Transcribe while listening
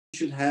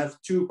should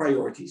have two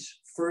priorities.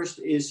 First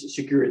is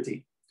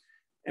security.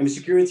 And with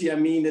security, I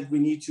mean that we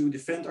need to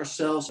defend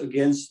ourselves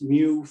against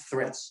new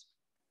threats.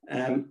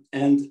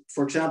 And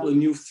for example,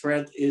 a new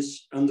threat is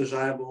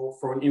undesirable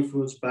for an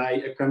influence by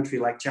a country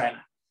like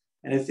China.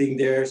 And I think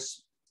there's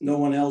no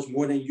one else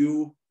more than you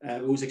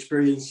who's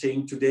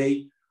experiencing today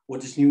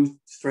what this new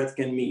threat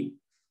can mean.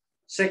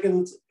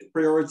 Second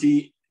priority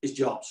is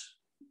jobs.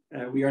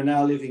 We are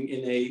now living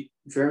in a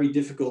very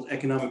difficult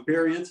economic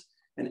period,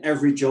 and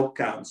every job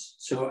counts.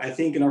 So I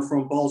think in our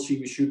foreign policy,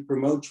 we should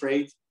promote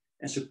trade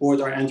and support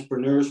our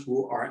entrepreneurs who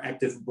are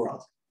active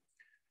abroad.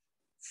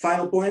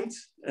 Final point,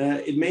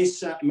 it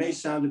may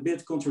sound a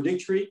bit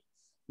contradictory,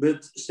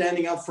 but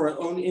standing up for our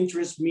own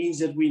interests means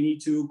that we need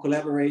to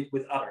collaborate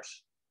with others,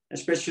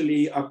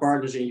 especially our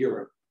partners in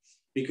Europe.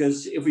 Because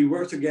if we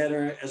work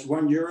together as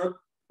one Europe,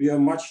 we are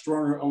much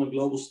stronger on a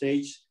global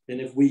stage than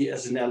if we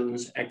as the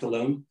Netherlands act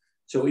alone.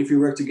 So if we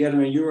work together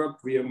in Europe,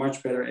 we are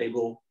much better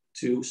able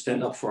to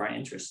stand up for our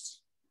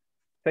interests.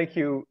 Thank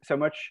you so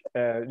much,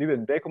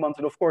 Ruben Bekelmans,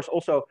 and of course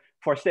also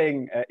for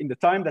staying in the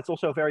time. That's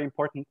also very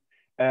important.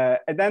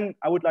 And then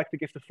I would like to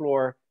give the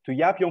floor to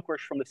Jaap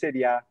Jonkers from the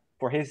CDA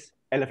for his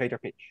elevator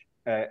pitch.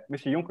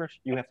 Mr. Jonkers,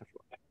 you have the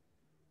floor.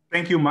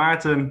 Thank you,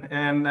 Maarten,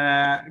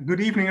 and good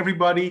evening,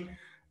 everybody.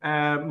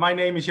 My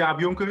name is Jaap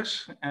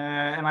Jonkers,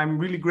 and I'm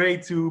really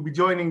great to be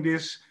joining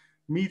this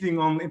meeting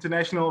on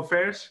international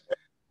affairs.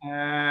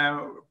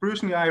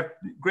 Personally, I have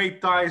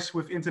great ties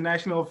with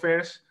international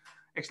affairs.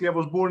 Actually, I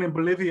was born in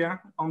Bolivia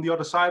on the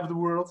other side of the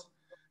world,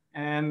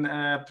 and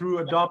through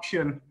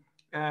adoption,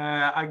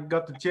 I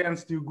got the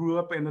chance to grow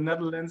up in the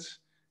Netherlands,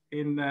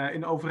 in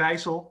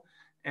Overijssel.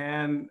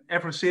 And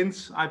ever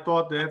since, I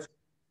thought that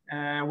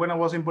when I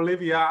was in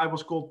Bolivia, I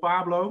was called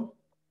Pablo,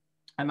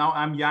 and now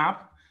I'm Jaap.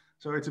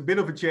 So it's a bit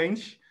of a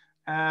change,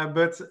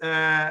 but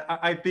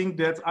I think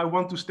that I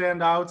want to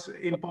stand out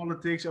in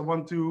politics. I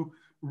want to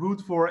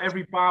root for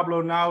every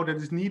Pablo now that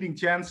is needing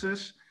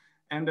chances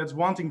and that's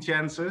wanting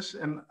chances.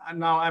 And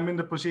now I'm in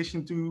the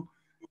position to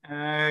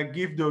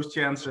give those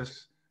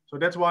chances. So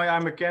that's why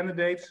I'm a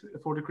candidate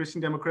for the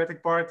Christian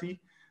Democratic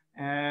Party.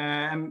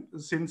 And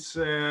since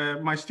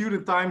my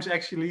student times,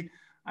 actually,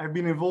 I've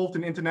been involved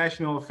in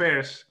international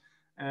affairs,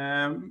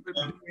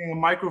 doing a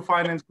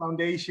microfinance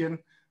foundation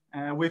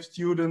with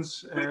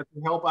students to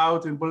help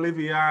out in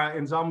Bolivia,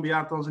 in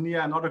Zambia,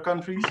 Tanzania, and other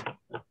countries.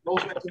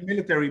 Also as a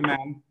military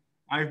man,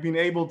 I've been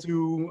able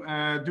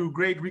to do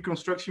great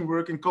reconstruction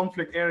work in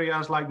conflict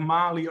areas like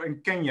Mali or in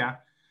Kenya.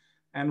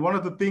 And one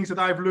of the things that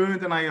I've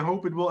learned, and I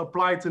hope it will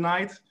apply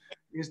tonight,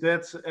 is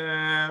that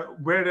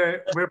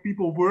where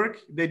people work,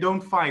 they don't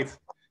fight.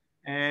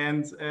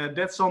 And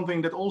that's something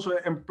that also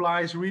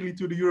applies really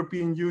to the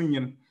European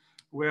Union,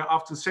 where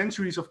after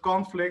centuries of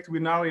conflict,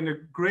 we're now in a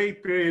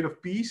great period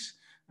of peace,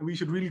 and we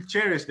should really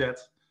cherish that.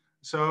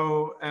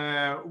 So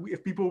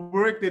if people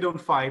work, they don't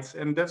fight.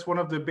 And that's one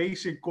of the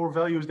basic core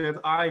values that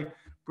I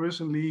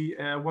personally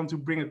want to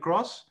bring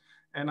across.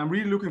 And I'm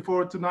really looking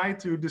forward tonight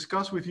to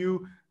discuss with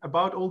you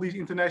about all these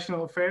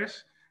international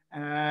affairs.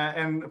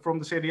 And from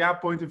the CDA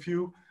point of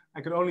view,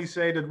 I can only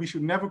say that we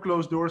should never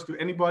close doors to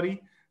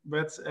anybody,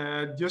 but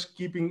just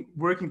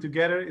working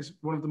together is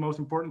one of the most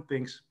important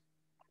things.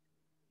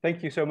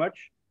 Thank you so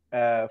much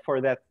for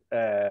that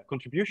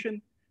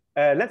contribution.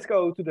 Let's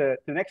go to the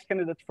next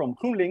candidate from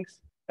GroenLinks,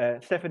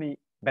 Stephanie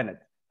Bennett.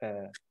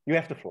 You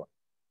have the floor.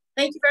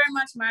 Thank you very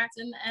much,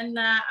 Maarten. And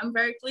I'm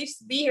very pleased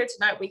to be here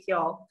tonight with you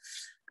all.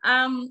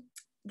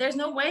 There's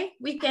no way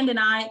we can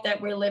deny that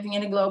we're living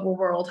in a global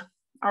world.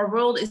 Our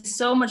world is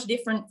so much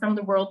different from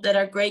the world that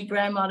our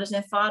great-grandmothers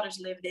and fathers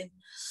lived in.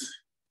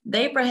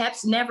 They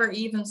perhaps never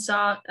even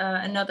saw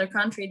another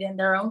country than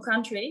their own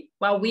country,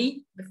 while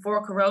we,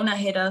 before Corona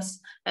hit us,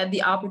 had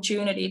the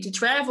opportunity to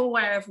travel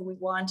wherever we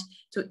want,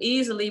 to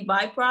easily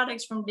buy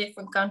products from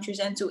different countries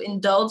and to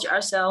indulge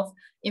ourselves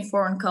in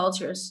foreign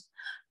cultures.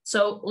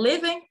 So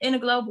living in a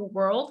global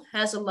world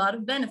has a lot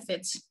of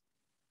benefits.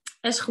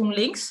 As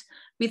GroenLinks,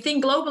 we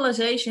think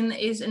globalization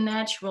is a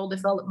natural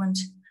development.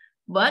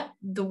 But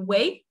the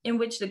way in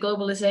which the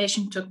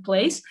globalization took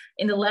place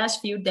in the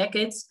last few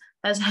decades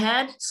has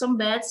had some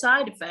bad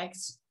side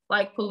effects,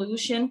 like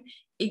pollution,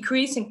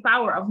 increasing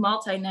power of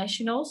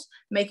multinationals,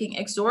 making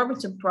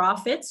exorbitant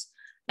profits,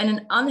 and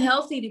an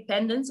unhealthy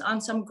dependence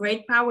on some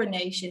great power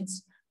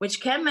nations,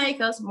 which can make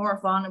us more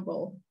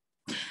vulnerable.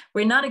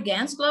 We're not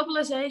against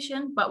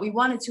globalization, but we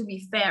want it to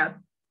be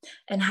fair.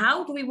 And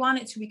how do we want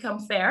it to become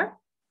fair?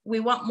 We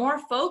want more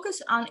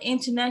focus on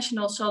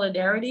international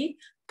solidarity,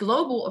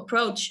 global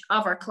approach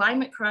of our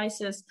climate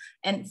crisis,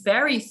 and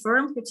very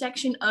firm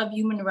protection of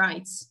human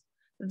rights.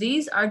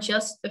 These are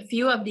just a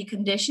few of the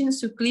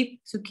conditions to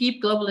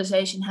keep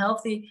globalization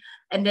healthy,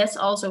 and that's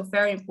also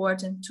very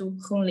important to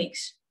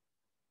GroenLinks.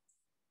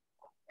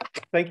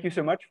 Thank you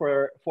so much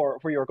for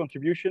your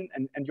contribution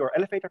and your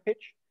elevator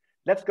pitch.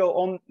 Let's go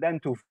on then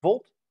to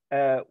Volt,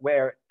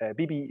 where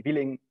Bibi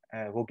Wieling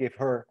will give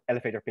her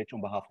elevator pitch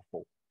on behalf of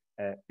Volt.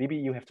 Bibi,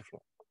 you have the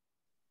floor.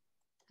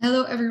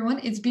 Hello, everyone.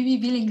 It's Bibi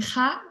Wieling,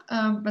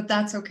 but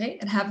that's okay.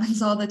 It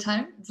happens all the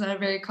time. It's not a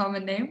very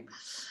common name.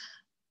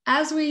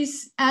 as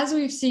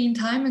we've seen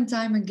time and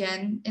time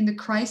again in the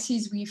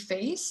crises we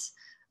face,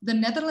 the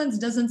Netherlands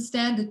doesn't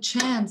stand a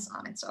chance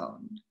on its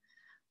own.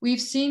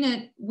 We've seen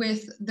it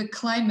with the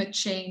climate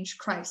change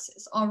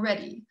crisis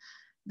already.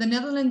 The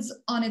Netherlands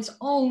on its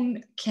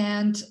own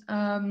can't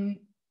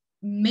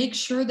make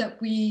sure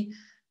that we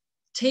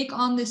take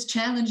on this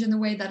challenge in the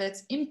way that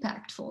it's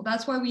impactful.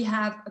 That's why we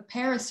have a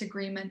Paris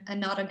Agreement and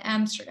not an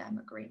Amsterdam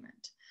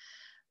Agreement.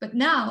 But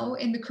now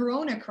in the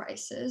Corona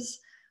crisis,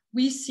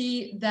 we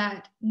see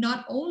that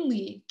not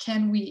only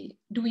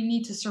do we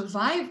need to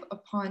survive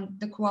upon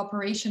the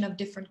cooperation of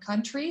different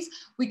countries,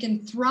 we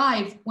can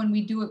thrive when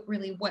we do it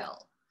really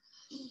well.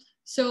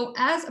 So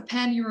as a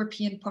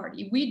pan-European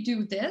party, we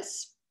do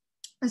this,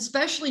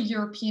 especially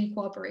European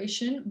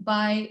cooperation,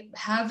 by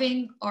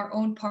having our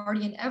own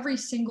party in every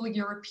single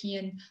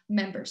European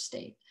member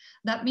state.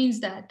 That means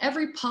that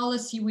every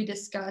policy we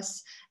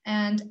discuss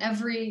and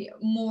every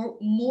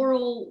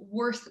moral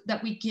worth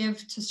that we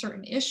give to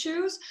certain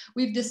issues,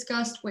 we've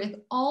discussed with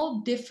all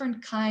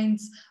different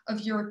kinds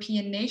of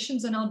European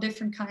nations and all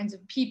different kinds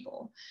of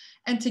people.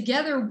 And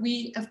together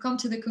we have come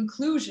to the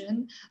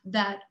conclusion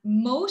that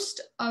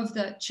most of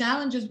the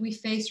challenges we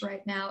face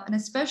right now, and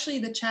especially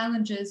the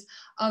challenges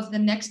of the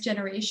next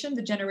generation,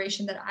 the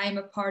generation that I am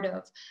a part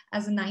of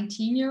as a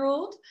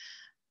 19-year-old,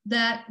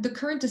 that the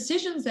current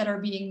decisions that are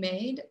being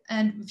made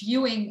and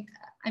viewing,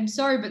 I'm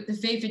sorry, but the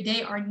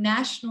VVD, our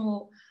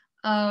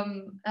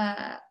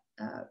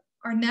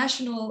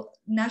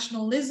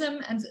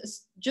nationalism and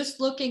just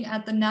looking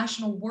at the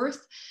national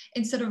worth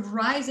instead of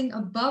rising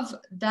above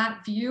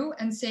that view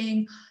and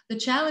saying the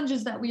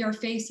challenges that we are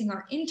facing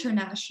are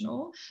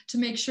international to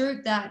make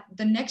sure that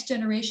the next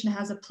generation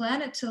has a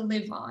planet to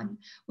live on.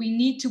 We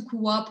need to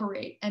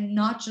cooperate and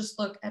not just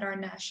look at our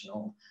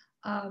national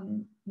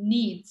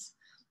needs.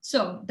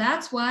 So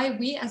that's why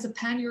we as a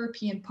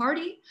pan-European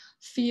party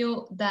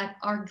feel that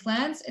our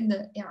stance in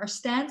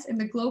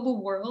the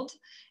global world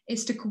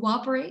is to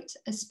cooperate,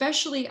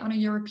 especially on a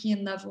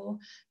European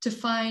level, to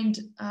find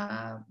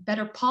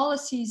better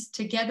policies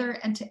together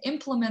and to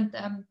implement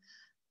them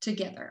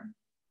together.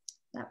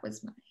 That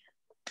was my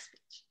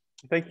speech.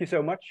 Thank you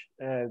so much,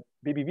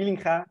 Bibi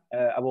Wielinga.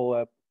 I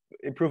will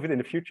improve it in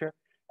the future.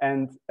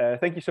 And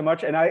thank you so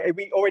much. And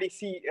we already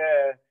see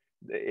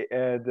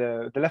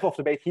the level of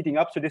debate heating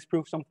up. So this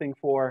proves something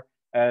for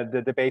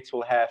the debates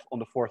we'll have on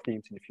the 4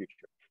 themes in the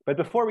future. But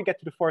before we get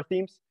to the 4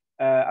 themes,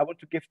 I want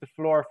to give the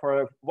floor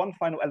for one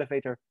final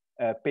elevator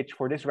pitch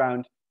for this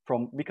round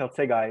from Mikal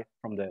Tsegai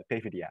from the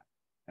PvdA.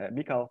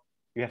 Mikal,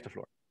 you have the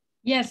floor.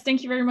 Yes,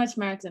 thank you very much,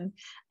 Maarten.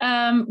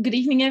 Good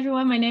evening,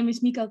 everyone. My name is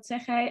Mikal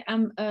Tsegai.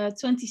 I'm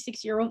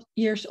 26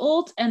 years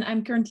old, and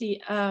I'm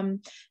currently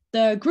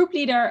the group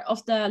leader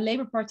of the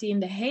Labour Party in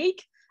The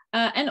Hague.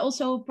 And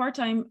also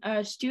part-time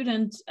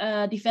student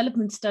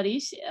development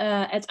studies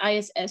at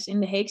ISS in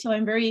The Hague. So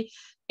I'm very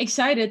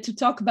excited to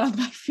talk about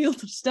my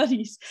field of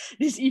studies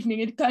this evening.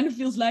 It kind of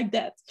feels like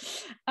that.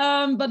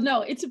 But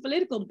no, it's a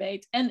political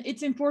debate and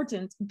it's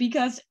important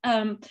because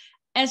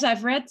as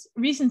I've read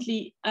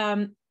recently,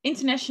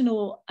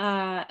 international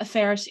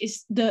affairs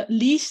is the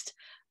least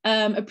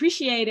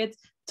appreciated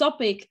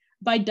topic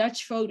by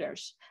Dutch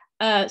voters.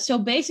 So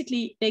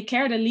basically, they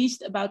care the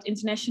least about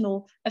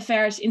international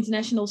affairs,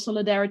 international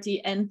solidarity,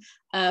 and,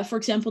 for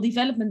example,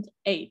 development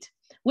aid,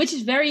 which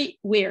is very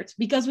weird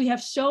because we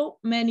have so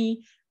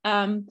many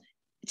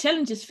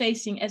challenges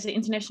facing as an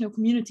international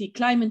community: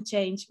 climate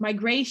change,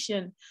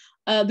 migration,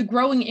 the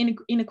growing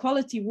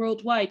inequality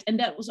worldwide. And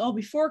that was all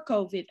before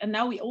COVID. And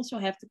now we also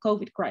have the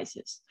COVID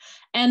crisis.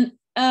 And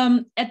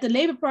at the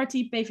Labour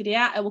Party,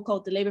 PvdA, I will call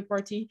it the Labour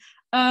Party,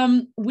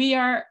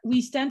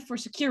 we stand for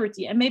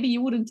security. And maybe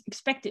you wouldn't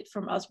expect it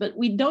from us, but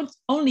we don't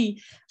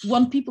only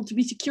want people to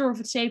be secure of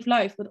a safe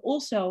life, but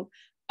also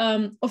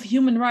of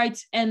human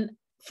rights and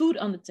food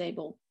on the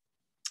table.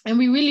 And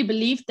we really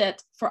believe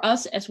that for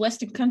us as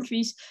Western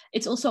countries,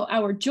 it's also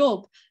our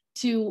job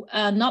to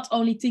not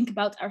only think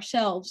about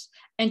ourselves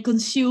and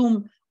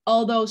consume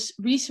all those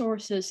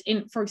resources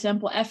in, for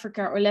example,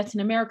 Africa or Latin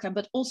America,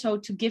 but also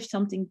to give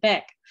something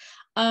back.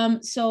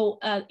 So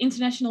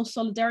international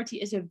solidarity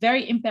is a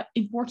very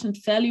important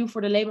value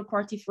for the Labour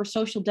Party, for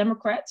Social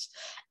Democrats,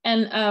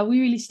 and we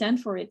really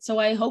stand for it. So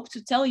I hope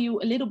to tell you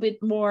a little bit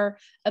more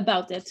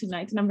about that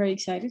tonight, and I'm very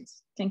excited.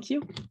 Thank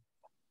you.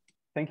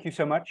 Thank you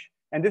so much.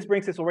 And this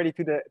brings us already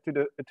to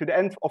the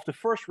end of the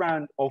first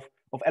round of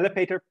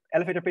elevator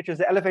pitches.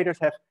 The elevators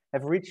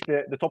have reached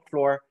the top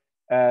floor.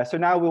 So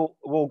now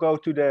we'll go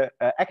to the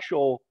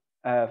actual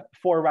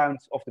 4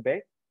 rounds of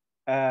debate.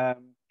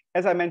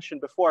 As I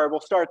mentioned before,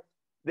 we'll start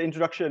the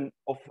introduction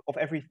of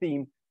every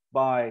theme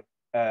by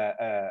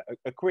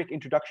a quick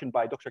introduction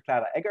by Dr.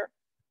 Clara Egger.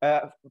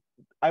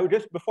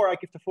 Before I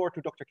give the floor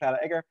to Dr. Clara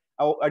Egger,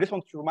 I just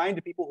want to remind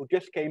the people who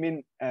just came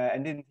in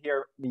and didn't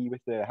hear me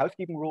with the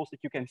housekeeping rules that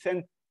you can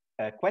send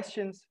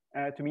questions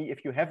to me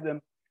if you have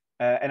them,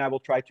 and I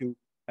will try to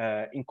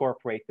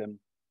incorporate them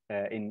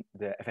in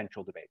the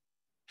eventual debate.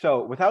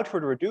 So without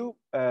further ado,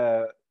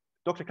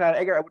 Dr. Clara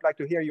Egger, I would like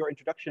to hear your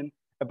introduction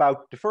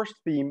about the first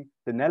theme,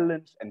 the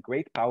Netherlands and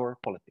great power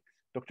politics.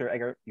 Dr.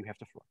 Egger, you have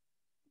the floor.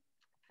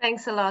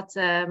 Thanks a lot,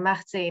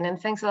 Martin,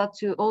 and thanks a lot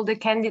to all the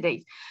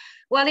candidates.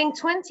 Well, in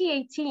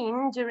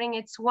 2018, during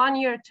its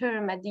one-year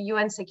term at the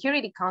UN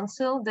Security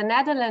Council, the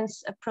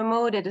Netherlands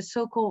promoted a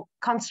so-called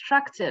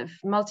constructive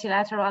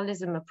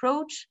multilateralism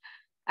approach,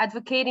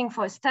 advocating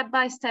for a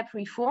step-by-step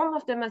reform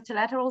of the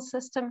multilateral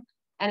system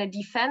and a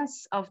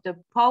defense of the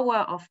power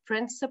of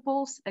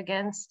principles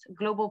against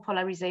global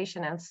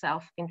polarization and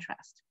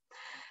self-interest.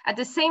 At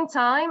the same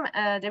time,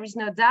 there is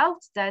no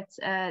doubt that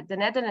the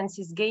Netherlands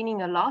is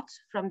gaining a lot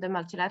from the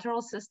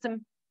multilateral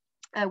system,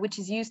 which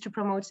is used to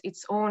promote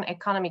its own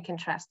economic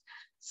interest,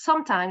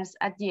 sometimes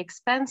at the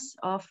expense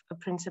of a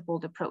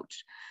principled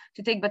approach.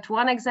 To take but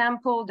one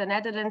example, the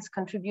Netherlands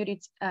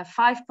contributed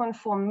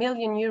 5.4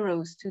 million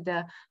euros to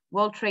the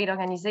World Trade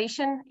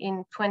Organization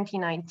in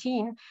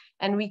 2019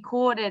 and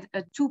recorded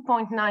a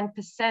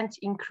 2.9%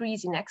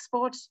 increase in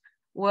exports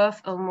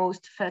worth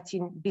almost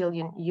 13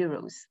 billion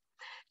euros.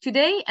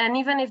 Today, and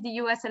even if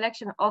the US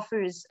election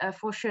offers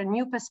for sure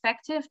new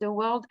perspective, the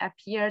world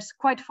appears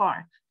quite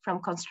far from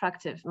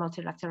constructive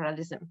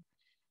multilateralism.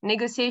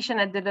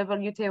 Negotiations at the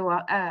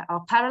WTO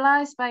are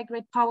paralyzed by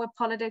great power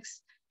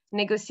politics.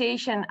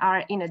 Negotiations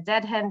are in a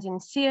dead hand in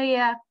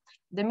Syria.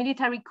 The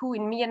military coup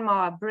in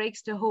Myanmar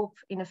breaks the hope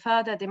in a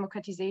further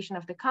democratization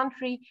of the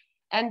country,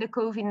 and the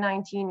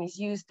COVID-19 is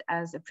used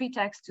as a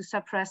pretext to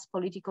suppress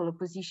political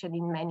opposition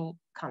in many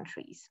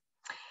countries.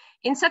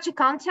 In such a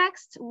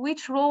context,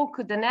 which role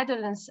could the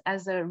Netherlands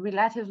as a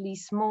relatively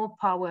small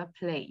power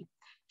play?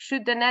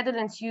 Should the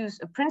Netherlands use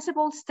a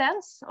principled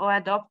stance or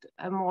adopt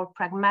a more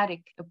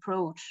pragmatic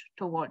approach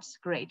towards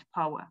great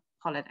power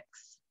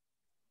politics?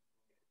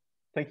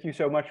 Thank you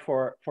so much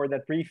for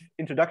that brief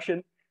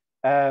introduction.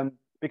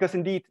 Because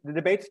indeed, the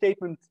debate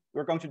statement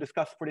we're going to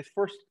discuss for this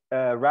first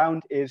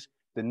round is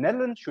the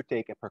Netherlands should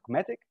take a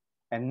pragmatic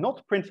and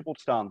not principled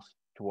stance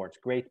towards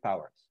great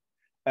powers.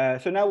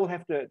 So now we'll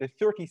have the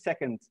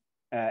 30-second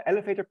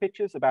elevator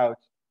pitches about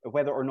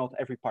whether or not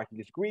every party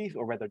disagrees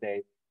or whether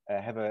they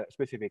have a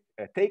specific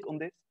take on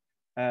this.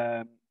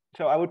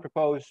 So I would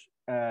propose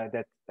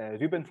that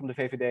Ruben from the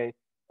VVD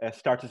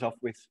starts us off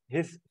with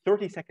his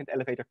 30-second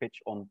elevator pitch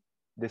on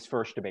this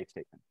first debate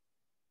statement.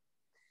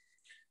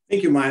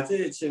 Thank you, Maarten.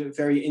 It's a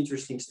very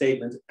interesting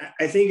statement.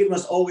 I think it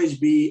must always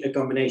be a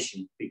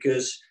combination,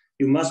 because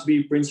you must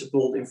be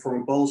principled in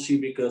foreign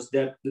policy because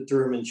that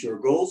determines your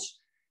goals,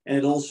 and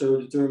it also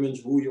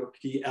determines who your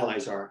key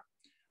allies are.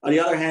 On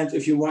the other hand,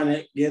 if you want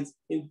to get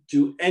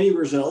into any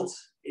result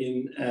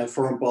in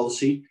foreign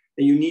policy,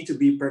 then you need to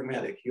be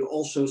pragmatic. You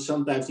also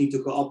sometimes need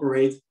to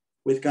cooperate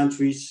with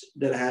countries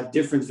that have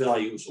different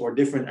values or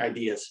different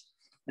ideas.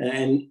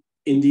 And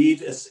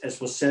indeed, as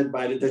was said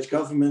by the Dutch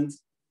government,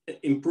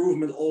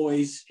 improvement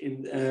always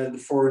in the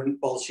foreign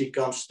policy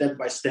comes step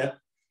by step.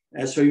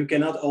 So you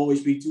cannot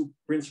always be too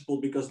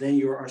principled, because then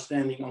you are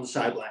standing on the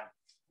sideline.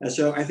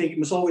 So I think it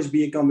must always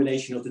be a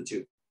combination of the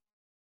two.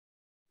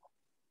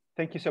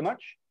 Thank you so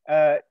much.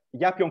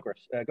 Jaap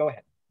Jonkers, go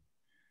ahead.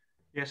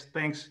 Yes,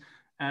 thanks.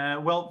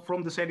 Well,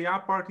 from the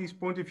CDA party's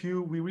point of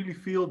view, we really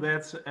feel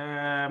that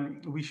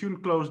we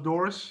shouldn't close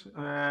doors,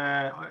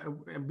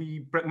 be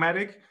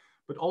pragmatic,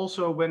 but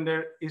also when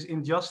there is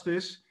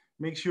injustice,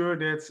 make sure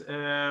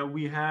that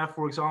we have,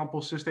 for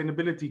example,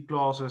 sustainability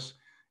clauses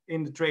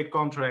in the trade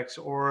contracts,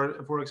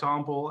 or, for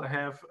example,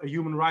 have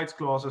human rights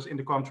clauses in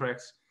the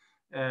contracts,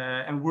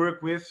 and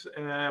work with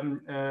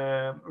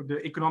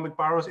the economic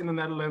powers in the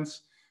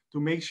Netherlands to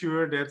make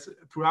sure that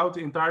throughout the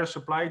entire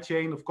supply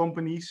chain of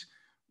companies,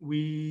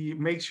 we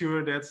make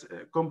sure that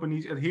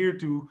companies adhere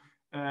to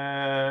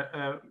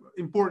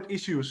important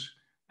issues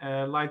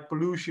like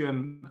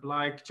pollution,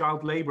 like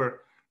child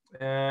labor,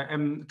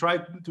 and try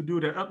to do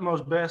their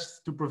utmost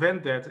best to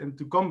prevent that and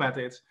to combat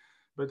it.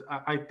 But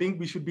I think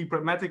we should be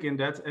pragmatic in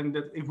that, and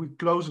that if we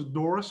close the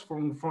doors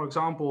from, for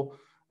example,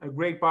 a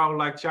great power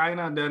like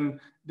China, then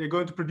they're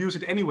going to produce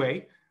it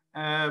anyway,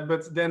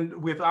 but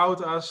then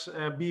without us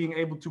being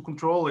able to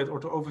control it or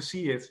to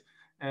oversee it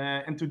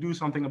and to do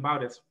something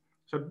about it.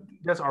 So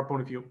that's our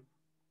point of view.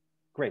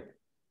 Great.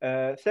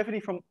 Stephanie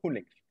from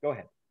GroenLinks, go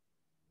ahead.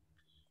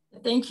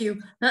 Thank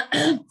you.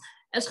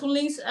 As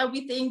GroenLinks,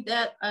 we think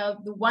that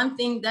the one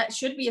thing that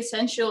should be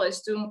essential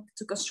is to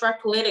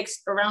construct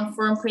politics around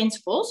firm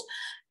principles.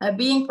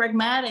 Being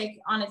pragmatic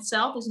on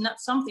itself is not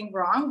something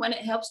wrong when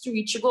it helps to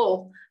reach a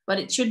goal, but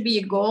it should be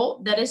a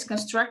goal that is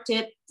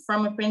constructed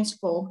from a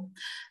principle.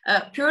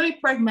 Purely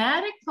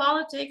pragmatic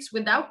politics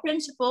without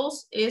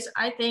principles is,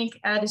 I think,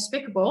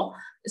 despicable.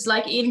 It's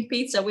like eating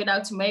pizza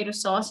without tomato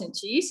sauce and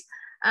cheese.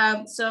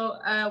 So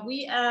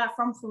we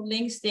from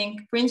GroenLinks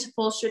think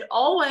principles should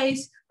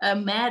always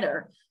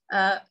matter.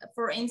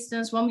 For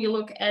instance, when we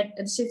look at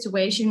the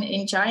situation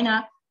in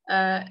China,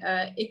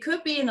 it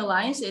could be an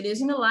alliance, it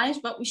is an alliance,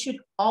 but we should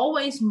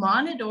always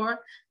monitor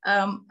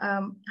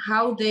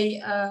how they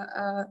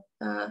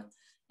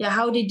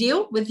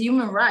deal with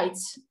human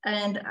rights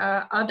and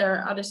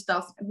other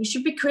stuff. We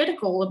should be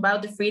critical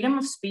about the freedom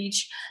of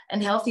speech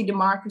and healthy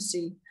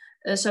democracy.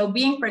 So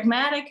being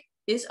pragmatic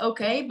is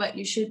okay, but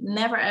you should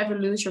never ever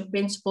lose your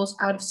principles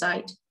out of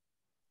sight.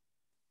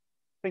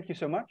 Thank you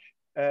so much.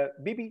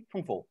 Bibi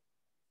from Volt,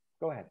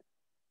 go ahead.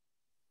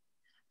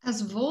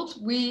 As Volt,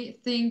 we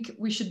think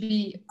we should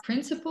be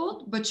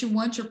principled, but you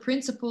want your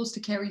principles to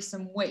carry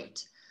some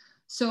weight.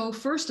 So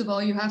first of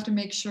all, you have to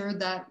make sure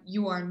that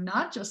you are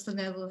not just the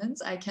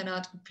Netherlands. I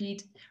cannot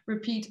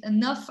repeat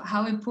enough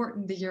how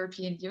important the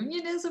European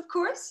Union is, of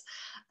course,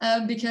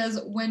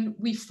 because when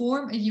we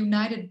form a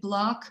united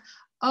bloc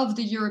of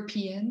the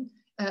European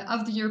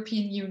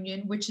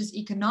Union, which is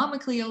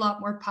economically a lot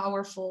more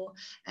powerful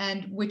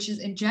and which is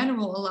in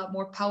general a lot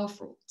more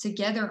powerful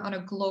together on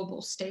a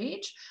global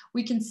stage,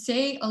 we can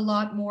say a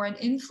lot more and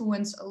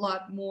influence a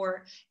lot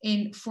more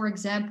in, for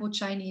example,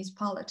 Chinese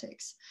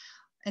politics.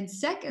 And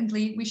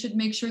secondly, we should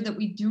make sure that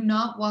we do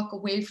not walk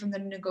away from the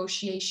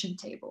negotiation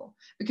table,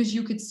 because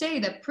you could say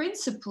that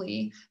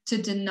principally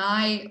to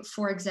deny,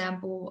 for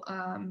example,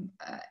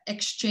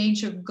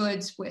 exchange of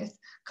goods with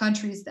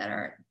countries that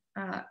are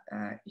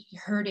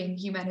hurting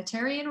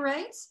humanitarian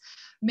rights,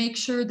 make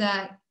sure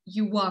that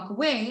you walk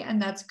away,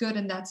 and that's good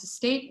and that's a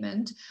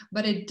statement,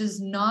 but it does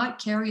not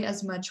carry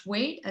as much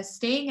weight as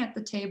staying at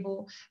the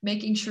table,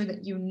 making sure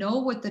that you know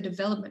what the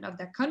development of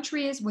their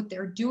country is, what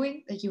they're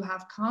doing, that you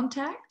have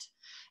contact,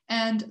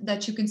 and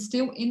that you can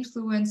still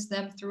influence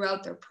them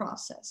throughout their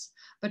process.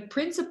 But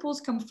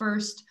principles come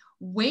first,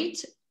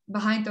 weight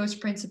behind those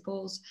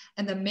principles,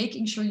 and then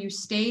making sure you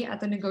stay at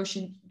the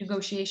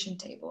negotiation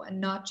table and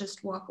not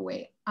just walk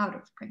away out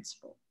of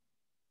principle.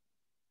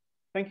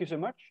 Thank you so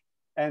much.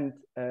 And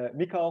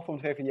Mikael from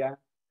PvdA,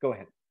 go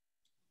ahead.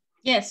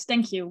 Yes,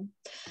 thank you.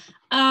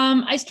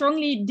 I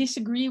strongly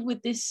disagree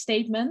with this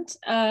statement.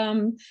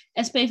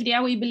 As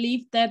PvdA, we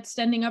believe that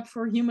standing up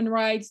for human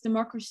rights,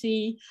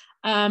 democracy,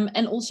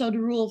 and also the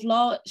rule of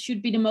law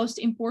should be the most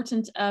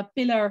important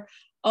pillar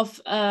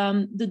of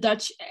the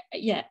Dutch,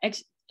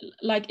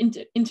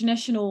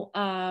 international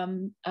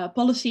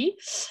policy.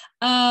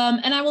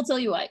 And I will tell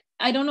you,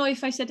 I don't know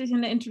if I said this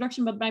in the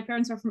introduction, but my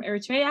parents are from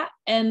Eritrea,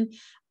 and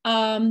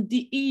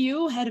the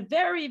EU had a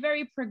very,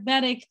 very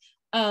pragmatic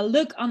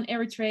look on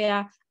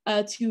Eritrea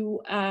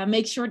to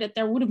make sure that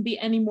there wouldn't be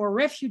any more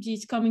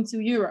refugees coming to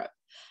Europe.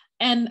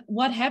 And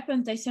what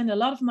happened? They sent a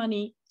lot of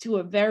money to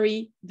a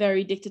very,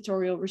 very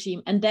dictatorial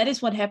regime. And that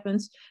is what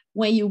happens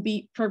when you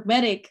be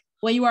pragmatic,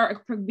 when you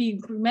are being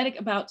pragmatic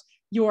about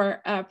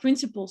your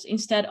principles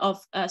instead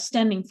of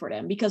standing for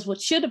them. Because what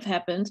should have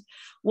happened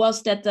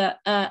was that the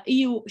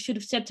EU should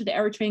have said to the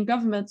Eritrean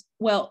government,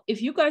 well,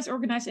 if you guys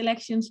organize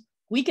elections,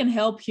 we can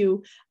help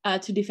you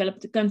to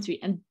develop the country.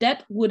 And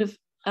that would have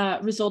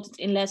resulted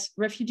in less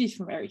refugees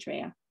from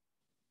Eritrea.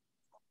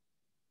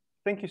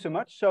 Thank you so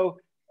much. So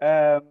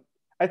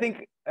I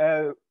think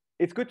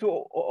it's good to,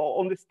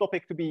 on this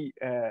topic, to be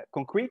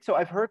concrete. So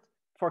I've heard,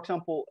 for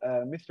example,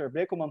 Mr.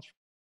 Brekelmans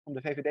from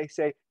the VVD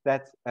say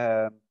that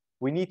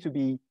we need to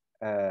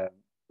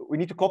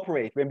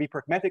cooperate, and be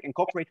pragmatic and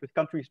cooperate with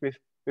countries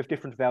with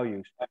different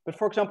values. But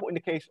for example, in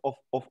the case of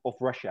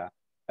Russia,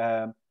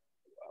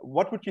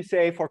 what would you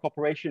say for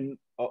cooperation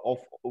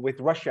with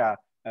Russia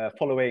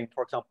following,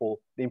 for example,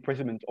 the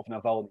imprisonment of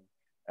Navalny?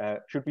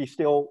 Should we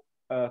still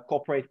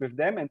cooperate with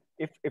them? And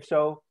if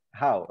so,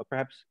 how?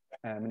 Perhaps,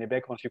 Meneer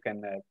Brekelmans, you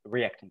can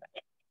react on that.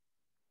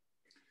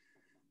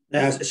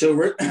 Yeah, so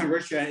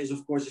Russia is,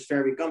 of course,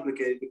 very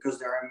complicated because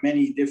there are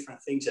many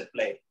different things at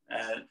play.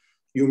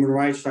 Human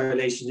rights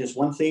violations is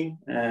one thing.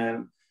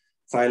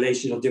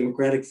 Violation of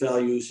democratic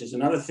values is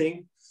another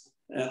thing.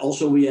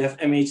 Also, we have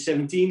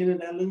MH17 in the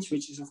Netherlands,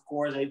 which is, of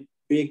course, a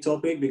big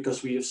topic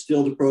because we have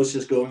still the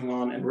process going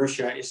on and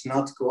Russia is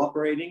not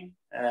cooperating,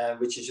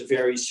 which is a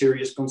very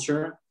serious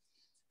concern.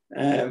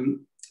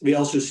 We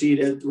also see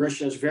that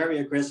Russia is very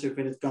aggressive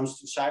when it comes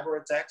to cyber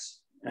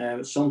attacks.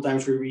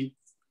 Sometimes we read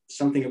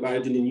something about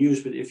it in the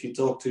news, but if you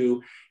talk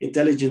to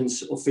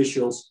intelligence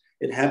officials,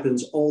 it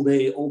happens all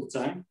day, all the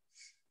time.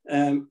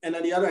 And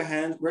on the other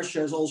hand,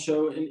 Russia is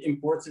also an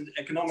important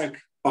economic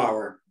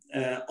power.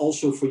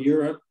 Also for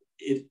Europe,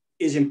 it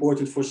is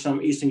important for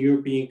some Eastern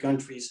European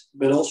countries,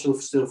 but also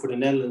still for the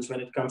Netherlands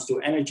when it comes to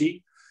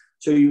energy.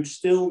 So you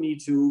still need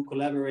to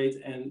collaborate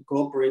and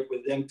cooperate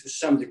with them to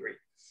some degree.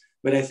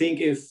 But I think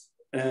if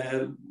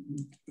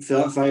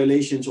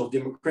violations of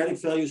democratic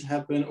values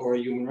happen or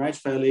human rights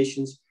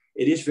violations,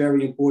 it is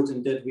very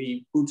important that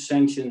we put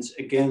sanctions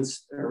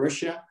against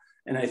Russia.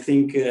 And I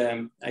think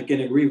I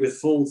can agree with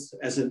Volt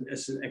as an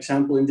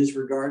example in this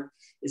regard,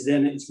 is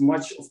then it's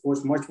much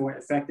more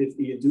effective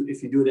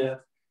if you do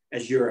that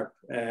as Europe.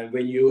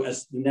 When you,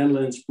 as the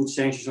Netherlands, put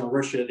sanctions on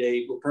Russia,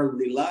 they will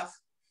probably laugh.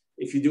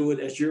 If you do it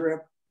as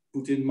Europe,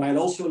 Putin might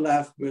also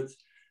laugh, but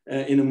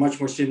in a much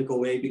more cynical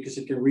way because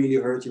it can really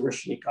hurt the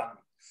Russian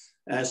economy.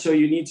 So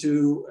you need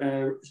to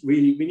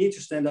we need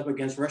to stand up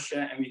against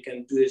Russia, and we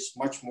can do this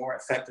much more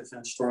effective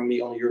and strongly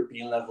on a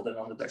European level than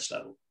on the Dutch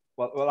level.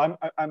 Well,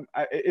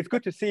 it's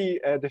good to see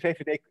the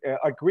VVD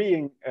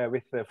agreeing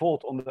with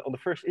Volt on the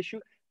first issue.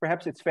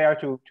 Perhaps it's fair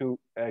to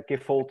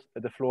give Volt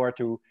the floor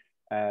to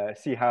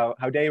see how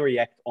they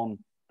react on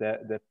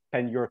the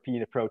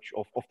pan-European approach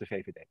of the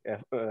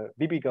VVD.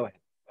 Bibi, go ahead.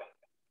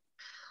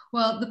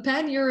 Well, the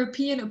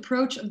pan-European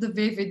approach of the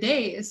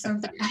VVD is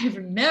something I've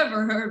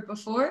never heard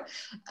before.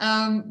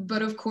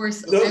 But of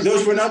course...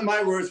 Those were not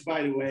my words,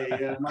 by the way.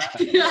 You're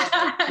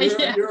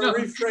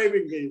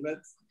reframing me, but...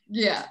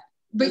 Yeah,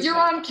 but you're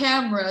on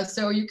camera,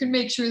 so you can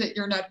make sure that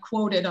you're not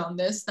quoted on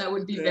this. That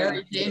would be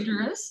very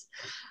dangerous.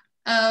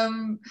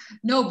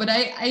 No, but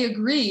I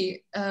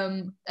agree.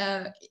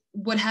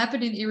 What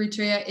happened in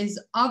Eritrea is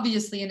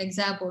obviously an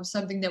example of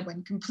something that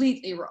went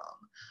completely wrong.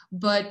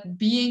 But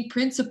being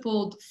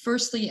principled,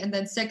 firstly, and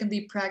then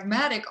secondly,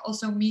 pragmatic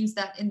also means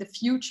that in the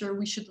future,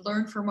 we should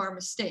learn from our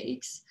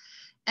mistakes.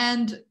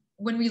 And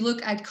when we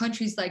look at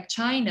countries like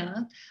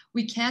China,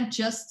 we can't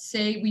just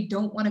say we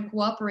don't want to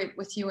cooperate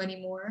with you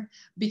anymore,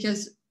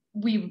 because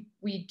we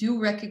do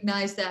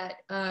recognize that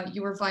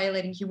you are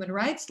violating human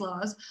rights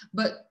laws,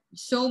 but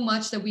so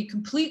much that we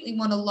completely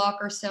want to lock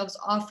ourselves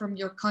off from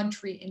your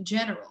country in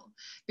general,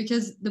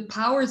 because the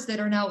powers that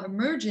are now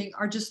emerging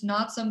are just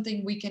not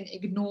something we can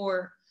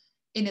ignore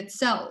in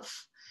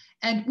itself.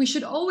 And we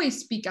should always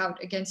speak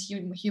out against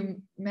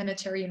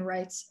humanitarian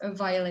rights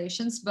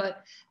violations.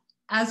 But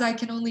as I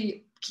can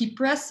only keep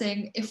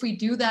pressing, if we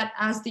do that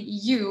as the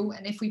EU,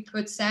 and if we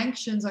put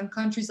sanctions on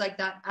countries like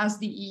that as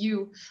the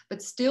EU,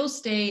 but still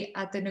stay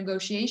at the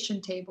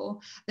negotiation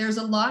table, there's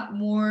a lot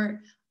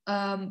more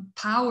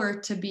power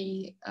to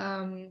be,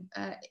 a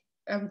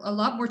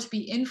lot more to be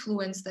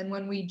influenced than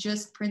when we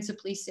just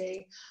principally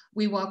say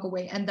we walk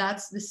away. And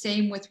that's the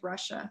same with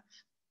Russia.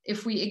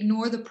 If we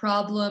ignore the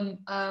problem,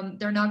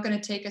 they're not going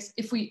to take us,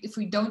 if we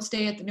don't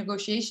stay at the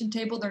negotiation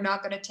table, they're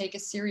not going to take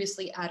us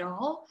seriously at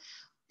all.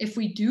 If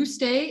we do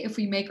stay, if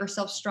we make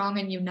ourselves strong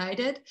and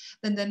united,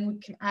 then we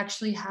can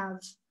actually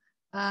have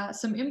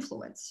some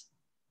influence.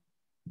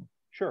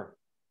 Sure.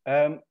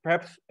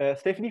 Perhaps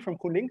Stephanie from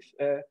GroenLinks,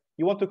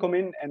 you want to come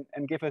in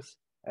and give us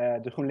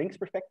the GroenLinks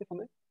perspective on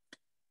this?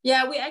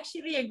 Yeah, we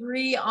actually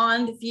agree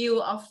on the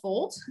view of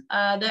Volt,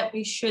 that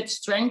we should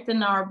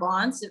strengthen our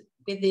bonds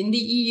within the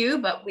EU,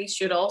 but we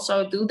should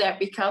also do that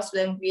because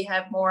then we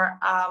have more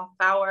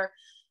power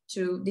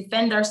to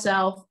defend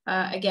ourselves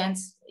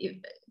against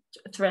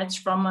threats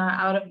from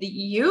out of the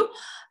EU.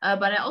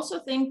 But I also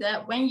think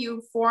that when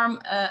you form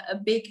a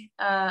big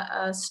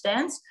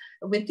stance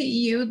with the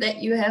EU,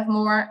 that you have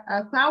more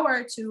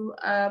power to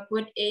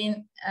put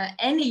in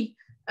any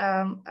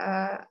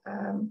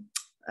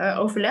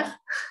overleg,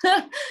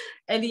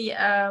 any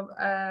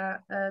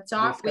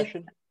talk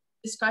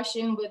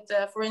discussion with,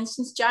 for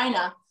instance,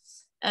 China.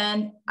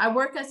 And I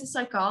work as a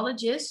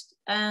psychologist,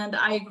 and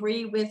I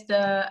agree with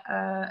the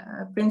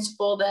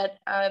principle that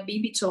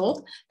Bibi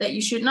told, that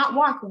you should not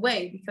walk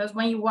away, because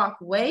when you walk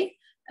away,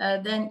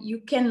 then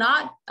you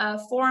cannot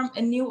form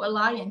a new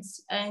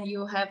alliance, and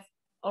you have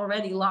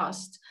already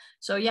lost.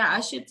 So yeah,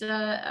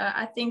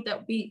 I think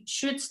that we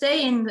should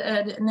stay in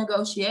the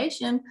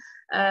negotiation,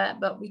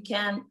 but we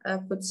can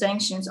put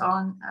sanctions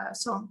on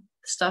some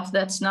stuff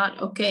that's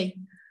not okay.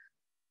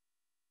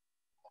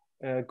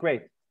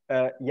 Great.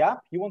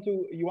 Jaap, you want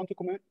to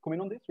come in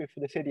on this with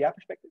the CDA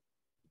perspective?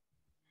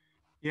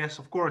 Yes,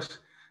 of course.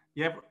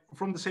 Yeah,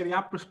 from the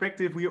CDA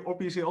perspective, we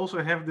obviously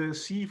also have the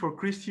C for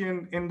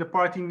Christian in the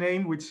party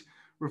name, which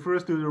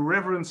refers to the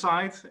reverend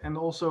side, and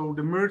also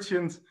the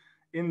merchant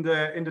in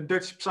the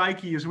Dutch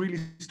psyche is really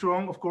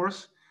strong, of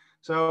course.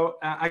 So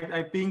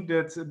I think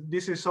that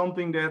this is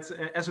something that,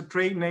 as a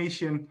trade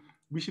nation,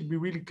 we should be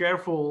really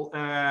careful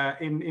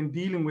in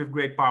dealing with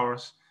great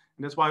powers.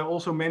 And that's why I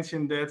also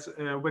mentioned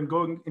that when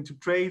going into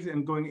trade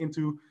and going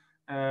into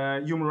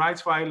human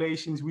rights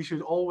violations, we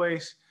should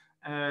always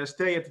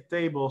stay at the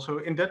table. So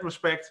in that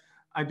respect,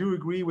 I do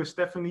agree with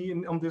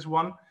Stephanie on this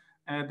one,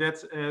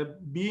 that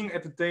being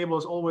at the table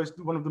is always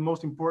one of the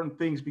most important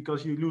things,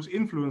 because you lose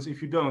influence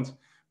if you don't.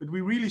 But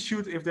we really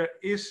should, if there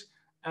is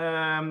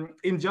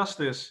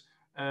injustice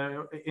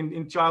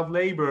in child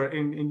labor,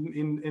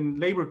 in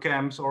labor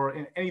camps, or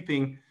in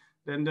anything,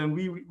 then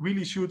we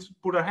really should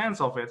put our hands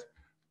off it.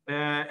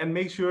 And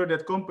make sure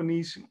that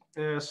companies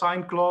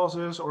sign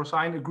clauses or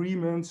sign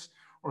agreements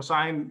or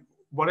sign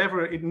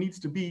whatever it needs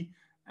to be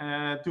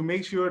to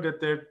make sure that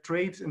their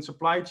trade and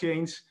supply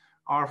chains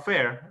are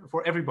fair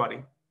for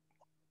everybody.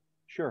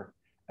 Sure.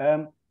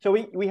 So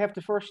we have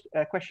the first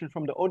question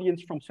from the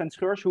audience, from Sven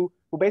Scheurs, who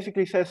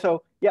basically says,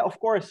 so yeah, of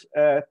course,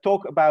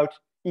 talk about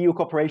EU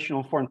cooperation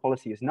on foreign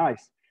policy is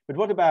nice, but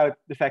what about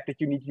the fact that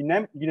you need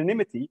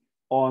unanimity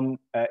on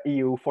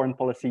EU foreign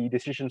policy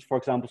decisions, for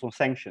example, on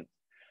sanctions?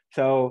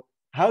 So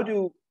how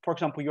do, for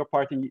example, your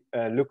party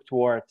look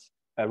towards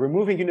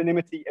removing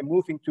unanimity and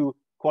moving to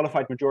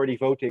qualified majority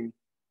voting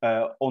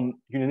on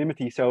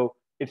unanimity, so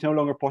it's no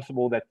longer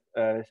possible that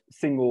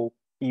single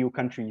EU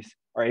countries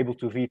are able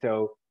to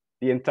veto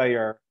the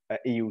entire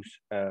EU's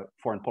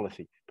foreign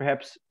policy?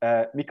 Perhaps,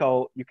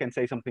 Mikael, you can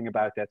say something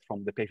about that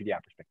from the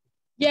PvdA perspective.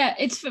 Yeah,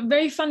 it's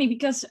very funny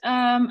because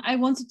I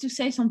wanted to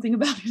say something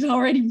about it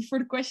already before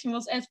the question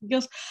was asked,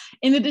 because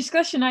in the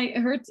discussion I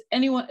heard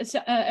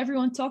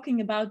everyone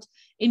talking about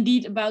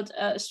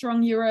a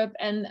strong Europe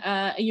and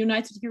a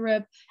united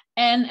Europe.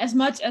 And as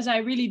much as I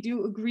really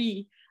do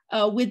agree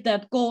with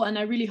that goal. And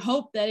I really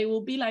hope that it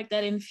will be like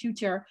that in the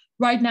future.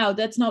 Right now,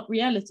 that's not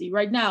reality.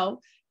 Right now,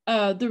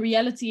 the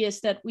reality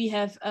is that we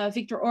have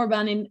Viktor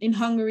Orban in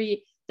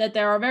Hungary, that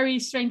there are very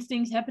strange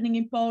things happening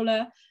in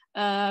Poland.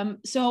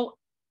 So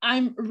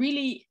I'm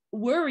really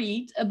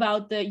worried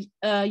about the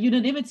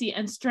unanimity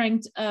and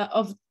strength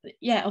of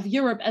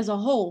Europe as a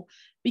whole,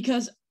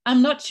 because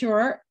I'm not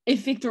sure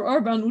if Viktor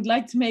Orban would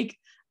like to make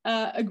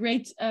a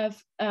great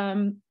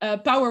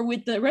power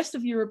with the rest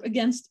of Europe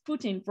against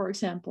Putin, for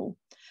example.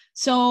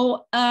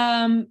 So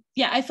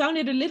I found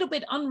it a little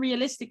bit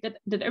unrealistic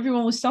that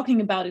everyone was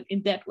talking about it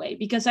in that way,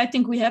 because I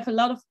think we have a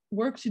lot of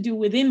work to do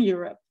within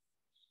Europe.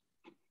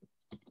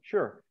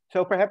 Sure.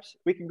 So perhaps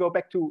we can go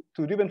back to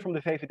Ruben from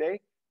the VVD.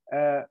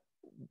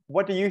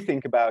 What do you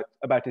think about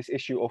this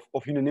issue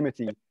of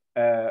unanimity?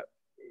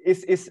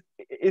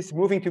 Is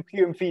moving to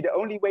QMV the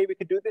only way we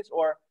could do this,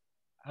 or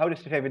how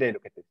does the VVD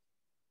look at this?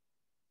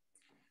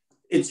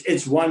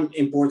 It's one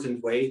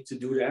important way to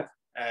do that,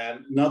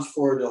 not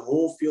for the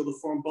whole field of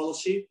foreign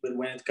policy, but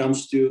when it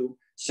comes to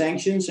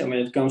sanctions and when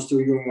it comes to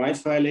human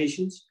rights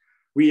violations,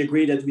 we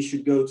agree that we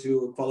should go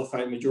to a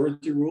qualified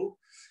majority rule,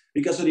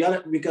 because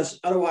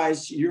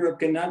otherwise Europe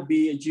cannot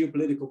be a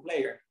geopolitical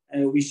player.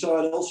 We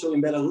saw it also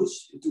in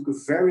Belarus. It took a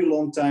very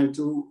long time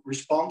to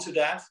respond to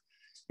that,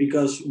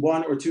 because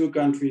one or two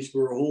countries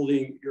were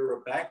holding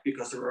Europe back,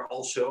 because there were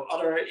also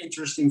other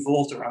interests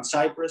involved around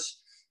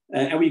Cyprus.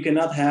 And we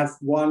cannot have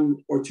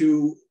one or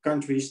two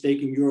countries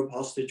taking Europe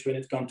hostage when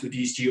it comes to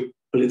these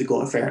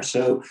geopolitical affairs.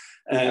 So,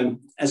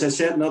 as I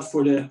said, not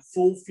for the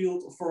full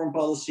field of foreign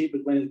policy,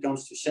 but when it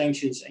comes to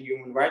sanctions and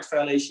human rights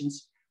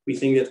violations, we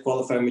think that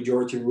qualified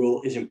majority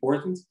rule is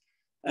important.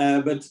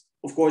 But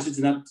of course, it's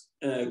not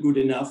good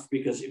enough,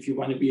 because if you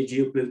want to be a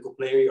geopolitical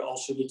player, you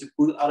also need to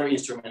put other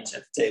instruments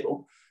at the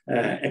table,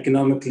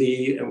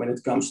 economically, and when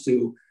it comes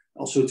to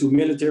also to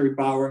military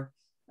power.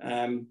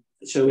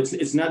 So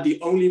it's not the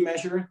only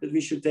measure that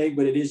we should take,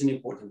 but it is an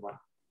important one.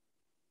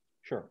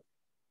 Sure.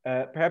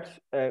 Perhaps,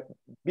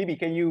 Bibi,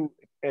 can you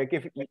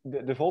give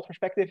the Volt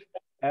perspective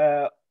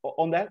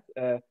on that?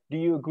 Do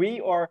you agree,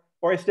 or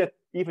is that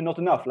even not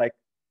enough? Like,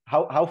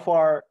 how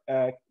far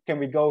can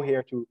we go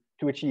here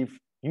to achieve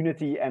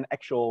unity and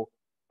actual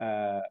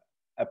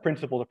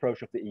principled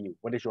approach of the EU?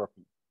 What is your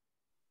opinion?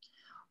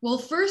 Well,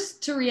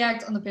 first, to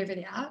react on the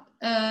PvdA,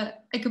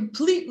 I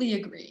completely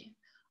agree.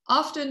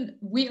 Often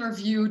we are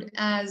viewed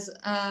as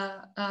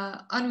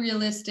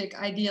unrealistic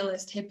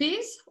idealist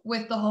hippies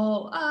with the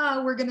whole,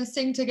 we're going to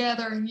sing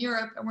together in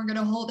Europe and we're going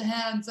to hold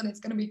hands and it's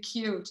going to be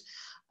cute.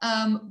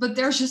 But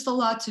there's just a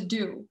lot to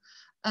do.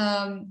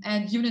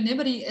 And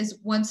unanimity is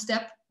one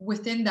step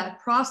within that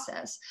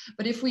process.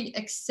 But if we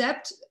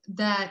accept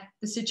that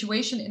the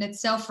situation in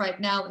itself right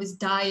now is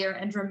dire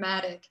and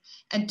dramatic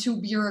and too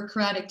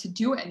bureaucratic to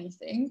do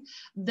anything,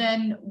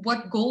 then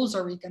what goals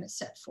are we going to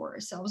set for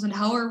ourselves, and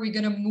how are we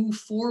going to move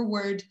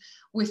forward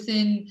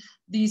within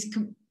these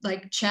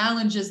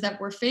challenges that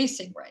we're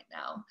facing right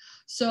now?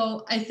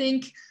 So I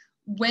think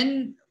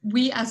when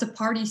we as a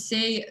party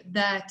say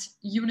that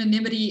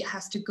unanimity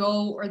has to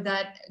go, or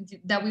that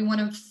we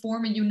want to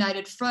form a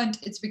united front,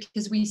 it's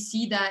because we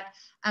see that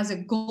as a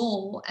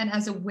goal and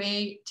as a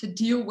way to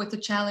deal with the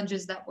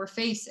challenges that we're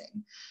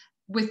facing,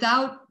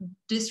 without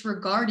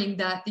disregarding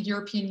that the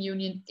European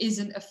Union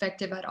isn't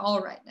effective at all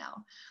right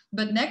now.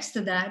 But next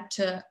to that,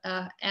 to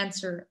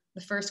answer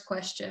the first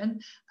question,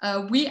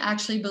 we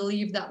actually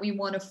believe that we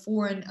want a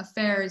foreign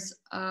affairs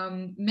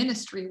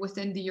ministry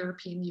within the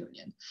European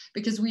Union,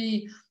 because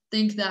we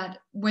think that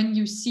when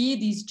you see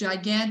these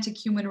gigantic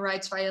human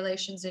rights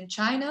violations in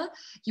China,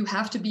 you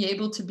have to be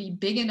able to be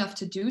big enough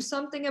to do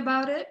something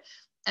about it.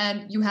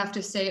 And you have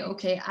to say,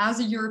 okay, as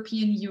a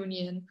European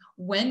Union,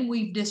 when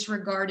we've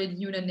disregarded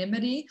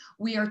unanimity,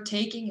 we are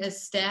taking a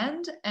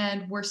stand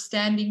and we're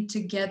standing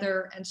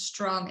together and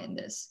strong in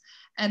this.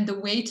 And the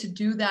way to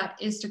do that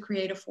is to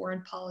create a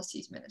foreign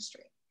policies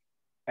ministry.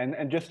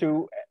 And just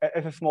to,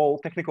 as a small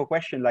technical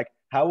question, like,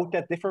 how would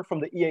that differ from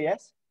the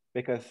EAS?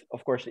 Because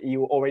of course the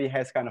EU already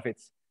has kind of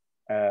its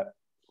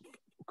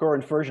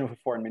current version of a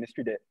foreign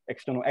ministry, the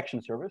External Action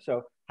Service.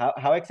 So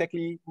how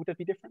exactly would that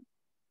be different?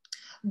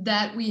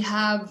 That we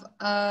have,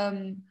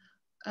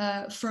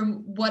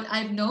 from what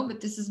I've known,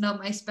 but this is not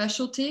my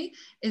specialty,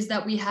 is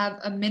that we have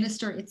a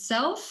minister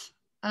itself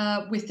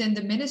within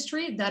the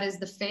ministry that is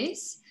the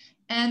face,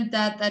 and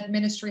that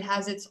ministry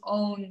has its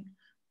own,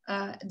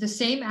 the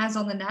same as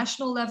on the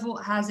national level,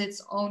 has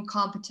its own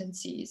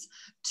competencies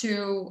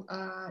to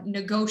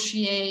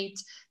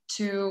negotiate,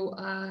 to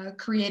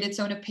create its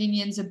own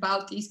opinions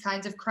about these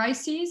kinds of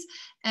crises,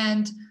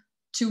 and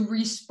to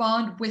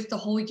respond with the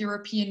whole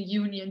European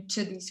Union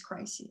to these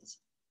crises.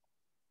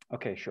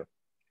 Okay, sure.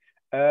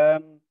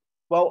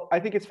 Well, I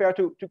think it's fair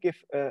to give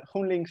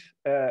GroenLinks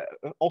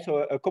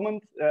also a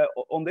comment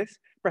on this.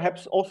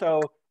 Perhaps also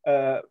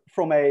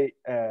from a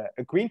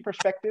green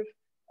perspective,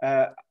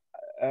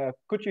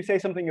 could you say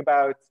something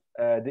about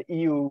the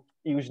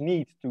EU's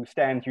need to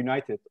stand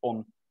united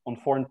on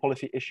foreign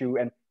policy issue,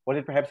 and what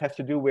it perhaps has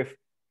to do with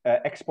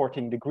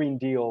exporting the Green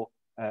Deal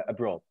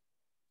abroad?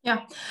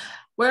 Yeah,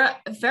 we're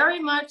very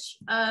much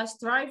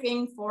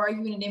striving for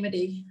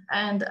unanimity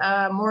and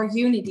more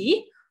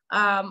unity.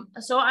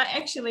 So I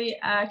actually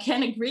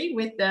can agree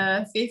with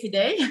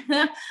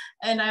PvdA,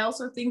 and I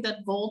also think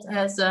that Volt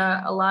has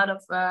a lot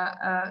of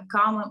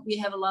common. We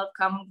have a lot of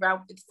common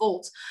ground with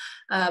Volt.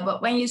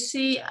 But when you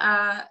see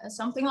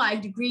something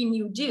like the Green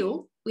New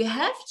Deal, we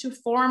have to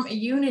form a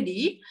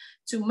unity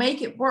to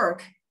make it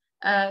work.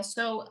 Yeah,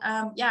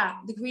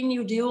 the Green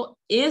New Deal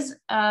is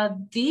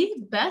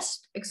the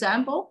best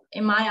example,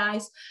 in my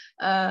eyes,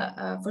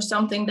 for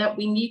something that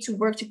we need to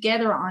work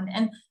together on.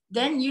 And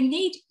then you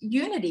need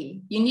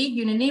unity, you need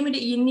unanimity,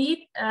 you need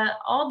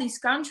all these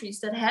countries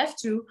that have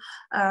to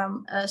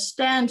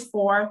stand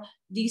for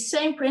the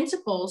same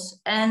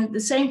principles and the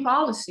same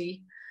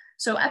policy.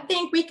 So I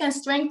think we can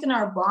strengthen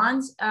our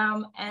bonds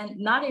and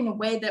not in a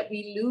way that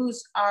we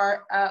lose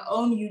our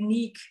own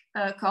unique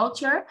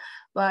culture,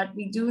 but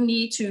we do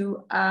need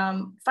to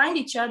find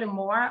each other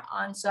more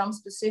on some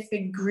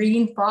specific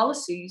green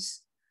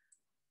policies.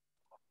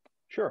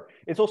 Sure.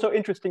 It's also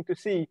interesting to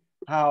see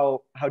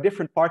how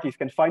different parties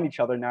can find each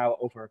other now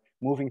over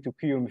moving to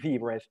QMV,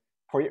 whereas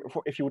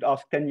if you would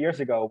ask 10 years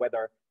ago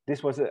whether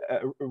this was a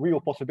real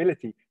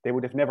possibility, they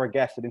would have never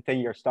guessed that in 10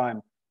 years'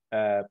 time,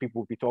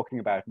 people would be talking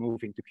about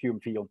moving to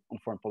QMV on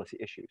foreign policy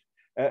issues.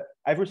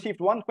 I've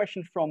received one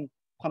question from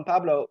Juan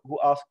Pablo, who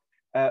asked,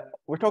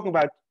 we're talking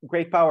about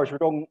great powers, we're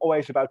talking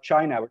always about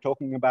China, we're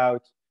talking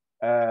about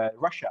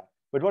Russia,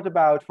 but what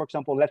about, for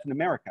example, Latin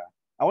America?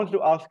 I wanted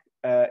to ask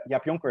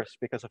Jaap Jonkers,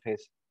 because of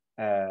his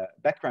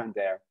background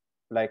there,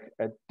 like,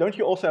 don't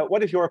you also,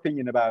 what is your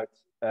opinion about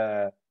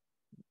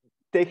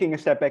taking a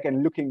step back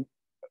and looking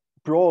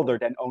broader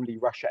than only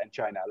Russia and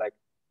China? Like,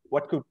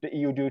 what could the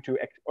EU do to,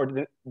 or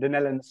the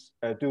Netherlands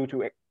do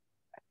to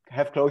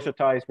have closer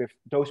ties with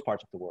those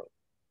parts of the world?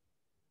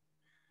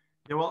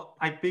 Yeah, well,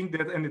 I think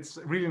that, and it's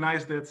really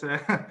nice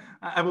that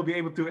I will be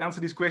able to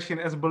answer this question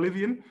as a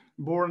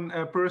Bolivian-born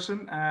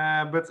person.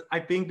 But I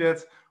think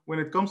that when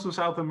it comes to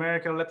South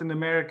America, Latin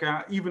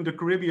America, even the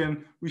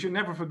Caribbean, we should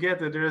never forget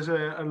that there is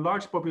a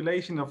large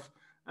population of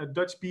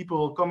Dutch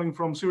people coming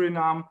from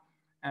Suriname,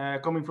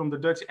 coming from the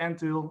Dutch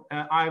Antille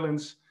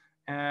Islands,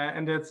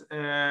 and that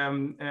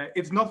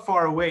it's not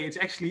far away. It's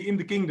actually in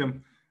the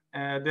kingdom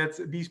that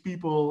these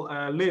people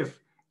live.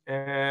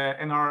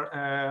 And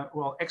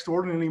our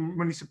extraordinary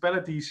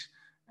municipalities,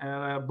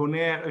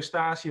 Bonaire,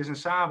 Eustatius, and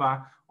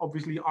Saba,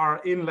 obviously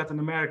are in Latin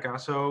America.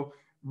 So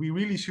we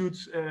really should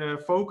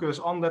focus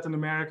on Latin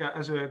America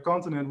as a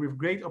continent with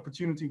great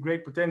opportunity,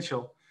 great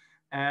potential.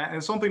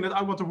 And something that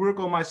I want to work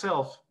on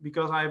myself,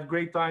 because I have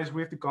great ties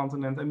with the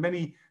continent and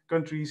many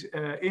countries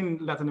in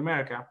Latin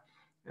America.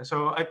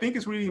 So I think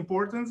it's really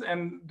important,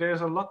 and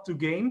there's a lot to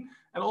gain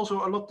and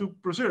also a lot to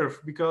preserve,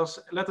 because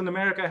Latin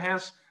America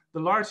has the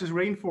largest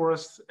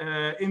rainforest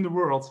in the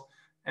world.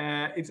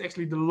 It's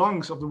actually the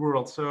lungs of the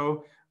world.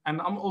 So,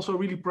 and I'm also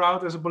really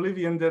proud as a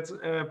Bolivian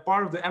that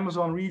part of the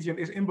Amazon region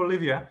is in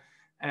Bolivia.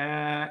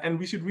 And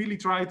we should really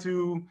try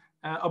to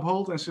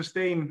uphold and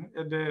sustain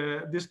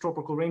this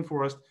tropical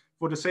rainforest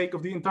for the sake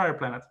of the entire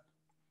planet.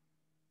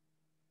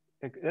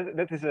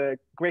 That is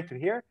great to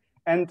hear.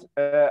 And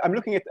I'm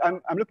looking at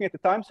the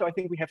time, so I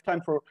think we have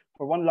time for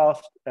one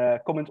last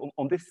comment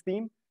on this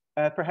theme.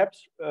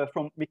 Perhaps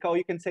from Mikal,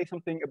 you can say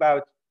something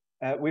about.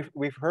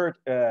 We've heard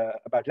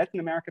about Latin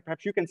America.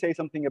 Perhaps you can say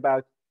something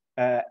about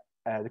the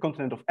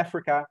continent of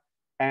Africa,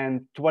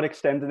 and to what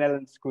extent the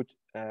Netherlands could,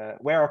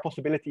 where are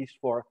possibilities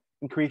for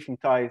increasing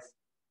ties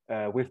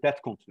with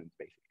that continent,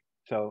 basically.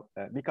 So,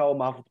 Mikal, on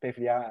behalf of the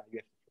PvdA, you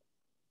have.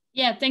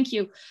 Yeah, thank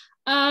you.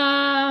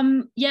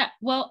 Yeah,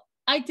 well,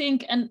 I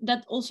think, and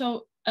that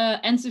also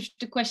answers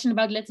the question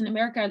about Latin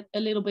America a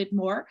little bit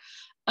more.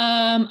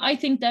 I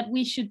think that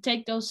we should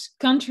take those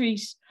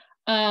countries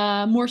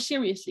more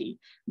seriously,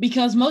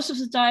 because most of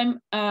the time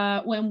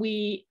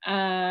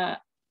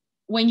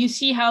when you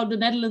see how the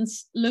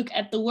Netherlands look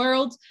at the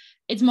world,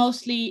 it's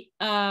mostly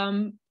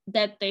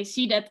that they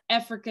see that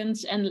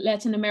Africans and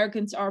Latin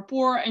Americans are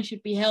poor and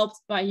should be helped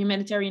by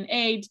humanitarian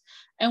aid,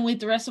 and with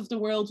the rest of the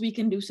world we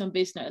can do some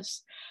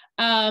business.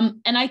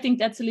 And I think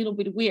that's a little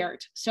bit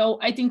weird. So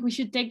I think we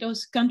should take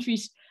those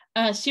countries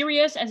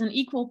serious as an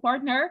equal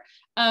partner,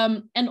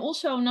 and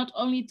also not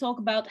only talk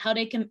about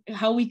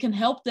how we can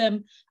help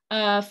them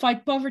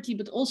fight poverty,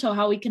 but also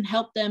how we can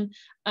help them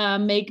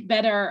make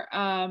better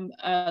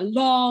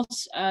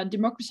laws,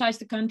 democratize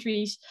the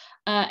countries,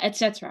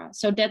 etc.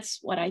 So that's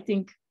what I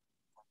think.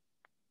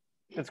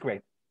 That's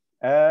great.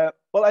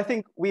 Well, I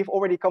think we've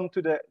already come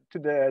to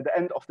the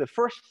end of the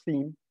first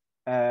theme,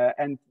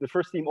 and the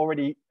first theme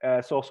already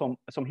saw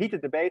some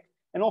heated debate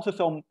and also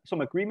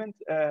some agreement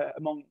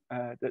among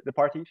the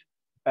parties.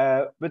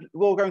 But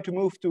we're going to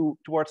move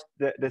towards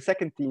the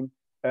second theme.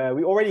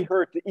 We already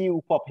heard the EU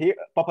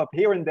pop up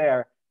here and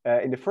there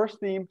in the first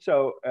theme.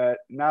 So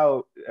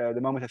now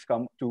the moment has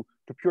come to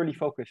purely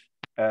focus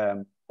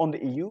on the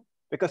EU,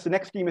 because the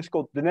next theme is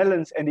called the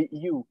Netherlands and the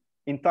EU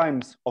in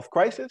times of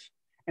crisis.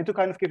 And to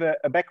kind of give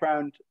a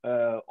background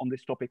on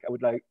this topic, I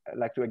would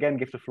like to again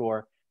give the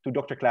floor to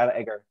Dr. Clara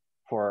Egger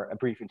for a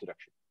brief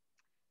introduction.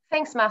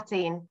 Thanks,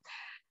 Martijn.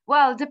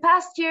 Well, the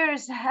past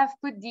years have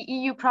put the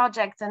EU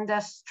project under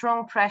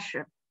strong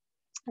pressure.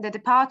 The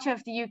departure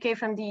of the UK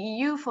from the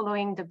EU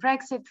following the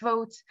Brexit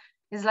vote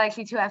is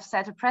likely to have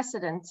set a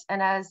precedent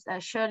and has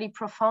surely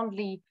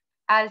profoundly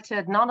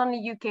altered not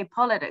only UK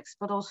politics,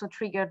 but also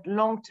triggered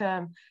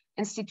long-term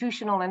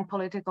institutional and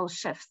political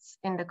shifts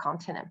in the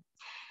continent.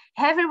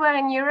 Everywhere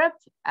in Europe,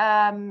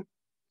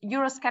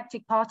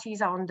 Eurosceptic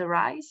parties are on the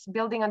rise,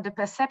 building on the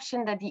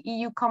perception that the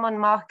EU common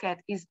market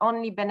is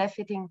only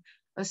benefiting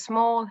a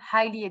small,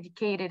 highly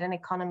educated and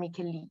economic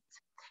elite.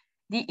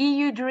 The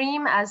EU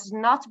dream has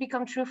not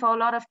become true for a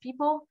lot of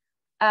people,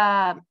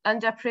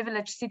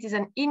 underprivileged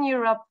citizens in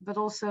Europe, but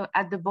also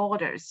at the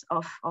borders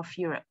of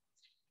Europe.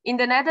 In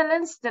the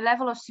Netherlands, the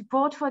level of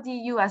support for the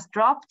EU has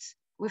dropped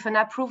with an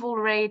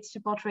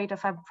support rate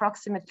of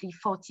approximately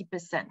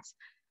 40%,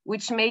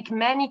 which make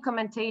many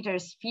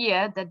commentators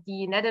fear that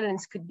the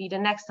Netherlands could be the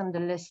next on the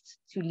list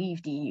to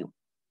leave the EU.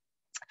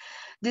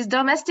 This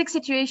domestic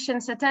situation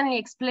certainly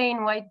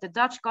explains why the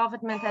Dutch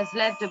government has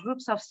led the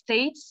groups of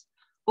states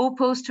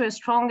opposed to a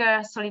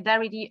stronger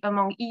solidarity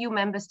among EU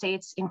member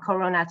states in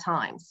Corona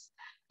times.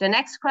 The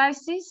next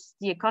crisis,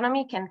 the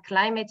economic and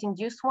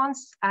climate-induced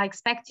ones, are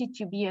expected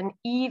to be an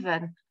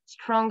even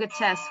stronger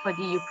test for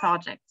the EU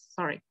project.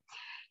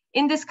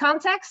 In this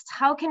context,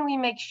 how can we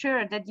make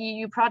sure that the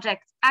EU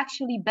project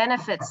actually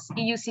benefits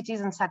EU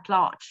citizens at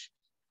large?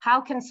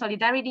 How can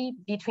solidarity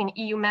between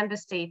EU member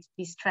states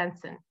be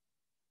strengthened?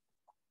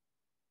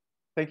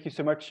 Thank you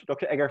so much,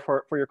 Dr. Egger,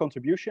 for your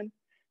contribution.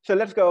 So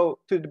let's go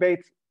to the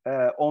debate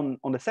on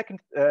the second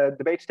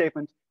debate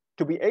statement.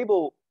 To be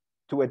able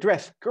to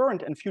address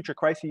current and future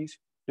crises,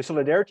 the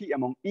solidarity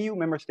among EU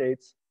member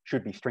states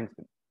should be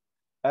strengthened.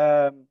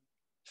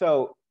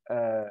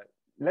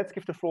 Let's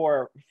give the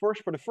floor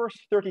first for the first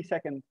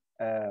 30-second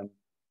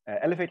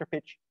elevator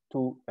pitch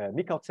to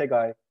Michael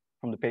Tsegai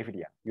from the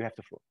PvdA. You have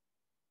the floor.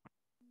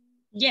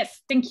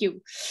 Yes, thank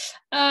you.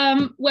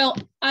 Well,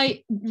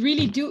 I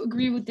really do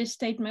agree with this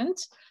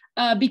statement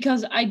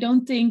because I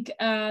don't think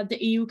the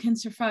EU can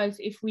survive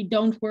if we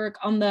don't work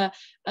on the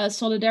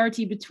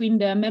solidarity between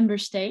the member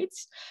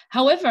states.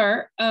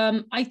 However,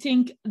 I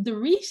think the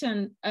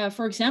reason,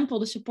 for example,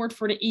 the support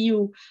for the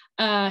EU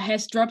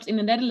has dropped in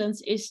the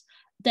Netherlands is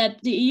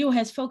that the EU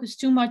has focused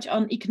too much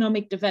on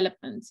economic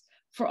development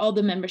for all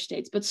the member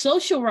states, but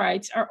social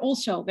rights are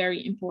also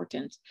very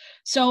important.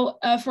 So,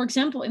 for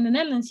example, in the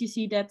Netherlands, you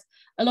see that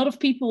a lot of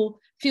people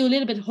feel a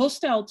little bit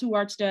hostile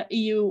towards the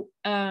EU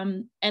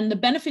and the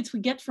benefits we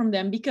get from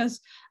them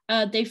because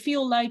they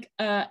feel like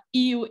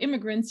EU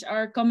immigrants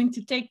are coming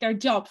to take their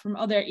job from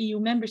other EU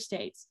member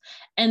states.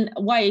 And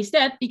why is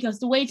that? Because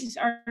the wages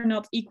are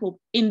not equal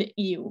in the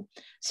EU.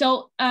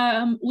 So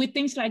with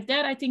things like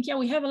that, I think, yeah,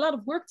 we have a lot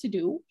of work to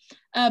do,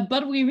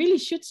 but we really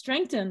should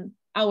strengthen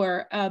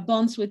our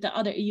bonds with the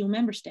other EU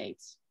member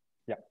states.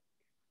 Yeah,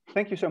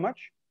 thank you so much.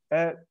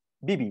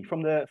 Bibi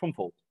from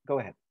Volt, go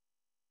ahead.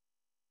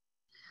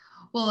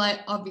 Well, I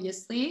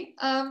obviously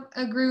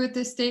agree with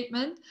this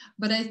statement,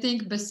 but I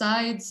think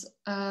besides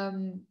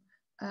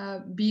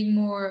being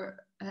more,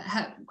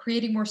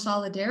 creating more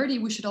solidarity,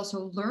 we should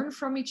also learn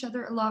from each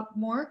other a lot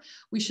more.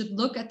 We should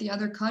look at the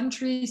other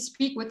countries,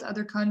 speak with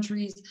other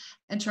countries,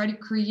 and try to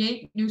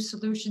create new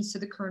solutions to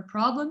the current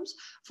problems.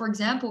 For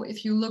example,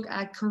 if you look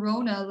at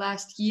Corona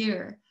last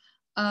year,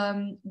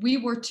 we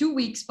were 2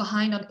 weeks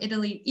behind on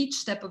Italy each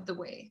step of the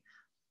way.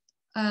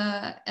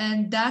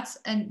 And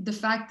the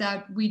fact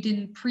that we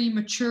didn't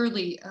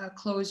prematurely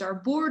close our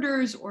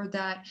borders, or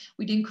that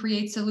we didn't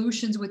create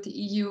solutions with the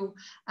EU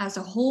as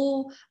a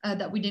whole,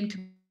 that we didn't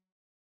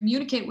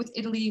communicate with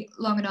Italy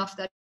long enough,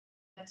 that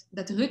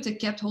Rutte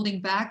kept holding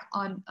back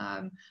on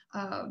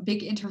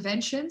big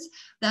interventions.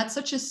 That's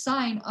such a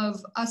sign of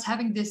us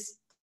having this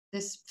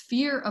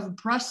fear of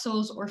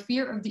Brussels or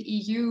fear of the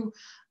EU,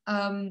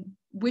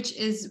 which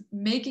is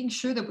making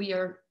sure that we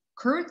are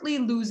currently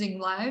losing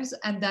lives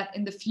and that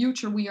in the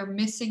future we are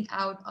missing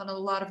out on a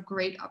lot of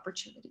great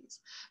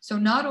opportunities. So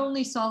not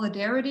only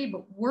solidarity,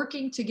 but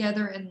working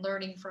together and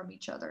learning from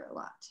each other a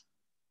lot.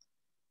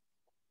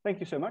 Thank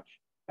you so much.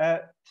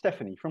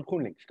 Stephanie from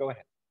GroenLinks, go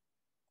ahead.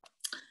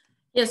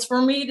 Yes,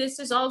 for me, this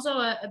is also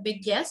a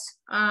big yes.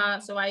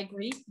 So I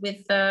agree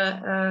with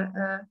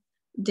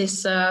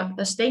this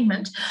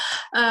statement.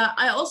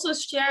 I also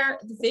share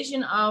the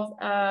vision of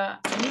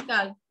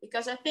Mika,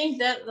 because I think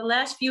that the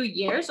last few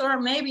years, or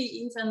maybe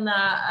even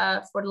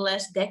for the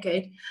last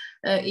decade,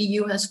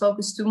 EU has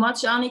focused too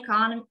much on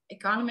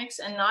economics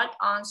and not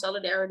on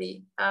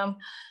solidarity. I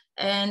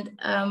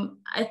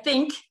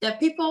think that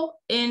people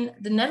in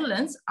the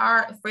Netherlands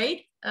are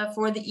afraid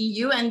for the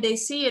EU, and they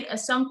see it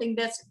as something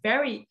that's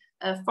very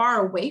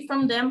far away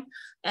from them,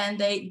 and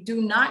they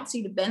do not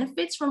see the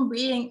benefits from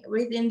being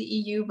within the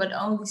EU, but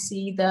only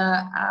see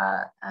the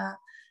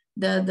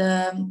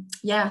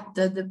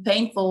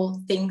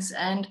painful things.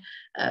 And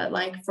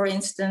like, for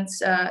instance,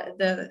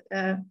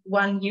 the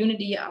one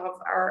unity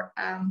of our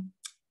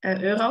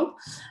euro.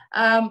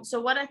 So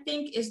what I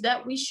think is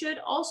that we should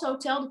also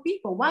tell the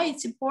people why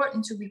it's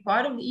important to be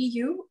part of the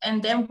EU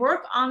and then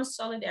work on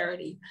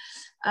solidarity.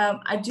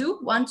 I do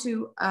want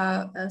to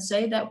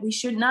say that we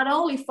should not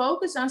only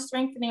focus on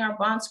strengthening our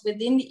bonds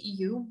within the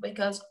EU,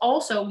 because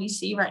also we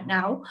see right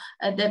now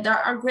that there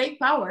are great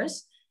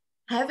powers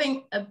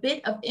having a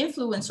bit of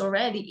influence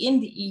already in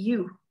the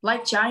EU,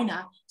 like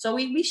China. So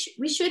we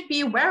should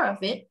be aware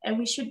of it, and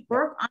we should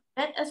work on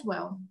that as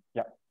well.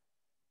 Yeah.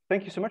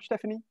 Thank you so much,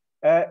 Stephanie.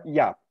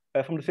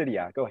 From the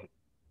CDA, go ahead.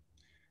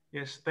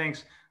 Yes,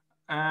 thanks.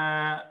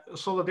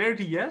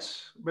 Solidarity,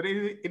 yes, but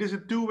it is a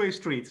two-way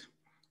street.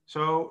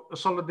 So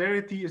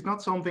solidarity is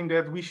not something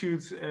that we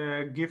should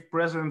give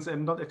presents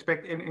and not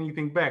expect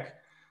anything back.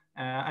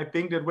 I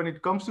think that when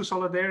it comes to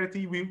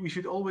solidarity, we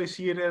should always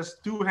see it as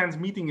two hands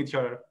meeting each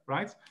other,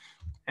 right?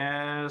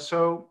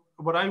 So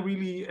what I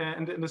really,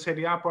 and the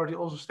CDA party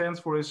also stands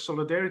for, is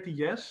solidarity,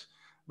 yes.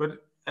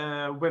 But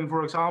when,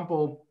 for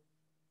example,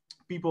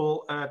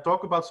 people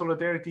talk about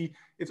solidarity,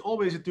 it's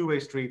always a two-way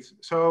street.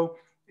 So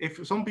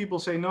if some people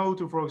say no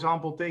to, for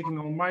example, taking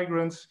on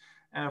migrants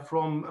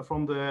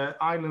from the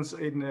islands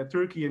in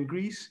Turkey and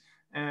Greece,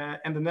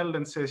 and the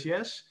Netherlands says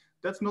yes,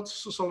 that's not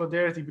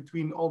solidarity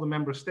between all the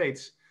member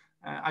states.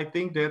 I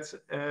think that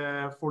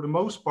for the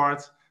most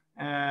part,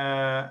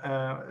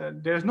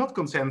 there's not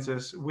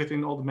consensus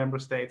within all the member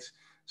states.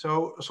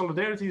 So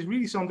solidarity is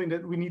really something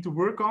that we need to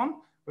work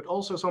on, but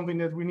also something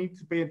that we need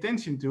to pay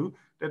attention to,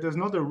 that there's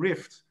not a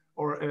rift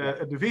or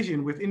a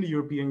division within the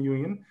European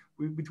Union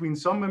between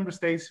some member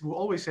states who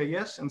always say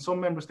yes and some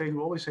member states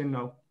who always say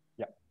no.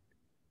 Yeah,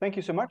 thank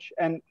you so much.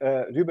 And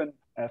Ruben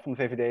from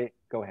the VVD,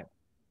 go ahead.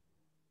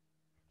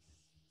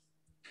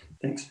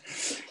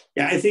 Thanks.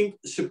 Yeah, I think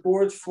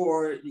support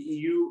for the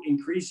EU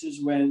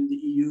increases when the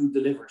EU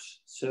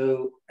delivers.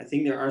 So I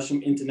think there are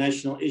some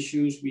international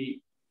issues.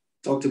 We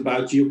talked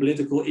about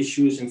geopolitical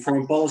issues and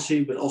foreign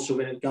policy, but also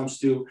when it comes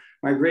to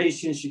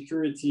migration,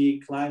 security,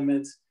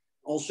 climate,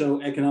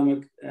 also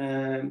economic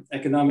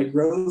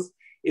growth.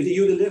 If the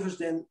EU delivers,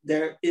 then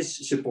there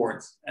is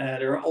support.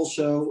 There are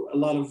also a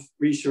lot of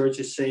research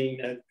saying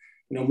that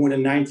more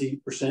than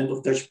 90%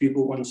 of Dutch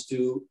people wants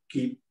to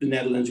keep the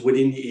Netherlands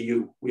within the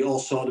EU. We all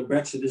saw the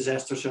Brexit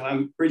disaster, so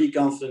I'm pretty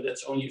confident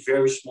that's only a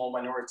very small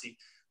minority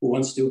who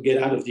wants to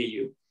get out of the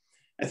EU.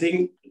 I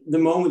think the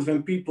moment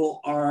when people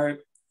are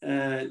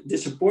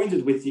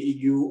disappointed with the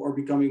EU or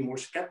becoming more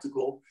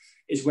skeptical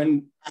is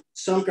when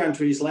some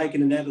countries, like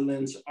in the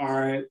Netherlands,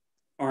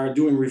 are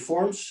doing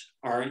reforms,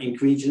 are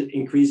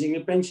increasing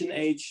the pension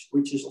age,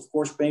 which is of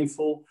course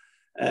painful.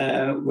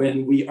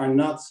 When we are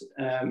not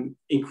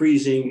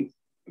increasing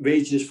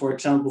wages, for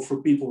example,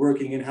 for people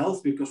working in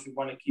health, because we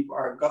want to keep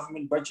our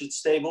government budget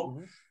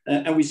stable.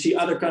 And we see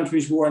other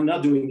countries who are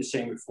not doing the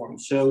same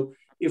reforms. So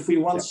if we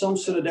want some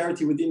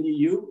solidarity within the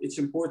EU, it's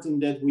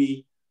important that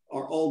we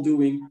are all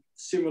doing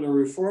similar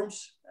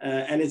reforms.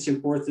 And it's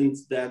important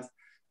that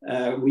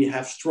we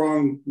have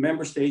strong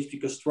member states,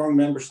 because strong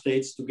member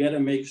states together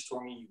make a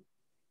strong EU.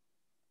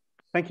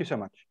 Thank you so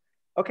much.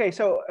 Okay,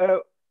 so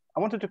I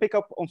wanted to pick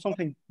up on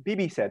something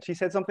Bibi said. She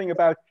said something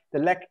about the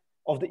lack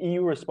of the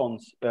EU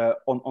response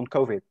on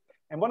COVID.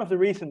 And one of the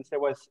reasons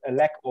there was a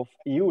lack of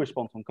EU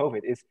response on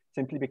COVID is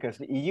simply because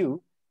the EU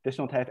does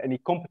not have any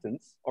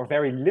competence, or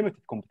very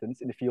limited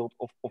competence, in the field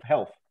of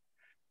health.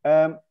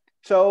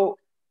 So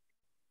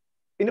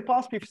in the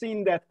past, we've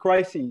seen that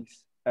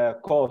crises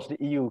cause the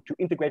EU to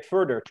integrate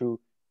further, to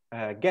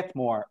get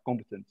more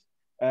competence.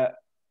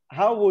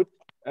 How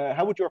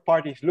would your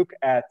parties look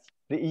at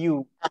the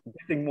EU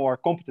getting more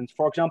competence,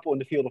 for example, in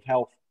the field of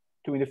health,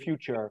 to in the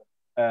future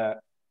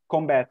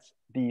combat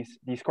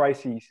these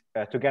crises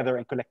together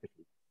and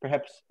collectively?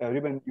 Perhaps,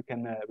 Ruben, you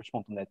can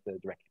respond on that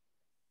directly.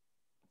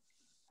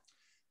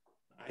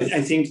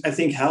 I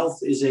think health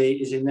is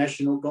a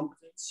national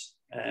competence.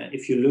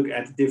 If you look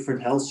at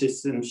different health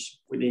systems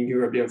within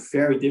Europe, they're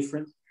very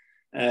different.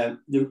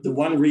 The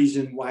one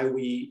reason why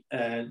we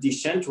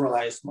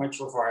decentralized much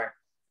of our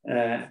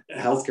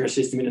healthcare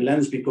system in the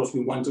land is because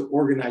we want to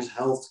organize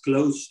health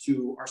close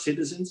to our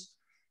citizens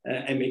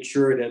and make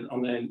sure that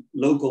on a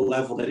local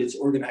level that it's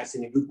organized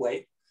in a good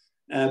way.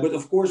 But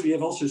of course, we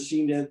have also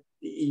seen that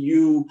the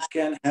EU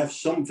can have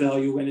some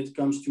value when it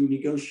comes to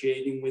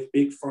negotiating with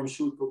big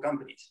pharmaceutical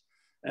companies.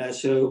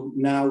 So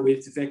now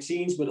with the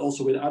vaccines, but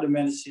also with other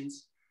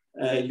medicines,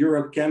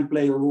 Europe can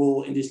play a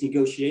role in these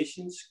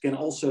negotiations, can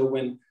also,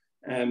 when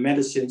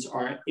medicines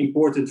are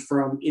imported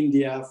from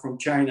India, from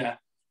China,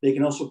 they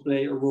can also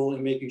play a role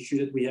in making sure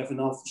that we have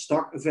enough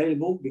stock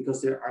available,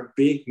 because there are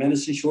big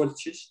medicine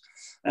shortages.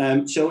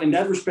 So in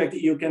that respect,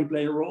 the EU can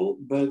play a role,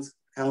 but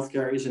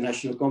healthcare is a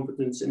national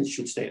competence and it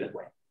should stay that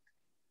way.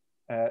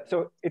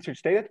 So it should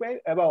stay that way?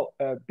 Well,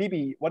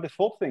 Bibi, what does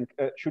Volt think?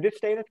 Should it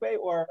stay that way,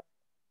 or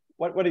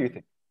what do you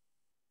think?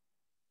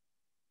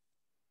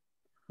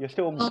 You're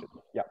still muted.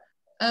 Yeah.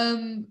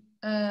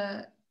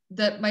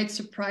 that might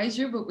surprise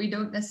you, but we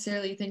don't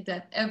necessarily think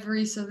that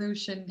every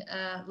solution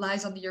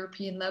lies on the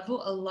European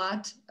level. A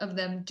lot of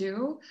them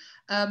do.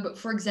 But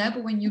for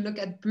example, when you look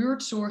at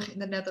buurtzorg in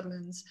the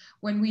Netherlands,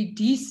 when we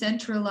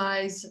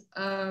decentralize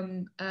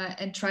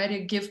and try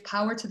to give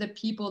power to the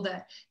people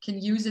that can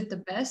use it the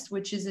best,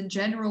 which is in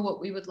general what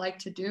we would like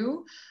to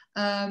do,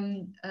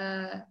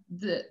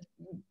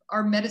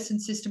 our medicine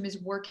system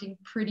is working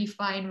pretty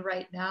fine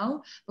right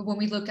now. But when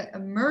we look at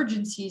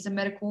emergencies and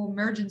medical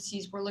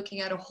emergencies, we're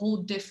looking at a whole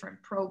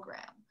different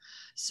program.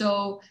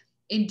 So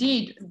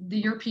indeed, the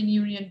European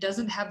Union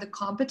doesn't have the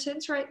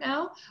competence right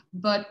now,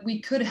 but we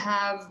could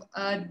have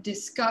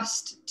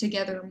discussed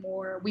together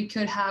more. We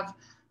could have,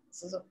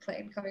 this is a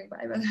plane coming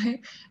by the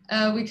way,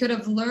 we could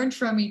have learned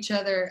from each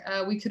other.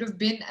 We could have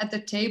been at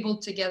the table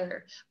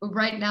together. But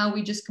right now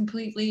we just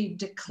completely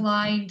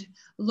declined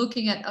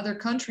looking at other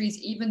countries,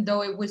 even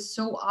though it was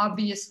so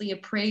obviously a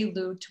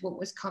prelude to what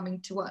was coming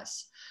to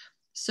us.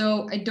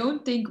 So I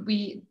don't think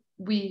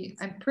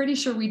I'm pretty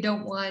sure we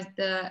don't want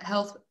the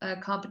health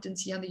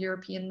competency on the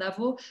European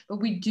level, but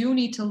we do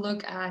need to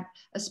look at,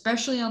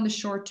 especially on the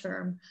short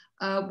term,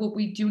 what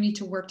we do need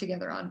to work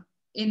together on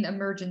in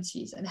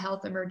emergencies and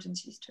health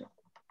emergencies too.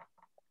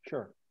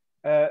 Sure.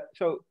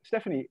 So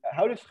Stephanie,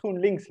 how does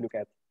GroenLinks look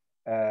at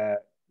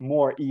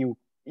more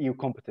EU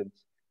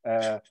competence?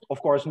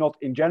 Of course, not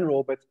in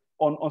general, but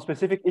on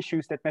specific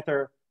issues that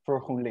matter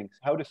for GroenLinks.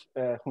 How does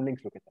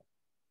GroenLinks look at that?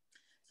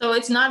 So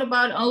it's not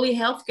about only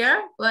healthcare,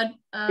 but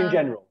in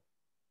general.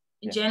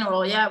 In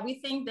general, yeah, we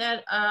think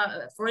that,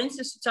 for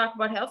instance, to talk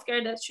about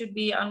healthcare, that should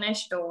be on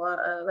national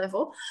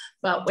level.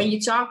 But when you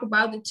talk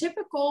about the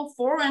typical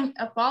foreign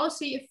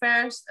policy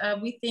affairs,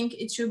 we think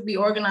it should be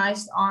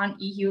organized on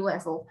EU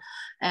level.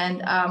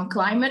 And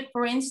climate,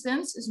 for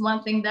instance, is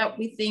one thing that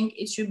we think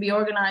it should be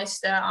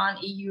organized on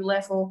EU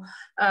level.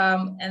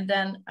 And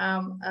then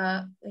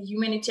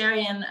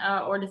humanitarian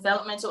or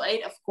developmental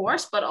aid, of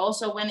course, but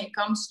also when it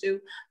comes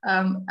to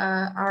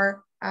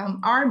our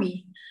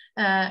army.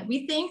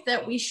 We think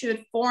that we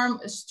should form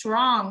a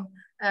strong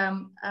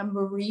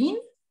marine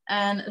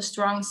and a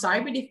strong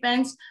cyber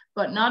defense,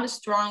 but not a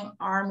strong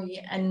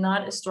army and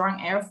not a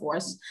strong air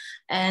force.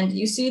 And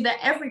you see that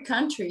every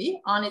country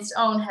on its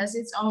own has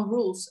its own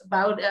rules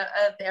about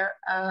their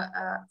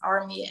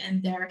army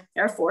and their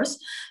air force.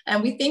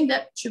 And we think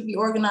that should be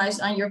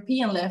organized on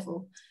European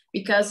level,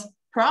 because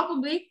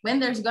probably when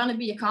there's going to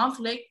be a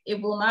conflict,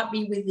 it will not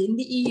be within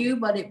the EU,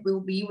 but it will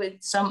be with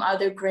some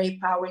other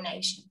great power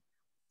nation.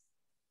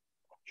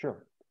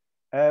 Sure.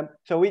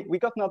 So we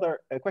got another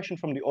question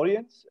from the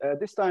audience.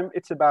 This time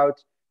it's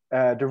about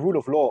the rule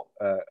of law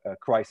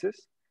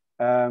crisis,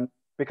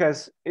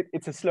 because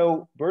it's a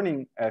slow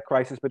burning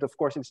crisis, but of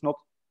course it's not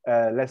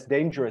less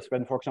dangerous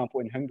when, for example,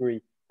 in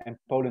Hungary and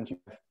Poland,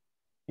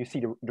 you see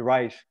the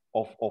rise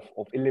of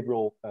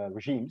illiberal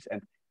regimes,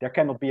 and there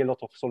cannot be a lot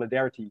of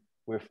solidarity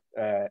with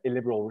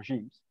illiberal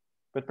regimes.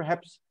 But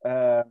perhaps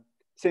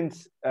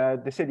since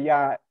the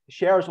CDA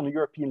shares on the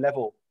European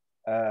level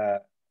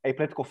a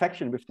political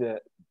faction with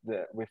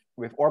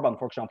Orban,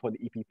 for example, in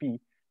the EPP,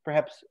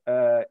 perhaps,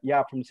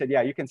 yeah, from the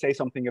CDA, you can say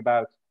something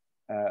about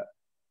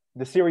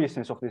the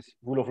seriousness of this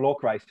rule of law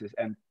crisis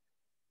and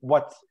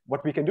what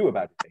we can do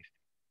about it, basically.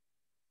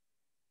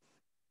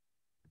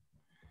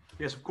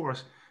 Yes, of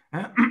course.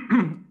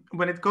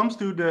 When it comes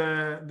to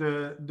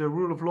the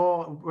rule of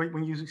law,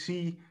 when you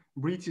see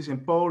breaches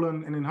in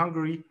Poland and in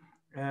Hungary,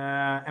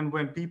 and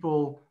when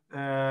people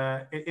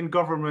in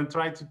government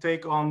try to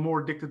take on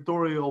more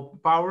dictatorial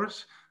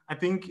powers, I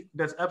think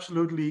that's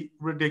absolutely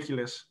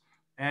ridiculous.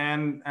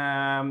 And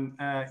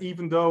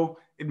even though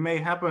it may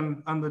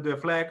happen under the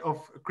flag of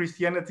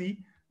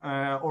Christianity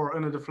or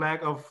under the flag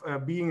of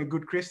being a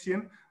good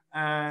Christian,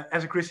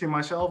 as a Christian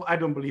myself, I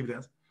don't believe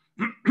that.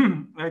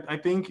 I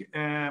think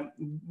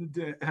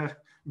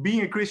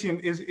being a Christian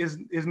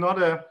is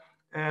not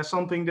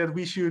something that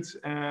we should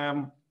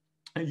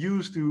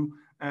use to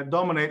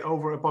dominate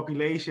over a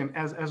population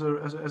as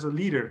a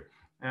leader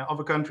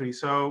of a country.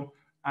 So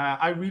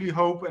I really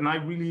hope, and I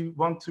really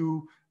want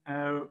to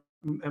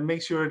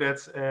make sure that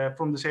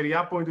from the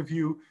CDA point of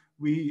view,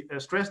 we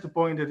stress the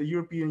point that the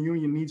European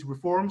Union needs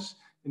reforms,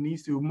 it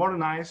needs to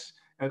modernize,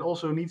 and it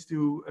also needs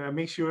to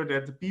make sure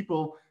that the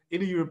people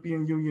in the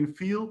European Union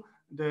feel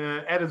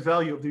the added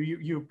value of the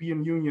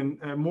European Union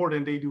more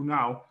than they do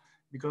now.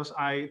 Because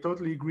I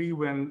totally agree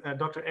when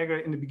Dr. Egger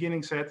in the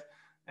beginning said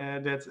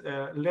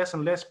that less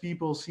and less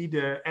people see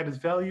the added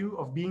value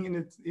of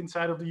being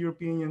inside of the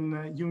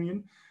European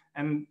Union.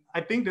 And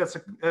I think that's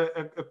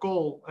a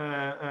call,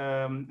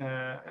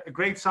 a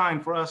great sign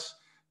for us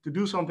to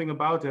do something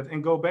about it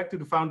and go back to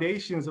the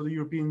foundations of the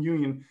European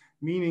Union,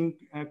 meaning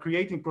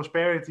creating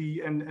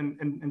prosperity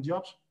and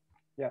jobs.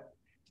 Yeah,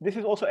 this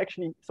is also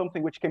actually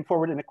something which came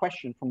forward in a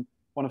question from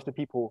one of the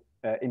people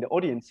in the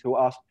audience who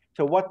asked,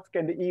 so what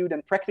can the EU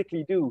then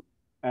practically do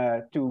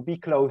to be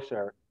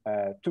closer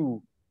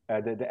to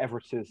the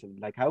average citizen?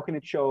 Like, how can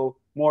it show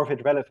more of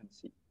its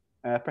relevancy?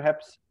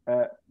 Perhaps,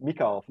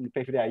 Mikael from the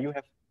PvdA, you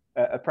have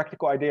a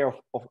practical idea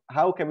of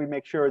how can we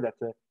make sure that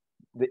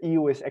the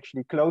EU is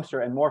actually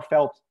closer and more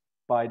felt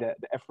by the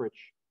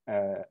average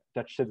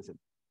Dutch citizen?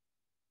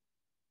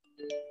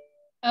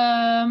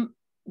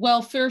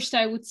 Well, first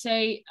I would say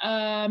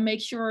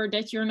make sure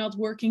that you're not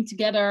working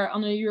together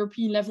on a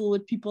European level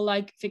with people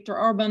like Viktor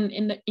Orban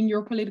in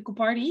your political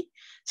party.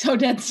 So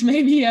that's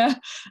maybe a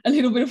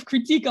little bit of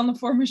critique on the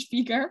former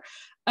speaker.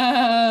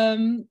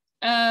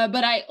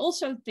 But I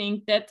also think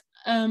that,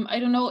 I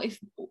don't know if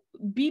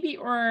Bibi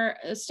or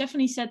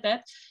Stephanie said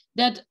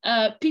that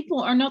people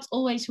are not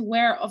always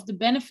aware of the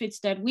benefits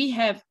that we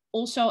have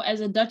also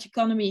as a Dutch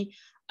economy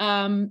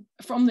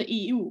from the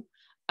EU.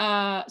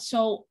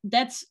 So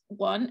that's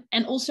one.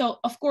 And also,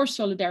 of course,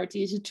 solidarity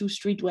is a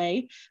two-street way,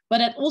 but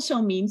that also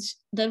means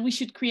that we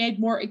should create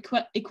more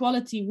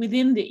equality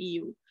within the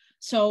EU.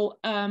 So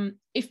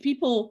if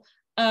people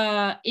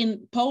in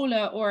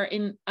Poland or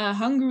in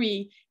Hungary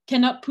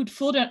cannot put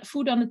food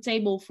on the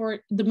table for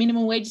the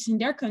minimum wages in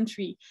their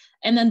country,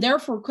 and then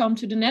therefore come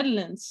to the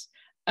Netherlands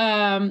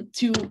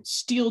to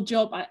steal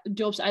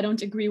jobs, I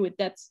don't agree with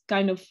that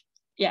kind of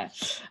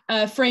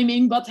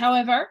framing. But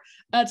however,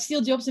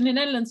 steal jobs in the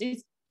Netherlands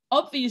is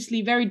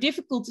obviously very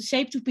difficult to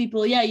say to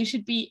people, yeah, you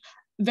should be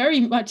very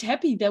much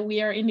happy that we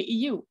are in the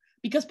EU,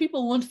 because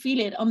people won't feel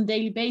it on a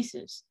daily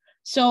basis.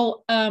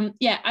 So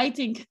I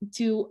think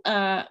to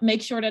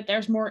make sure that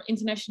there's more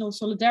international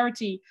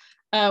solidarity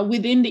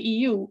within the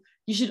EU,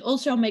 you should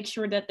also make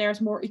sure that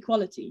there's more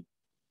equality.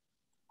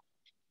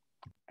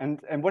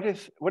 And what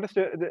is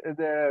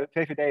the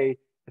VVD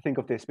think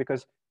of this?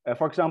 Because,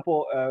 for example,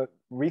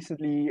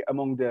 recently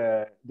among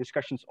the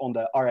discussions on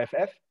the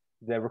RFF,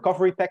 the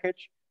recovery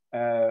package,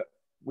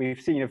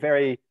 we've seen a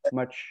very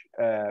much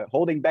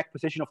holding back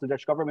position of the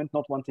Dutch government,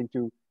 not wanting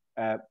to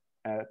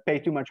pay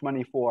too much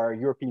money for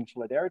European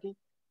solidarity.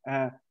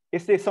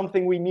 Is this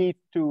something we need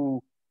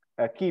to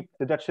keep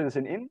the Dutch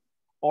citizen in,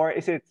 or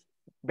is it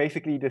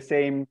basically the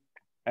same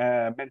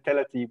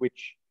mentality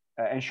which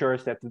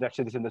ensures that the Dutch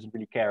citizen doesn't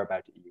really care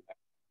about the EU?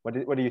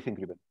 What do you think,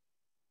 Ruben?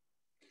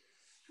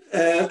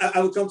 I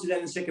will come to that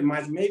in a second,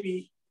 Maarten.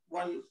 Maybe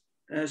one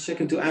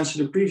second to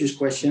answer the previous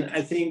question.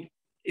 I think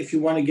if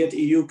you want to get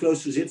the EU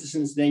close to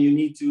citizens, then you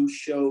need to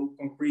show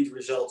concrete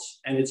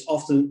results. And it's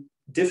often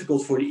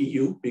difficult for the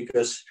EU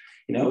because,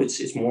 you know,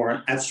 it's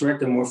more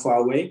abstract and more far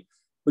away.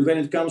 But when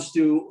it comes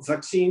to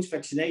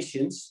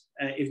vaccinations,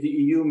 if the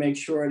EU makes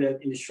sure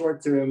that in the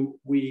short term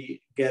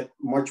we get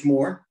much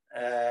more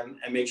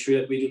and make sure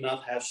that we do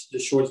not have the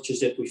shortages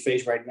that we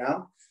face right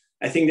now,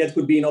 I think that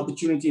could be an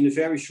opportunity in the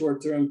very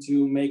short term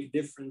to make a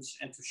difference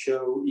and to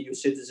show EU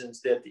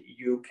citizens that the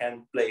EU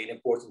can play an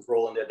important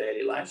role in their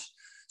daily lives.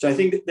 So I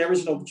think that there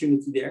is an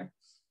opportunity there.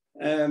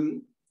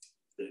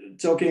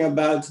 Talking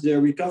about the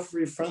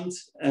recovery fund,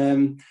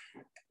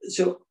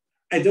 so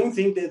I don't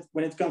think that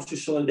when it comes to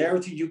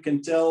solidarity, you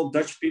can tell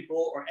Dutch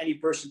people or any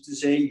person to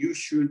say you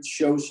should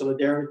show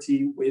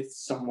solidarity with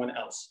someone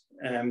else.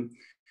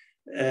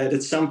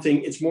 That's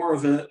something, it's more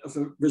of a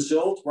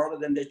result rather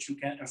than that you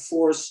can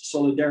enforce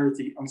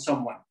solidarity on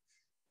someone.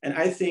 And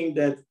I think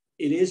that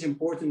it is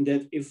important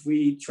that if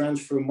we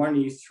transfer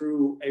money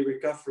through a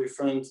recovery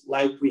fund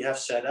like we have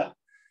set up,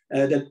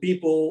 that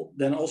people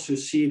then also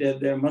see that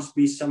there must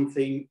be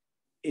something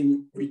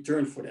in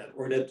return for that,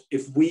 or that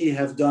if we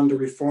have done the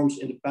reforms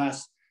in the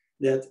past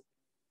that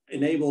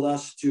enabled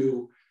us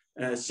to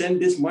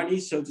send this money,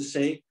 so to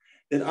say,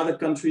 that other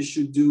countries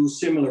should do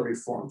similar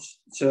reforms.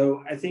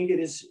 So I think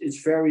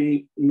it's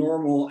very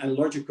normal and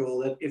logical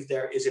that if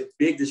there is a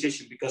big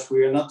decision, because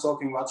we are not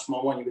talking about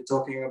small money, we're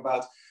talking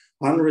about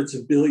hundreds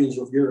of billions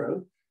of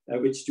euro,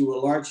 which to a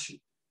large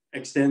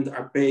extent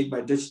are paid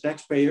by Dutch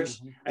taxpayers.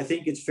 Mm-hmm. I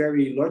think it's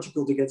very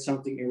logical to get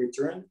something in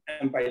return.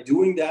 And by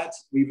doing that,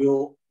 we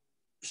will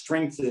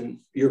strengthen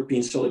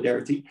European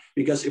solidarity,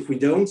 because if we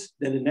don't,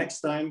 then the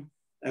next time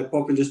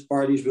populist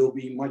parties will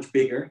be much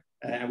bigger.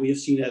 And we have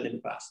seen that in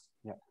the past.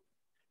 Yeah.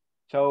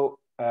 So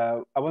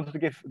I wanted to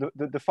give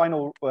the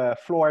final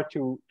floor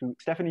to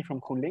Stephanie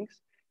from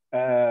GroenLinks.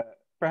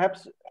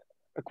 Perhaps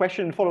a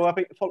question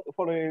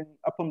following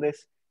up on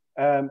this.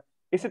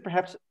 Is it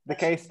perhaps the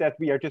case that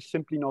we are just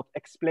simply not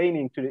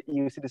explaining to the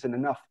EU citizen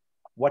enough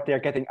what they're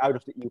getting out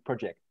of the EU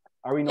project?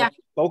 Are we not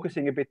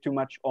focusing a bit too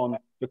much on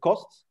the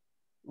costs?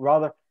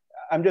 Rather,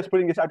 I'm just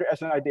putting this out there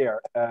as an idea.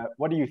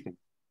 What do you think?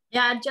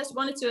 Yeah, I just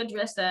wanted to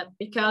address that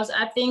because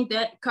I think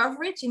that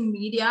coverage in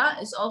media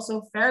is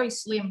also very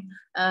slim.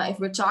 If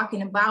we're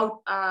talking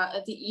about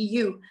the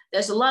EU,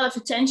 there's a lot of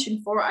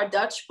attention for our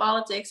Dutch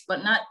politics,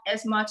 but not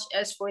as much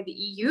as for the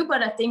EU.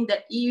 But I think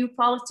that EU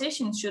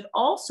politicians should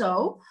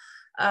also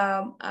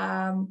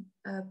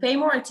pay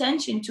more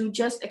attention to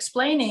just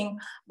explaining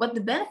what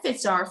the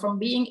benefits are from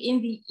being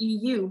in the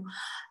EU.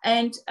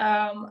 And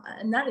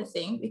another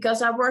thing,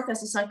 because I work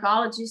as a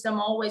psychologist, I'm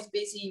always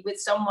busy with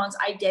someone's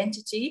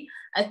identity.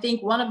 I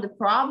think one of the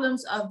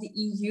problems of the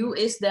EU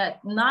is that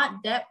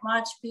not that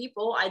much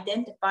people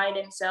identify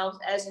themselves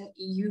as an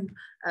EU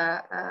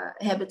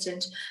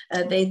habitant.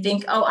 They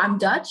think, oh, I'm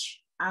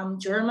Dutch, I'm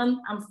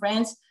German, I'm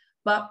French,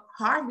 but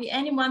hardly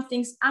anyone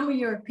thinks I'm a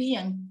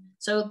European.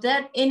 So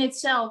that in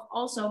itself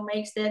also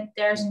makes that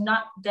there's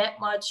not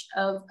that much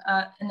of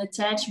an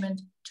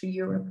attachment to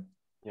Europe.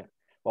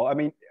 Well, I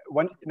mean,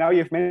 now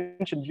you've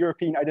mentioned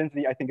European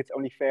identity, I think it's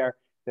only fair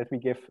that we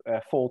give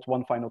Volt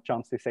one final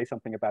chance to say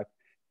something about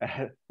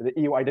the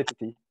EU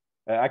identity.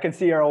 I can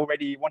see her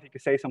already wanting to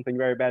say something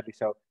very badly.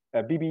 So,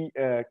 Bibi,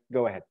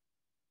 go ahead.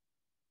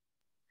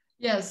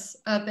 Yes,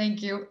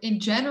 thank you.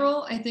 In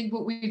general, I think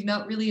what we've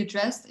not really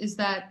addressed is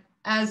that,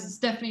 as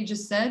Stephanie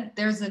just said,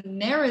 there's a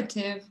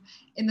narrative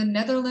in the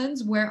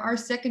Netherlands where our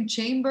second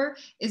chamber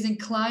is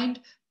inclined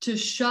to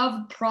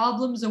shove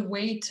problems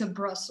away to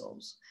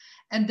Brussels.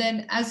 And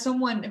then, as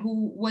someone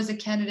who was a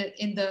candidate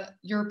in the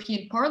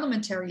European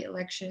parliamentary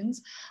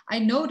elections, I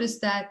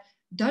noticed that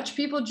Dutch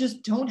people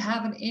just don't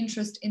have an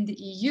interest in the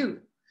EU.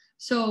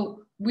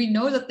 So we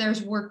know that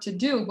there's work to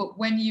do, but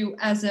when you,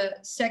 as a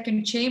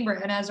second chamber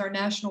and as our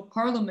national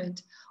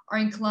parliament, are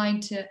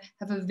inclined to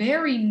have a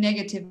very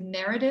negative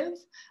narrative,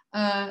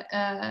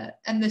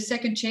 and the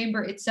second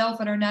chamber itself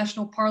and our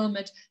national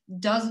parliament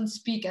doesn't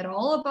speak at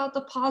all about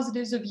the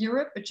positives of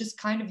Europe, but just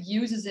kind of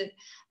uses it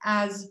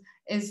as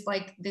is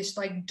like this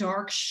like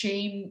dark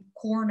shame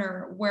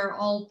corner where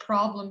all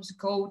problems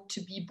go to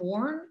be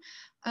born.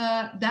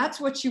 That's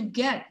what you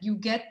get. You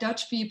get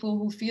Dutch people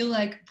who feel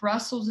like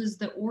Brussels is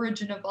the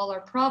origin of all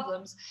our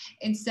problems,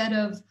 instead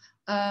of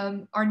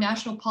our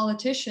national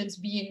politicians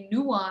being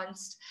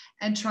nuanced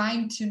and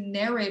trying to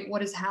narrate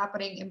what is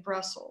happening in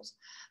Brussels,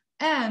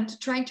 and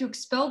trying to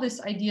expel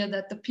this idea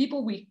that the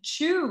people we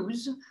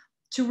choose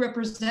to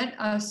represent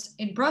us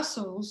in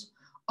Brussels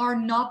are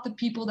not the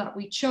people that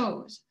we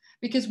chose.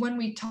 Because when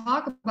we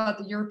talk about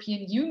the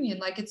European Union,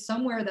 like it's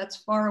somewhere that's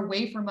far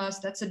away from us,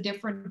 that's a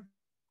different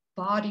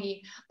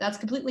body, that's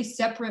completely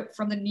separate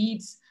from the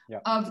needs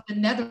of the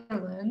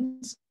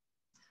Netherlands,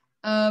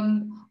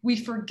 we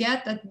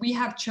forget that we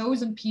have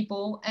chosen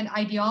people and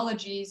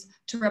ideologies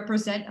to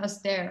represent us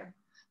there.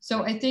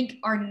 So I think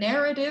our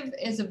narrative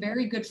is a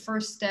very good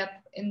first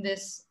step in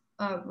this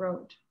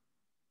road.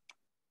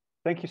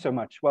 Thank you so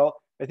much. Well,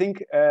 I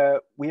think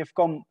we have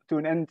come to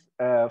an end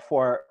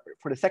for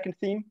the second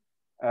theme.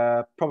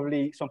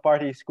 Probably some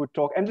parties could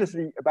talk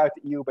endlessly about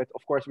the EU, but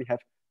of course we have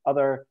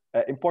other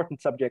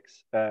important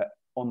subjects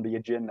on the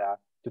agenda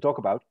to talk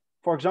about.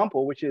 For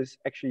example, which is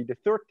actually the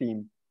third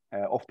theme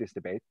of this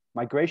debate,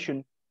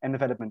 migration and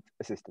development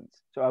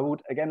assistance. So I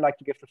would again like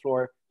to give the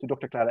floor to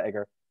Dr. Clara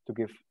Egger to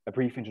give a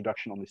brief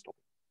introduction on this topic.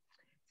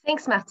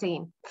 Thanks,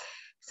 Martin.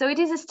 So it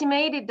is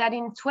estimated that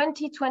in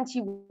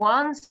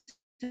 2021,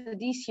 to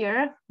this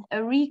year,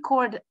 a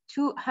record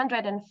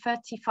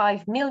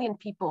 235 million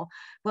people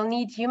will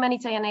need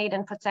humanitarian aid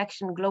and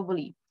protection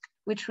globally,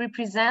 which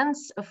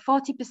represents a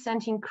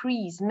 40%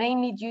 increase,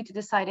 mainly due to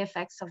the side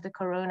effects of the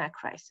corona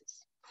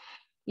crisis.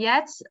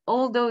 Yet,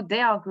 although they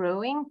are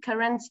growing,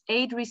 current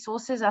aid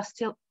resources are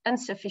still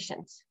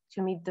insufficient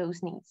to meet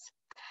those needs.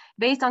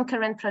 Based on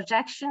current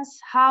projections,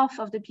 half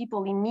of the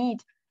people in need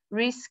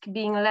risk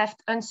being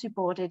left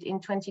unsupported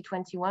in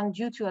 2021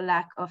 due to a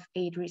lack of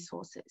aid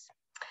resources.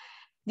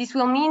 This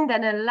will mean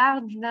that a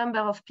large number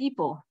of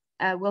people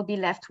will be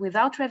left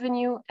without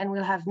revenue and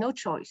will have no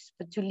choice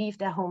but to leave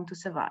their home to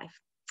survive.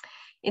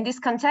 In this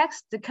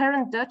context, the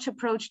current Dutch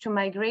approach to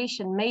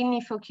migration mainly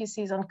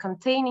focuses on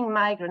containing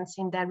migrants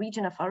in their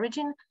region of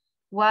origin,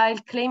 while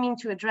claiming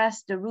to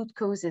address the root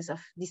causes of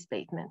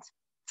displacement.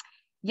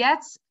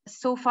 Yet,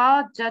 so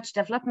far, Dutch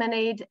development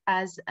aid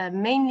has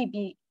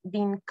mainly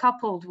been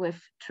coupled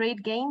with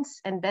trade gains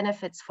and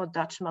benefits for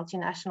Dutch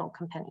multinational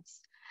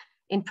companies.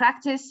 In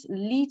practice,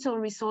 little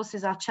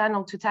resources are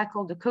channeled to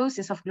tackle the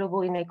causes of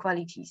global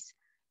inequalities,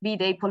 be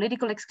they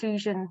political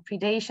exclusion,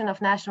 predation of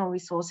national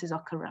resources, or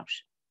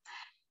corruption.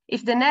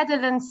 If the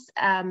Netherlands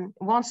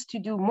wants to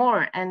do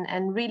more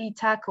and really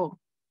tackle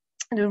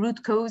the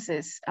root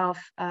causes of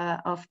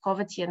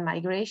poverty and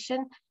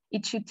migration,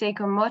 it should take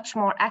a much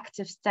more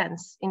active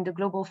stance in the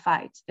global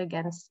fight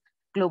against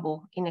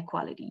global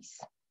inequalities.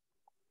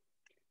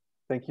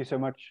 Thank you so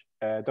much,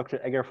 Dr.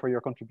 Egger, for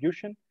your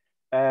contribution.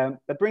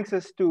 That brings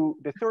us to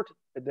the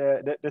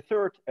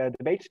third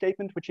debate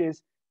statement, which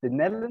is the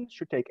Netherlands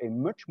should take a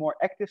much more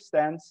active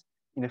stance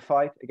in the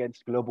fight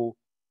against global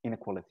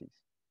inequalities.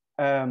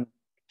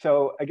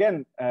 So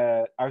again,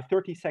 our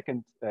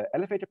 30-second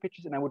elevator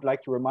pitches, and I would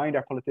like to remind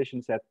our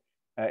politicians that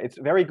it's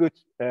very good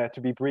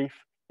to be brief.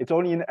 It's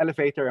only an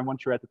elevator, and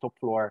once you're at the top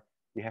floor,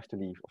 you have to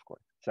leave, of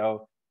course.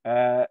 So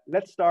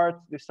let's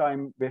start this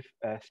time with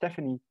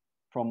Stephanie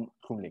from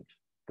GroenLinks.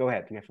 Go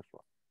ahead, you have the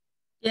floor.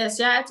 Yes,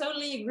 yeah, I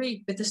totally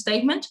agree with the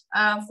statement.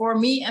 For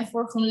me and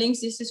for GroenLinks,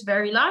 this is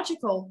very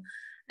logical.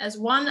 As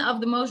one of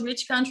the most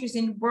rich countries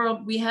in the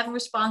world, we have a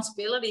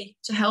responsibility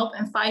to help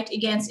and fight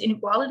against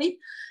inequality.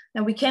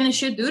 And we can and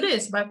should do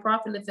this by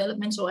proper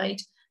developmental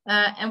aid.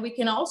 And we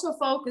can also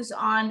focus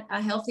on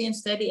healthy and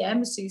steady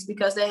embassies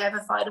because they have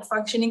a vital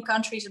function in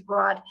countries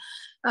abroad.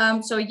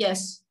 So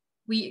yes,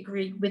 we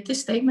agree with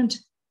this statement.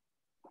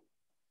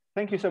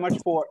 Thank you so much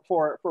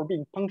for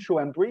being punctual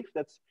and brief.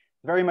 That's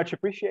very much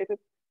appreciated.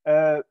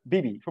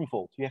 Bibi from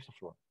Volt, you have the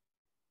floor.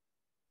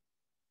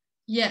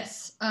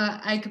 Yes,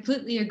 I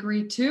completely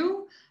agree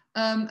too,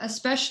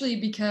 especially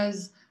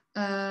because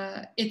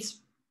it's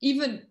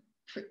even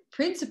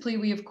principally,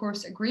 we of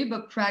course agree,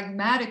 but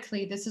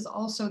pragmatically, this is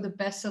also the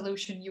best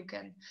solution you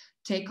can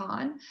take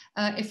on.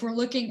 If we're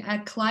looking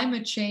at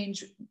climate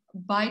change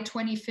by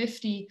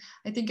 2050,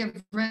 I think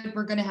I've read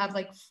we're going to have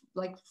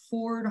like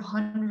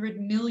 400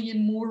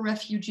 million more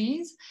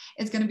refugees.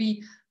 It's going to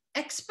be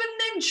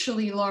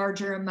exponentially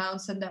larger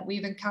amounts than that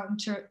we've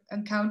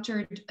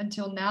encountered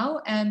until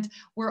now, and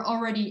we're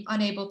already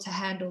unable to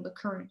handle the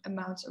current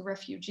amounts of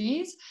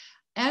refugees.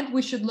 And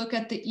we should look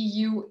at the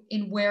EU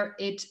in where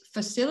it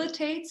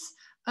facilitates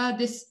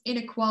this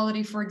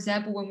inequality. For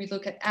example, when we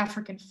look at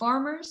African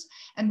farmers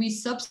and we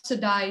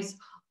subsidize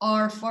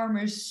our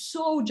farmers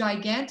so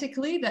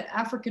gigantically that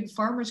African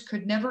farmers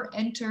could never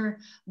enter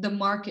the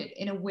market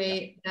in a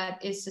way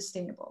that is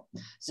sustainable.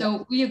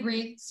 So we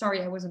agree.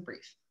 Sorry, I wasn't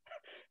brief.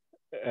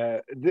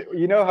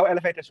 You know how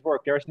elevators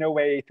work. There is no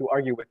way to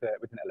argue with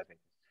an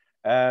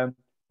elevator.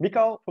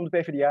 Mikal from the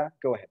PvdA,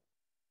 go ahead.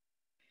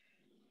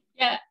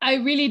 Yeah, I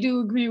really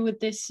do agree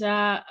with this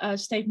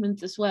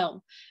statement as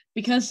well,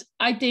 because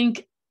I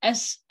think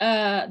as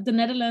the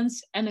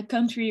Netherlands and a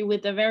country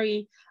with a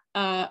very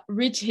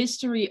rich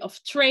history of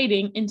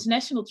trading,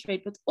 international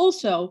trade, but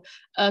also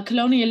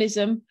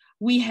colonialism,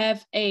 we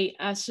have a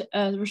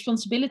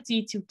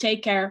responsibility to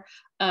take care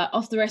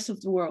of the rest of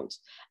the world.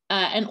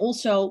 And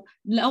also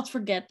not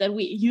forget that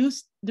we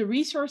use the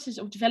resources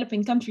of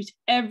developing countries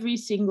every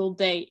single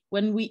day.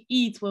 When we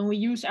eat, when we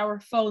use our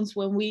phones,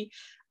 when we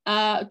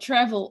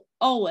travel,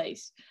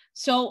 always.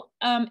 So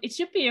it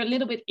should be a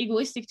little bit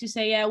egoistic to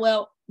say, yeah,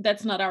 well,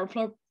 that's not our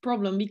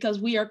problem because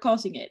we are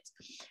causing it.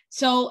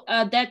 So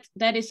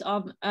that is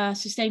on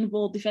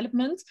sustainable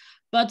development.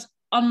 But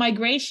on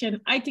migration,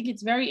 I think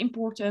it's very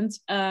important.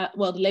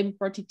 Well, the Labour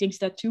Party thinks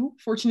that too,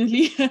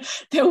 fortunately,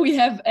 that we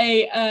have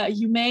a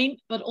humane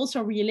but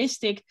also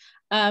realistic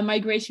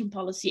migration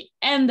policy,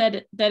 and that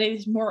it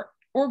is more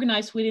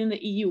organized within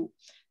the EU.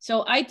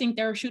 So I think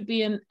there should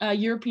be a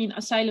European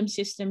asylum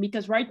system,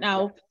 because right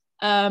now,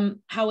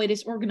 how it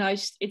is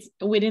organized, it's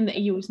within the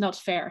EU is not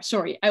fair.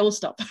 Sorry, I will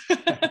stop.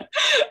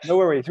 No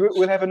worries.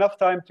 We'll have enough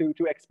time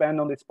to expand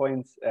on these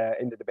points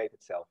in the debate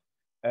itself.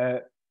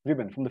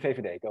 Ruben from the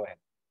VVD, go ahead.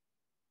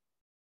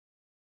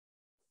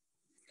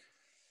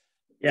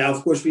 Yeah,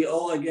 of course, we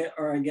all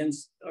are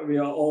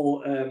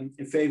all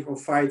in favor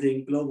of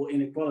fighting global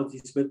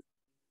inequalities, but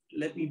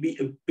let me be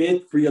a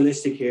bit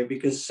realistic here,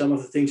 because some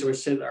of the things were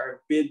said are a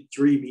bit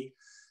dreamy.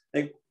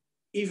 Like,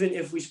 even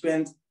if we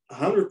spend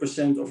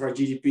 100% of our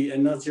GDP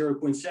and not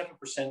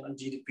 0.7% on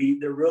GDP,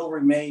 there will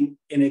remain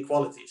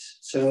inequalities.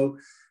 So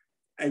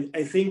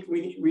I think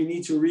we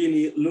need to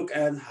really look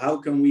at how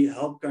can we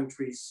help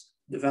countries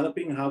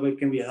developing, how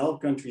can we help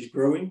countries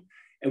growing.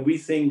 And we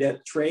think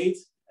that trade,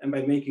 and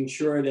by making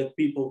sure that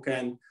people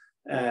can,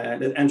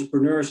 that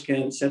entrepreneurs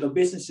can set up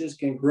businesses,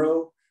 can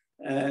grow,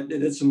 that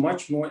it's a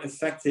much more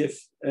effective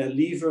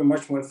lever,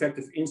 much more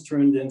effective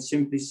instrument than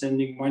simply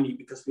sending money,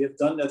 because we have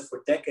done that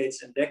for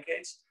decades and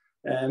decades.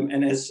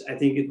 And as I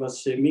think it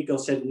was Mikal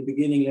said in the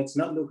beginning, let's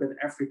not look at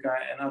Africa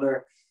and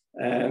other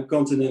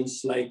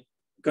continents like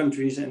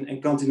countries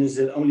and continents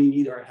that only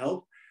need our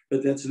help,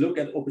 but let's look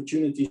at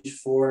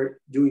opportunities for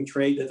doing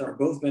trade that are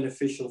both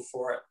beneficial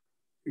for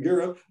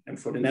Europe and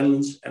for the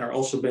Netherlands, and are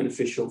also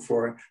beneficial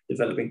for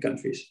developing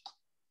countries.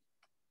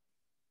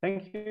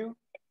 Thank you.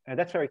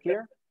 That's very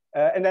clear.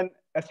 And then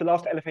as the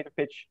last elevator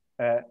pitch,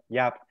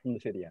 Jaap from the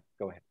CDA,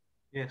 go ahead.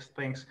 Yes,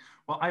 thanks.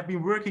 Well, I've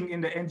been working in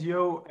the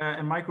NGO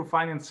and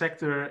microfinance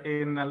sector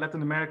in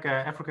Latin America,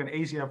 Africa, and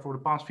Asia for the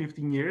past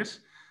 15 years.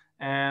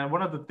 And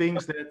one of the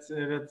things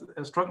that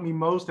struck me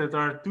most, that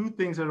there are two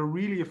things that are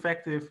really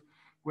effective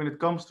when it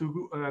comes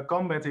to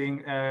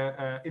combating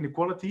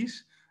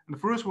inequalities. And the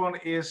first one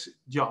is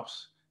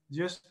jobs,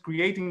 just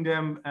creating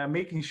them,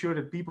 making sure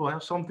that people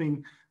have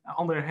something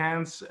on their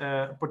hands,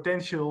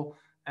 potential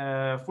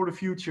for the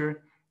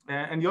future.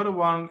 And the other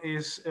one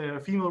is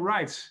female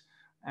rights.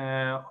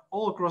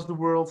 All across the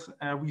world,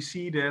 we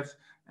see that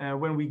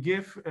when we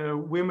give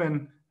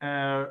women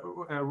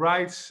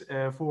rights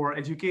for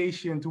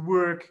education, to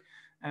work,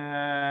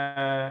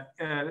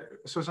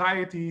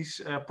 societies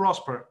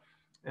prosper.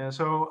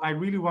 So I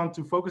really want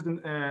to focus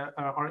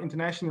our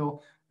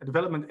international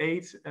development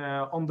aid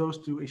on those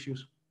two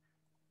issues.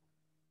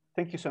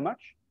 Thank you so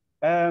much.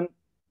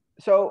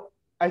 So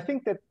I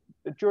think that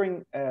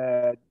during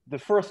the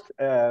first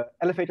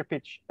elevator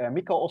pitch,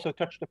 Mikal also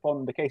touched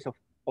upon the case of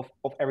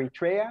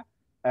Eritrea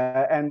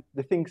and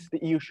the things the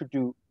EU should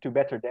do to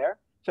better there.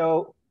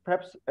 So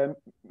perhaps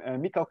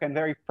Mikal can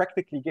very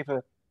practically give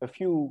a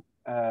few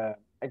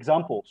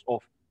examples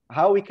of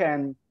how we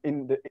can,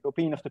 in the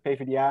opinion of the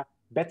PvdA,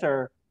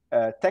 better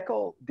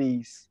tackle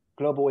these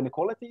global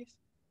inequalities,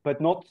 but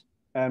not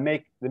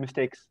make the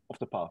mistakes of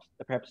the past.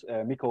 Perhaps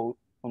Mikal,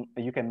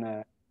 you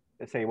can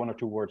say one or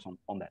two words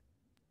on that.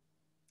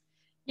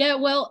 Yeah,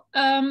 well,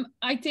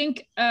 I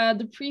think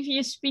the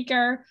previous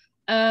speaker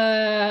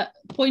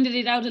pointed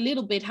it out a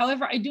little bit.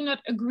 However, I do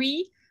not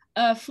agree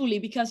fully,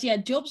 because yeah,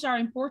 jobs are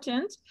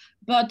important,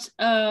 but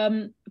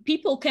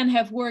people can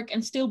have work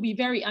and still be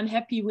very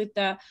unhappy with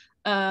the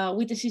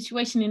with the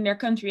situation in their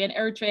country. And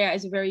Eritrea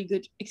is a very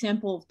good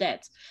example of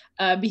that,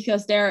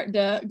 because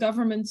the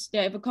governments,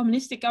 they have a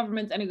communistic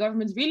government, and the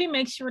government really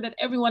makes sure that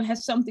everyone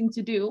has something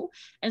to do,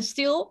 and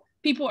still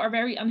people are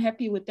very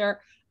unhappy with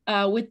their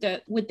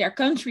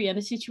country and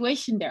the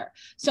situation there.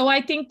 So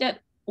I think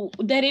that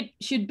it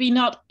should be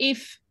not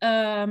if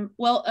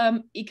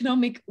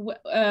economic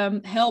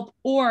help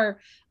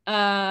or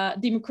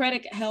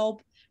democratic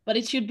help, but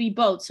it should be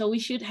both. So we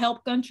should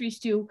help countries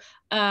to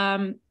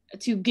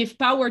give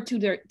power to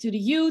the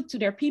youth, to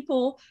their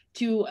people,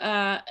 to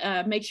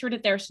make sure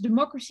that there's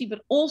democracy,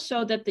 but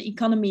also that the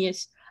economy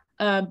is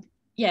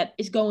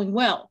going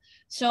well.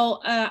 So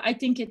I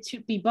think it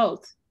should be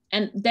both,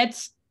 and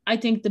that's, I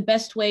think, the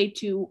best way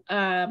to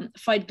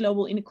fight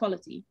global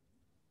inequality.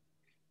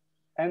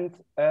 And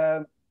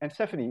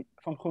Stephanie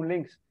from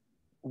GroenLinks,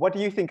 what do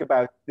you think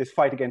about this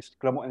fight against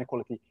global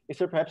inequality? Is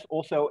there perhaps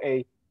also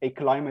a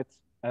climate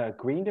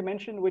green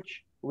dimension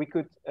which we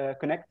could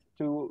connect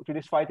to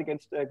this fight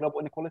against global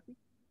inequality?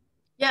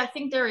 Yeah, I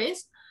think there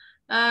is.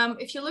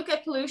 If you look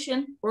at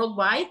pollution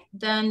worldwide,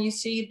 then you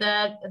see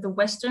that the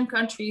Western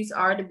countries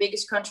are the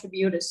biggest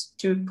contributors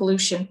to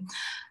pollution.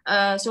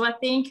 So I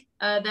think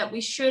that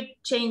we should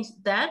change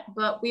that,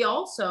 but we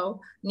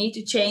also need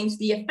to change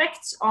the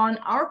effects on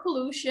our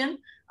pollution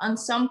on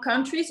some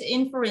countries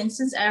in, for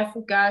instance,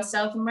 Africa,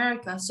 South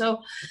America.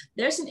 So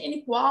there's an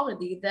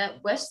inequality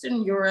that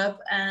Western Europe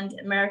and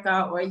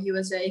America or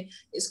USA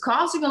is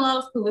causing a lot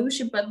of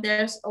pollution, but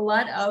there's a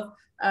lot of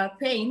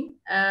pain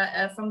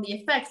from the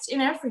effects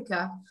in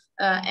Africa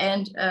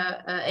and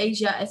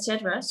Asia,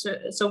 etc.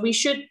 So we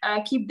should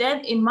keep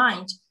that in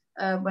mind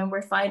when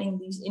we're fighting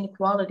these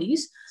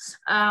inequalities.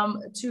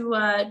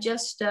 To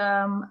just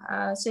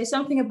say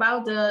something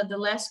about the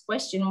last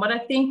question, what I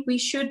think we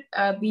should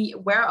be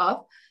aware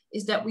of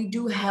is that we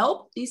do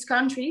help these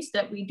countries,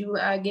 that we do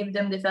give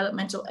them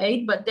developmental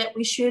aid, but that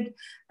we should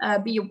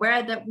be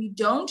aware that we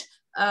don't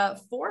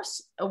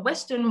force a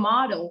Western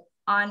model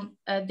on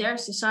their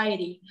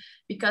society,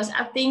 because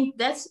I think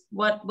that's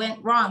what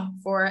went wrong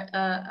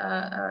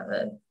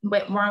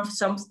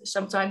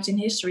sometimes in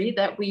history,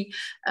 that we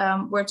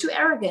were too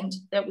arrogant,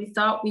 that we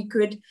thought we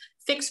could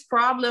fix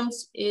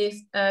problems if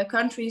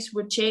countries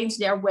would change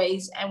their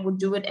ways and would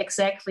do it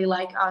exactly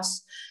like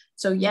us.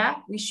 So yeah,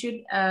 we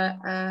should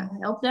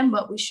help them,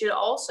 but we should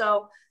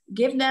also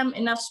give them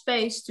enough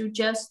space to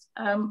just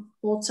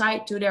hold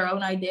tight to their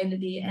own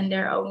identity and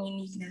their own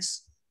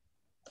uniqueness.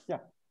 Yeah.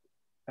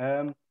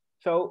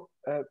 So,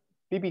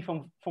 Bibi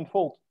from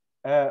Volt,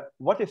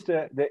 what is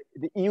the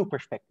EU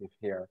perspective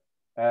here?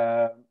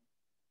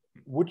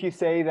 Would you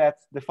say that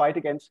the fight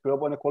against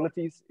global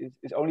inequalities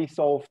is only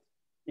solved,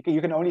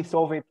 you can only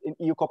solve it in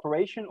EU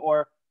cooperation,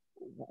 or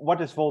what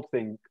does Volt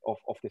think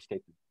of this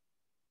statement?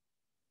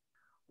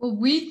 Well,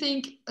 we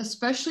think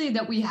especially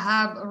that we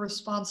have a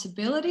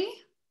responsibility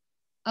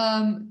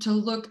to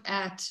look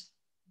at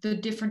the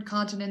different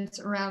continents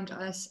around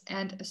us,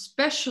 and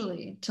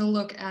especially to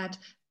look at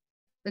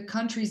the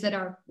countries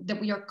that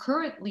we are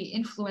currently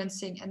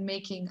influencing and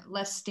making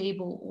less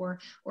stable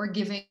or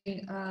giving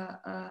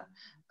a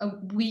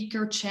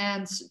weaker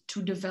chance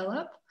to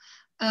develop.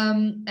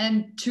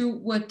 And to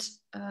what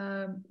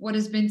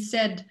has been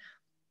said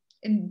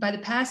by the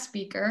past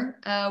speaker,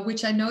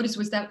 which I noticed,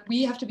 was that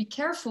we have to be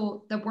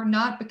careful that we're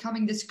not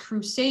becoming this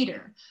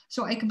crusader.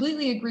 So I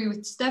completely agree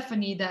with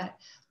Stephanie that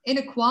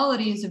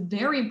inequality is a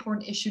very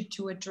important issue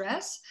to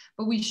address,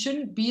 but we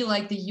shouldn't be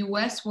like the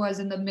US was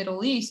in the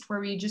Middle East, where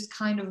we just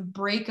kind of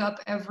break up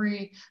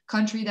every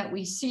country that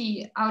we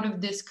see out of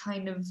this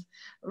kind of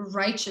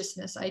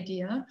righteousness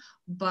idea.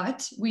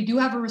 But we do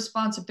have a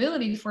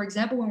responsibility, for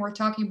example, when we're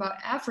talking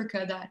about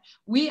Africa, that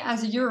we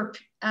as Europe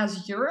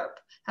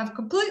have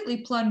completely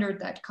plundered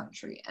that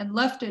country and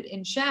left it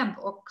in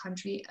shambles,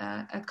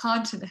 a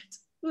continent.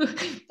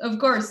 Of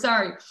course,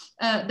 sorry,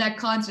 that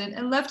continent,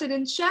 and left it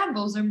in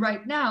shambles. And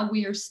right now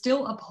we are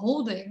still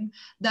upholding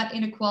that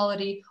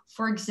inequality,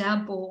 for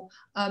example,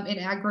 in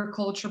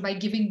agriculture, by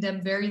giving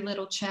them very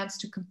little chance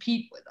to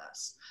compete with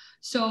us.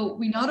 So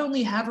we not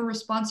only have a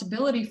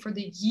responsibility for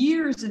the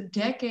years and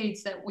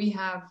decades that we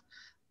have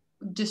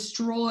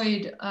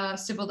destroyed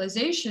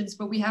civilizations,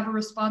 but we have a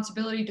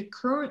responsibility to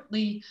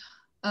currently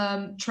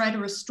try to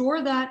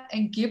restore that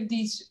and give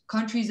these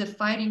countries a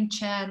fighting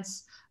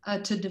chance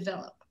to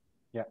develop.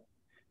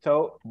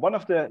 So one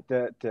of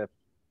the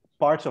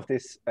parts of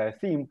this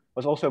theme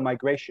was also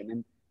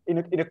migration.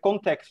 And in a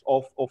context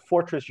of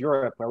Fortress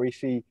Europe, where we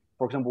see,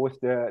 for example, with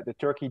the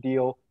Turkey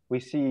deal, we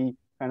see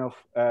kind of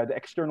the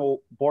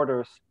external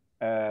borders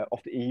of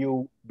the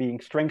EU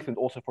being strengthened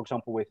also, for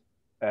example, with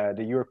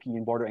the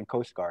European Border and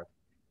Coast Guard.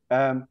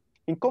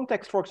 In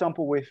context, for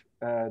example, with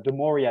the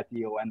Moria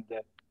deal and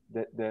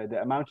the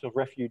amounts of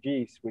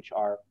refugees which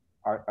are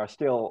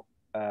still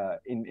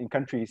in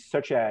countries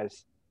such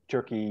as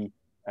Turkey,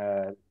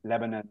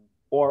 Lebanon,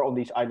 or on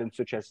these islands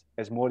such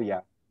as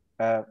Moria,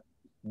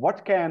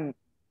 what can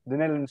the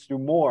Netherlands do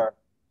more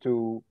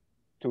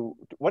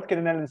what can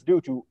the Netherlands do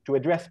to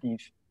address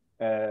these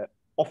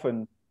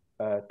often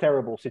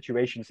terrible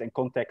situations and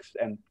contexts,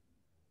 and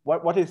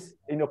what is,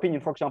 in your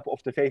opinion, for example,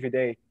 of the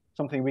VVD,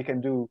 something we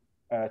can do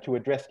to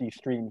address these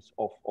streams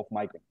of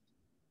migrants?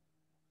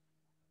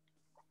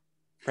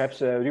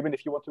 Perhaps, Ruben,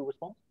 if you want to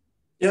respond?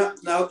 Yeah,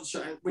 now,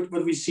 so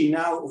what we see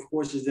now, of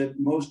course, is that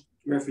most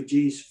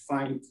refugees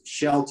find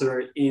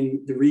shelter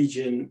in the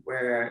region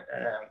where,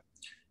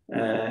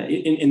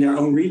 in their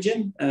own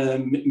region.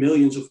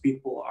 Millions of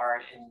people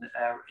are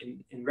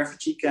in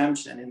refugee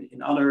camps and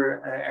in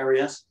other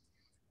areas.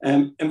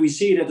 And we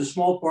see that a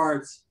small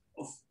part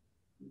of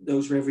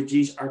those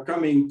refugees are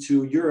coming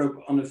to Europe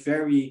on a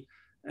very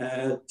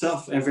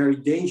tough and very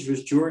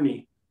dangerous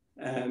journey.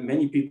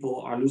 Many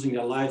people are losing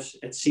their lives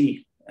at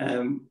sea.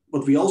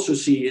 What we also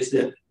see is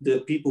that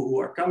the people who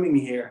are coming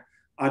here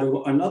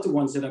are not the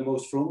ones that are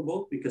most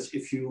vulnerable, because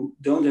if you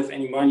don't have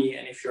any money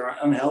and if you're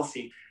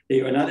unhealthy, they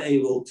are not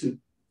able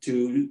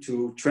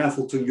to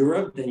travel to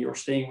Europe, then you're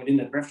staying within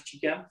that refugee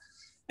camp.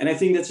 And I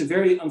think that's a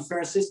very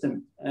unfair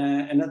system,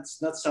 and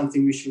that's not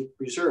something we should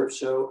preserve.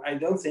 So I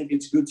don't think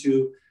it's good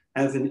to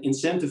have an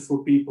incentive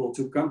for people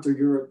to come to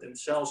Europe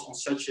themselves on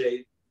such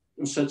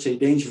a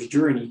dangerous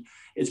journey.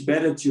 It's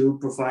better to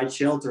provide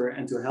shelter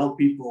and to help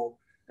people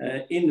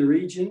in the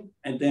region,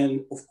 and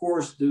then of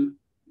course the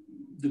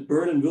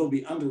burden will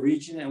be on the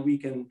region, and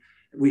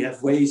we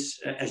have ways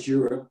as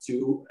Europe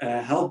to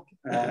help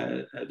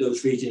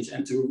those regions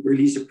and to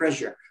release the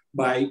pressure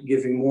by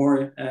giving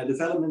more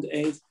development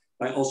aid,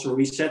 by also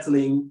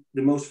resettling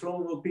the most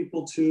vulnerable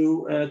people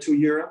to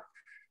Europe.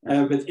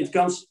 But it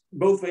comes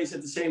both ways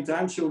at the same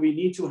time. So we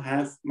need to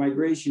have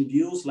migration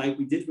deals like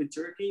we did with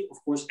Turkey. Of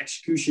course,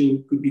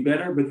 execution could be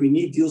better, but we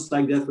need deals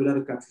like that with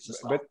other countries as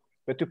well.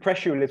 But to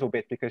press you a little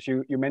bit, because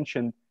you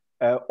mentioned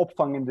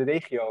opvang in de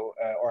regio,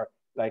 or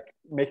like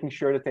making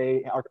sure that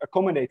they are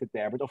accommodated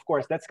there. But of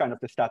course, that's kind of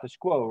the status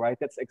quo, right?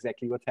 That's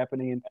exactly what's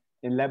happening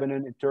in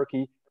Lebanon, in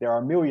Turkey. There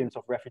are millions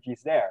of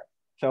refugees there.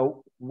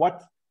 So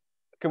what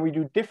can we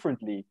do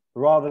differently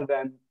rather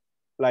than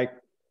like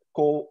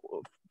call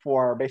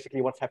for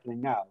basically what's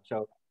happening now?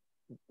 So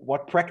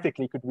what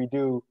practically could we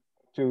do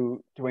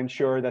to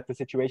ensure that the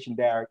situation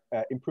there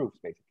improves,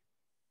 basically?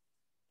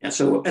 Yeah,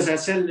 so as I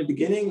said in the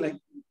beginning, like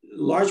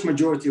large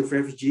majority of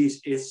refugees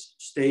is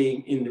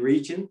staying in the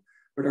region,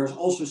 but there's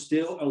also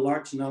still a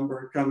large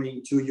number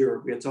coming to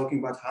Europe. We are talking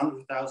about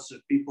hundreds of thousands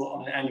of people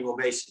on an annual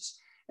basis.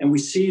 And we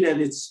see that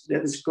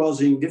it's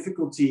causing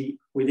difficulty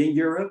within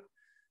Europe,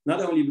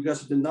 not only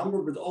because of the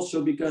number, but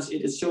also because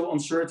it is so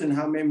uncertain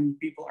how many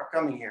people are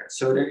coming here.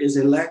 So there is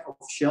a lack of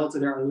shelter,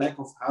 there are a lack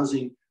of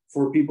housing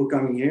for people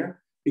coming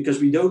here, because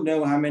we don't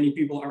know how many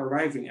people are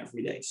arriving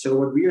every day. So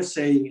what we are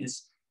saying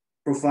is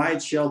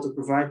provide shelter,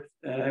 provide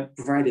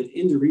it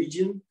in the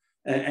region.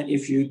 And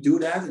if you do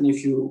that, and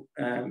if you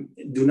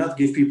do not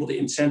give people the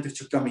incentive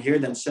to come here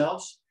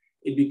themselves,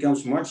 it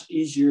becomes much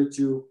easier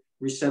to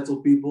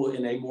resettle people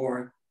in a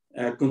more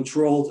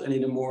controlled and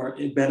in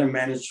a better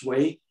managed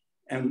way.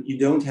 And you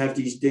don't have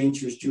these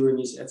dangerous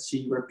journeys at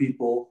sea where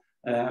people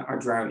are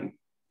drowning.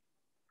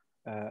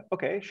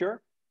 Okay,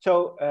 sure.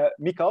 So,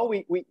 Mikael,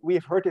 we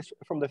have heard this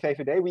from the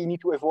VVD. We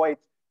need to avoid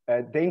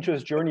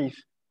dangerous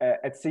journeys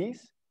at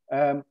seas.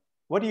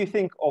 What do you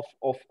think of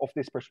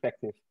this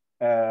perspective?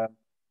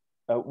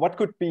 What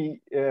could be,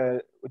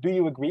 do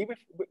you agree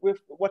with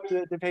what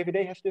the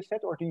VVD has just said,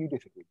 or do you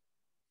disagree?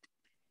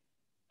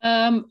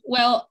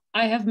 Well,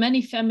 I have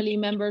many family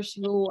members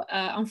who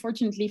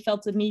unfortunately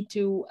felt the need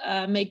to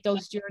make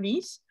those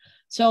journeys.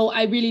 So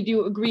I really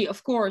do agree,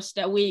 of course,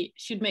 that we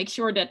should make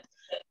sure that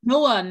no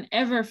one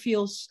ever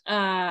feels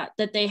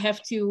that they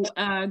have to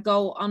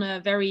go on a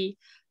very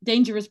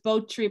dangerous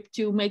boat trip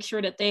to make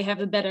sure that they have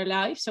a better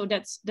life. So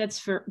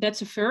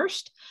that's a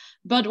first.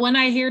 But when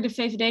I hear the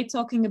VVD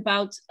talking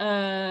about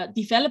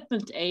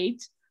development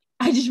aid,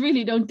 I just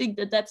really don't think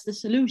that that's the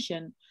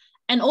solution.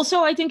 And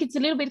also, I think it's a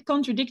little bit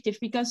contradictory,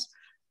 because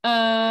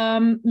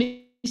Mr.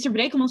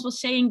 Brekelmans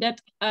was saying that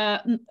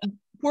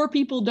poor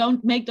people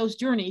don't make those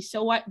journeys.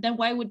 So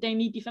why would they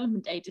need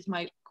development aid is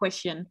my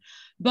question.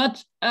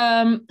 But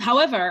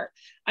however,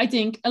 I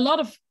think a lot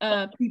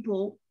of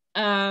people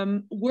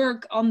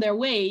work on their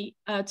way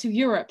to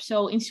Europe.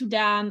 So in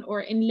Sudan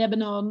or in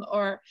Lebanon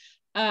or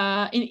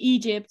in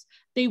Egypt,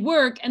 they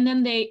work and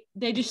then they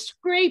just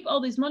scrape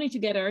all this money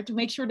together to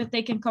make sure that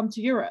they can come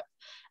to Europe.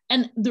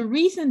 And the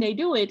reason they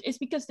do it is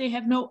because they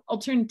have no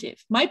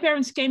alternative. My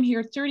parents came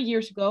here 30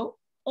 years ago,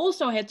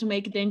 also had to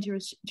make a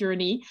dangerous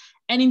journey.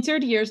 And in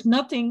 30 years,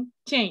 nothing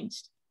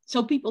changed.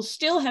 So people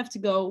still have to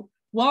go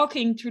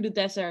walking through the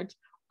desert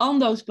on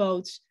those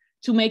boats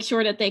to make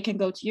sure that they can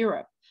go to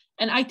Europe.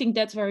 And I think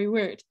that's very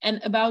weird. And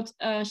about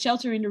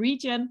shelter in the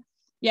region,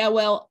 yeah,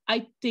 well,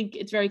 I think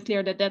it's very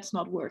clear that that's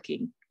not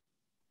working.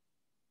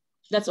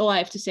 That's all I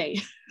have to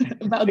say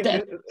about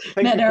that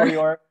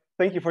matter.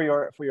 Thank you for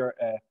your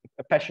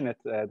passionate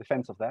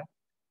defense of that.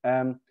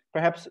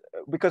 Perhaps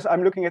because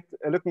I'm looking at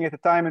the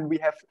time, and we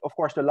have, of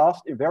course, the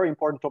last very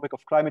important topic of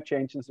climate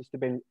change and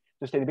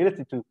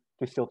sustainability to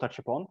still touch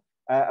upon.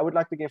 I would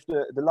like to give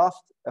the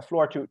last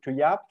floor to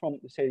Jaap from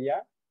the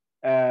CDA,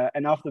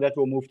 and after that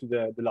we'll move to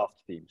the last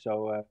theme.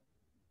 So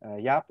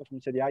Jaap from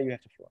the CDA, you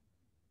have the floor.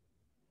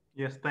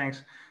 Yes,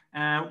 thanks.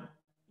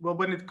 Well,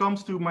 when it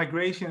comes to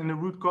migration and the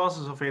root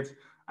causes of it,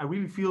 I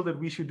really feel that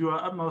we should do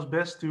our utmost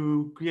best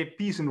to create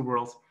peace in the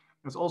world.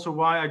 That's also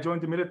why I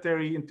joined the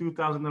military in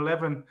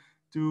 2011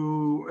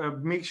 to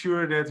make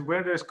sure that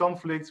where there's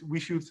conflict, we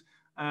should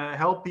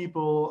help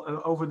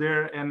people over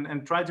there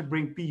and try to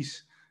bring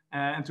peace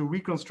and to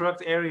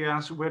reconstruct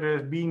areas where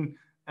there's been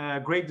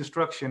great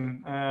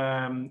destruction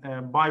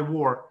by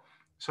war.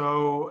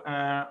 So,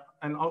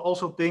 and I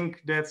also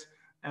think that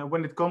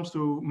when it comes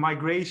to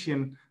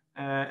migration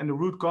and the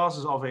root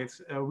causes of it,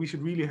 we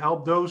should really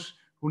help those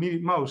who need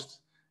it most.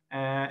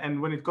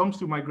 And when it comes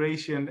to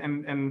migration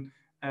and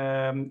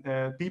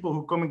people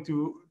who are coming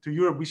to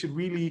Europe, we should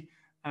really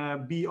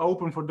be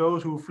open for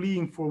those who are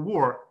fleeing for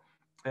war.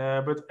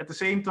 But at the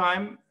same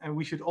time,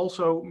 we should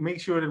also make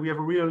sure that we have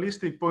a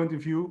realistic point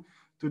of view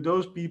to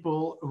those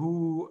people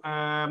who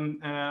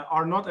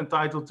are not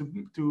entitled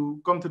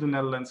to come to the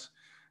Netherlands.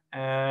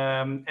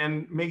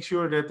 And make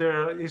sure that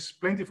there is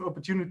plenty of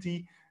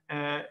opportunity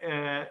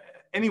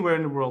anywhere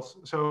in the world.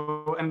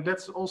 So, and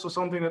that's also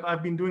something that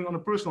I've been doing on a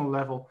personal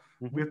level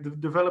with the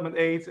development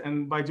aid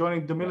and by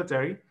joining the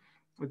military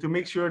to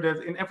make sure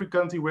that in every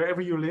country,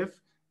 wherever you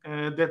live,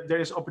 that there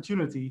is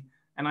opportunity.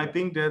 And I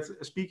think that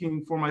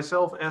speaking for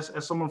myself as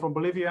someone from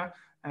Bolivia,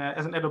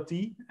 as an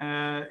adoptee,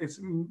 it's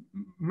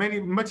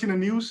much in the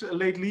news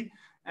lately,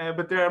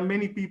 but there are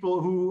many people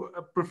who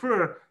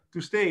prefer to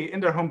stay in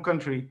their home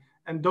country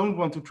and don't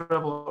want to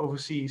travel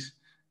overseas.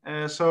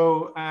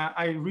 So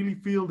I really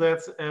feel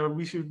that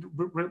we should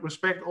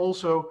respect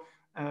also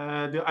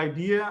the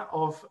idea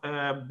of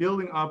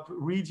building up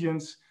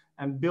regions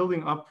and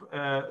building up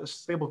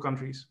stable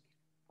countries.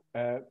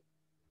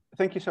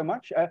 Thank you so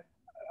much.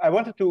 I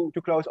wanted to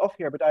close off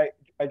here, but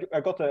I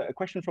got a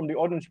question from the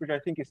audience, which I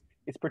think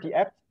is pretty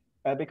apt,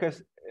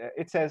 because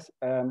it says,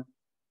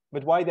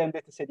 but why then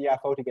did the CDA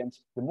vote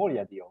against the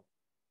Moria deal?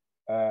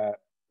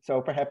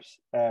 So perhaps,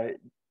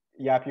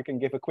 Jaap, you can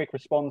give a quick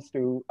response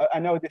to, I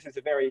know this is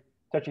a very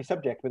touchy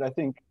subject, but I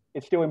think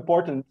it's still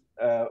important,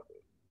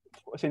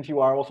 since you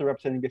are also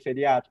representing the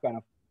CDA, to kind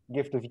of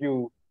give the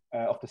view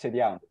of the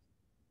CDA on this.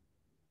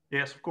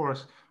 Yes, of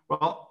course.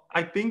 Well,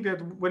 I think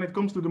that when it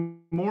comes to the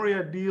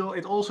Moria deal,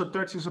 it also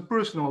touches a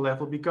personal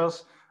level,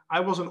 because I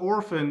was an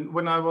orphan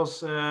when I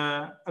was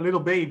a little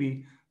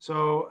baby.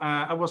 So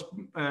I was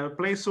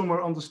placed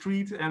somewhere on the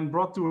street and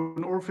brought to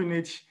an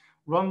orphanage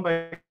run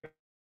by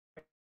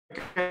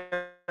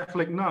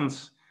Catholic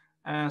nuns.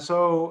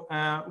 So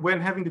when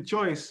having the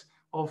choice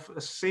of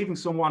saving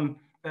someone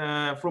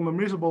from a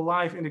miserable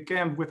life in a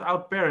camp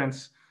without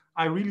parents,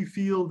 I really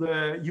feel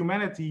the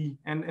humanity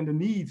and the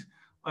need,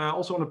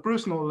 also on a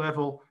personal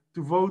level,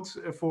 to vote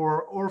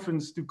for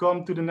orphans to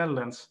come to the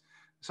Netherlands.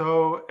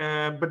 So,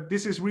 but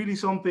this is really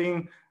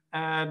something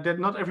that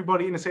not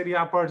everybody in the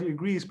CDA party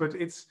agrees, but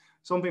it's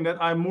something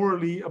that I'm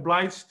morally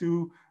obliged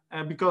to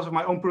because of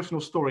my own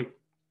personal story.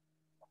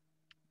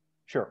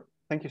 Sure,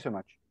 thank you so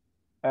much.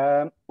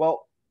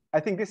 Well, I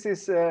think this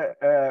is,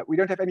 we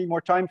don't have any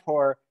more time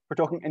for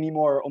talking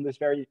anymore on this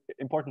very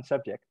important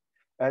subject,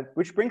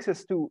 which brings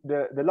us to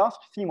the last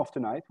theme of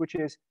tonight, which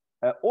is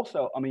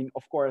also, I mean,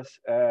 of course,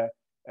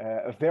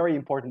 a very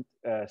important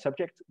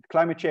subject,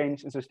 climate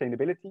change and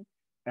sustainability.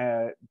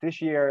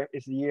 This year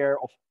is the year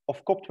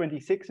of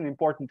COP26, an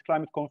important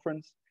climate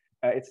conference.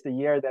 It's the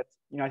year that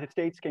the United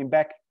States came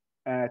back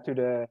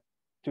to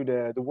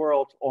the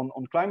world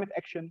on climate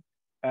action.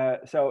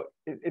 So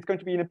it's going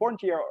to be an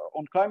important year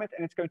on climate,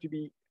 and it's going to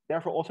be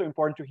therefore also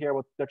important to hear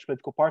what Dutch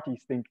political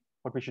parties think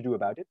what we should do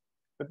about it.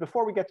 But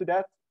before we get to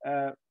that,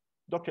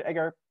 Dr.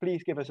 Egger,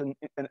 please give us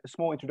a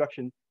small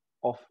introduction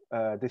of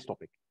this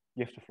topic.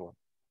 You have the floor.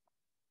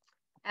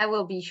 I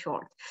will be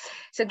short.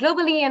 So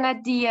globally and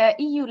at the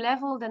EU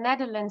level, the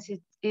Netherlands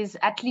is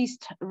at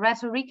least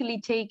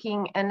rhetorically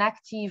taking an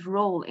active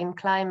role in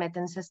climate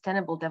and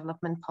sustainable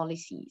development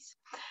policies.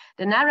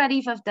 The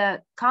narrative of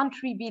the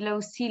country below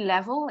sea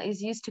level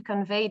is used to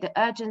convey the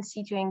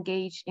urgency to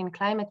engage in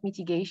climate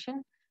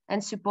mitigation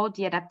and support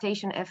the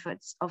adaptation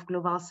efforts of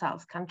Global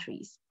South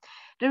countries.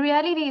 The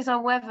reality is,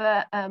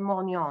 however,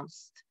 more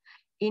nuanced.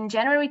 In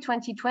January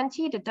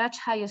 2020, the Dutch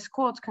highest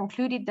court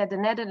concluded that the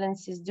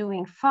Netherlands is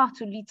doing far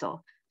too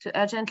little to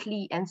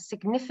urgently and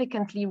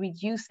significantly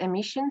reduce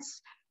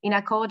emissions in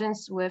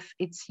accordance with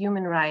its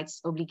human rights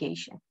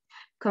obligation.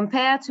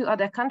 Compared to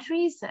other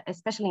countries,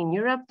 especially in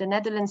Europe, the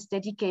Netherlands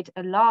dedicate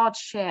a large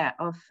share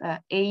of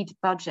aid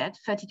budget,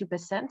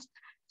 32%,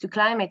 to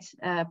climate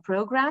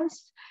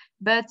programs,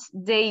 but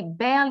they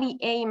barely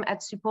aim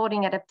at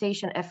supporting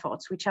adaptation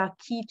efforts, which are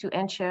key to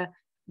ensure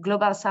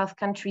Global South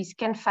countries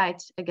can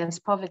fight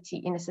against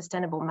poverty in a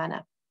sustainable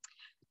manner.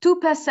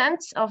 2%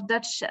 of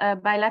Dutch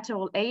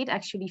bilateral aid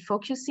actually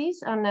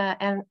focuses on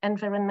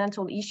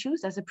environmental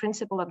issues as a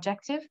principal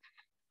objective,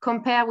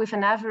 compared with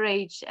an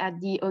average at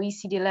the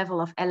OECD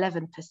level of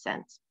 11%.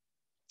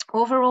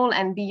 Overall,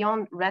 and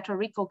beyond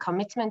rhetorical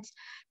commitment,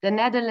 the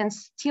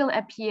Netherlands still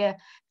appear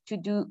to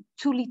do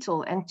too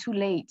little and too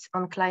late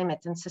on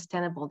climate and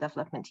sustainable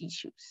development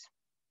issues.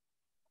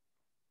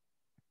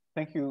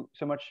 Thank you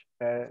so much,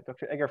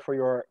 Dr. Egger, for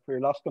your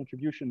last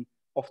contribution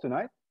of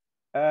tonight.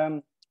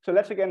 So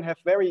let's again have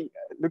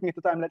looking at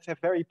the time, let's have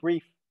very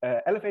brief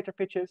elevator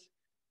pitches.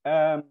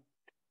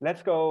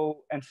 Let's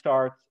go and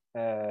start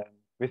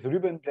with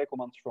Ruben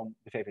Brekelmans from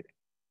the PvdA.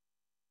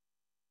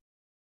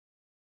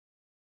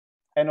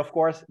 And of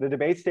course, the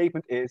debate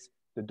statement is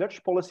the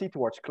Dutch policy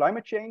towards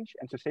climate change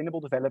and sustainable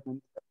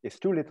development is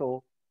too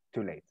little,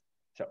 too late.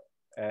 So,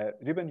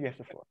 Ruben, you have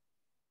the floor.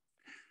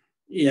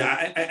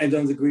 Yeah, I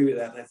don't agree with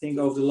that. I think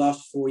over the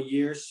last 4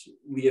 years,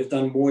 we have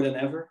done more than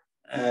ever.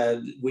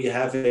 We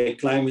have a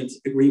climate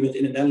agreement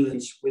in the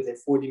Netherlands with a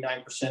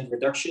 49%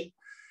 reduction,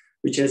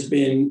 which has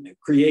been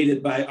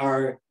created by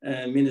our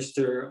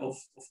Minister of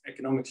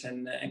Economics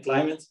and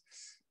Climate.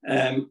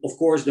 Of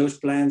course, those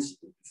plans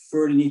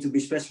further need to be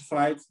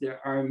specified. There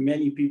are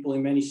many people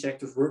in many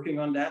sectors working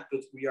on that,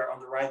 but we are on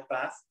the right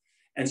path.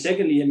 And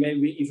secondly, and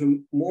maybe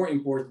even more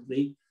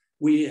importantly,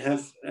 we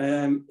have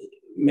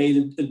made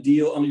a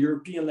deal on the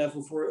European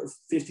level for a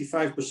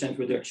 55%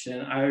 reduction.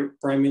 And our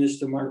Prime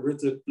Minister, Mark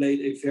Rutte,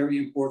 played a very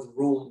important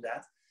role in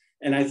that.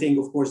 And I think,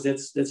 of course,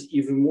 that's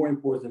even more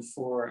important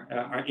for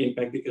our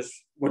impact, because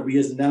what we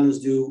as the Netherlands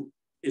do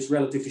is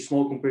relatively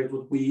small compared to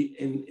what we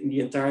in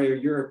the entire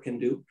Europe can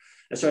do.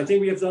 And so I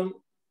think we have done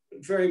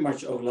very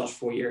much over the last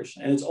 4 years.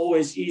 And it's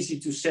always easy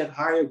to set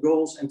higher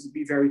goals and to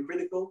be very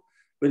critical,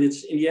 but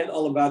it's in the end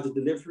all about the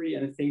delivery.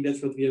 And I think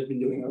that's what we have been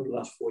doing over the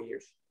last 4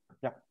 years.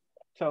 Yeah.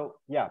 So,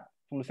 yeah,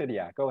 from the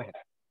CDA, go ahead.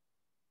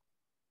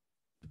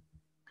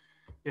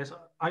 Yes,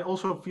 I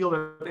also feel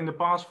that in the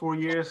past 4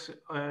 years,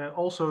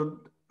 also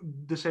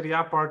the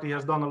CDA party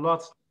has done a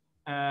lot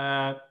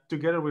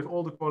together with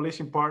all the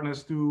coalition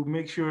partners to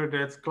make sure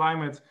that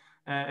climate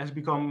has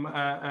become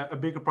a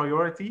bigger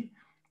priority.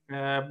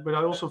 But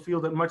I also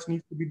feel that much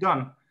needs to be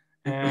done.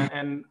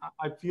 And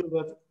I feel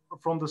that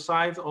from the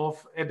side of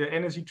the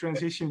energy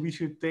transition, we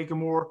should take a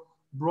more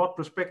broad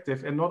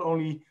perspective and not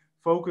only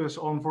focus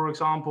on, for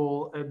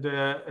example,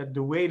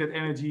 the way that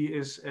energy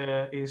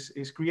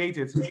is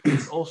created,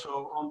 but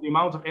also on the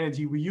amount of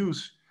energy we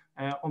use,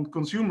 on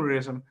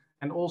consumerism,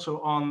 and also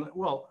on,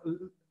 well,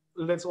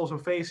 let's also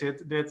face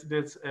it,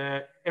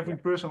 that every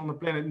person on the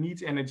planet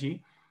needs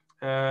energy,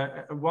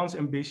 wants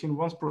ambition,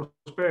 wants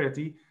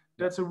prosperity.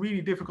 That's a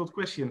really difficult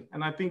question,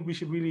 and I think we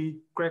should really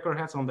crack our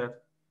heads on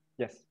that.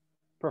 Yes,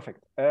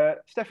 perfect.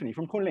 Stephanie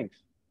from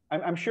GroenLinks.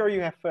 I'm sure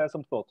you have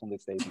some thoughts on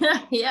this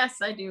statement. Yes,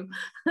 I do.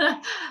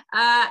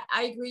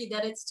 I agree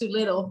that it's too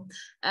little.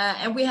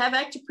 And we have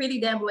actually pretty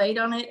damn late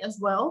on it as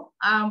well.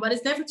 But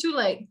it's never too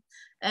late.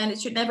 And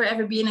it should never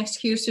ever be an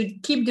excuse to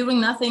keep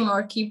doing nothing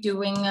or keep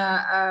doing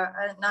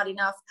not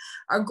enough.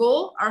 Our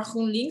goal, our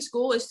GroenLinks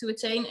goal, is to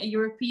attain a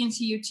European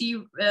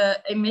CO2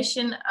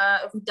 emission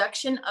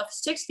reduction of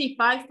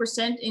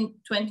 65% in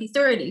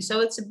 2030.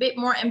 So it's a bit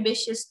more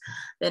ambitious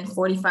than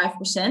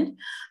 45%.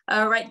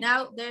 Right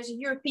now, there's a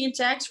European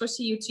tax for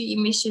CO2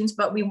 emissions,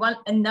 but we want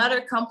another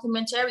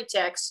complementary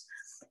tax.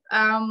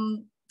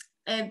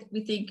 And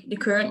we think the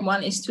current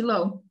one is too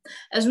low.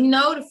 As we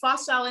know, the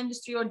fossil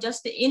industry, or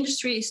just the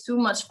industry, is too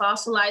much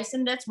fossilized,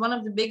 and that's one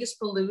of the biggest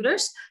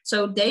polluters.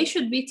 So they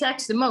should be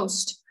taxed the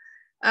most.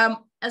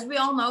 As we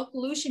all know,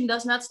 pollution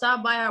does not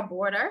stop by our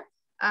border.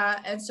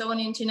 And so an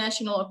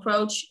international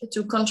approach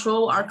to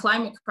control our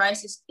climate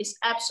crisis is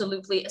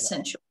absolutely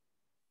essential.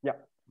 Yeah,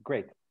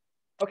 great.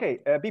 Okay,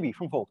 Bibi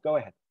from Volt, go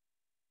ahead.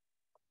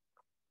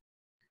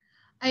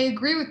 I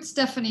agree with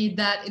Stephanie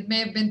that it may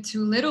have been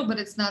too little, but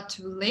it's not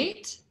too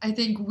late. I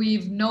think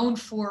we've known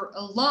for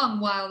a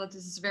long while that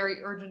this is a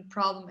very urgent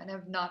problem and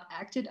have not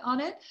acted on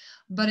it,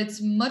 but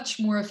it's much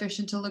more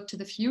efficient to look to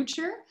the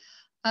future.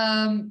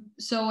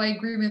 So I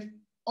agree with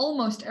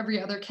almost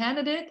every other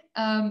candidate,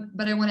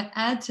 but I want to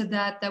add to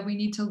that we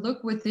need to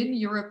look within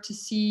Europe to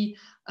see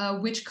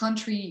which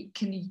country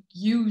can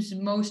use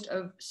most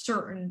of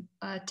certain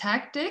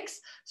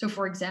tactics. So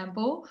for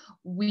example,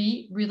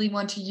 we really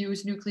want to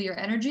use nuclear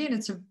energy, and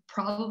it's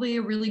probably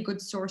a really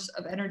good source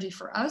of energy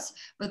for us,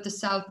 but the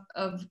south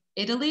of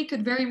Italy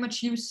could very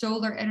much use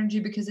solar energy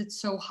because it's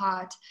so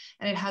hot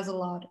and it has a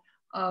lot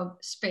of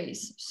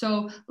space.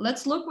 So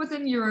let's look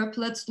within Europe,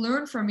 let's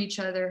learn from each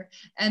other,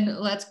 and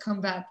let's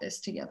combat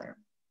this together.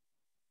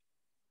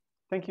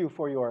 Thank you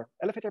for your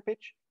elevator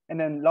pitch. And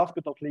then last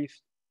but not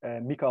least,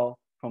 Mikael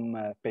from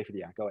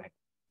PvdA, go ahead.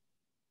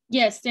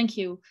 Yes, thank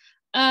you.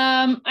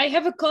 I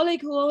have a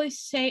colleague who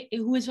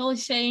is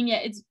always saying, yeah,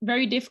 it's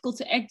very difficult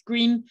to act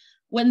green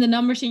when the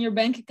numbers in your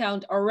bank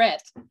account are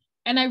red.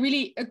 And I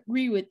really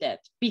agree with that,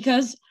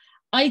 because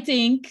I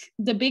think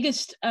the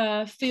biggest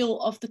fail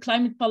of the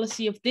climate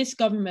policy of this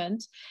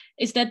government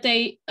is that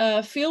they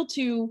fail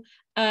to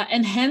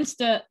enhance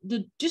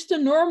just the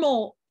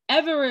normal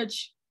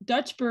average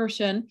Dutch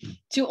person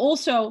to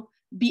also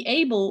be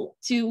able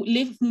to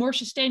live more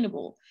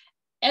sustainable.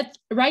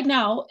 Right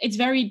now, it's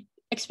very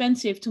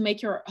expensive to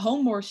make your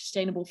home more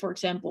sustainable. For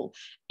example,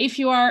 if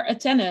you are a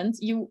tenant,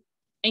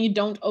 and you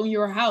don't own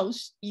your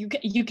house,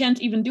 you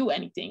can't even do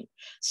anything.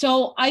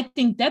 So I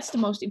think that's the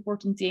most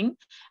important thing.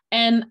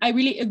 And I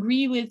really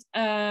agree with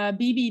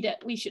Bibi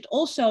that we should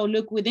also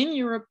look within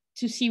Europe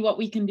to see what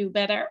we can do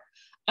better.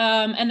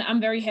 And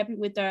I'm very happy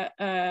with the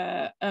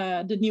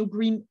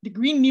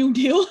Green New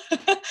Deal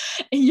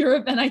in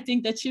Europe, and I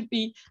think that should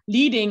be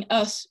leading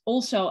us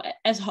also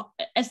as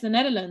the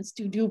Netherlands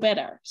to do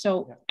better.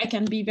 So yeah. I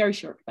can be very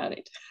short about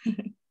it.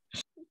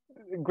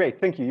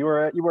 Great, thank you. You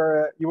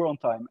were on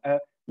time.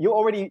 You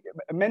already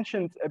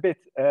mentioned a bit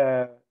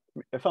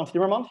Frans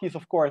Timmermans. He's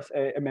of course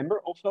a member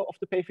also of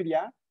the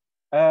PvdA.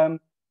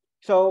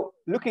 So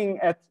looking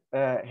at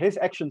his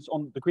actions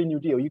on the Green New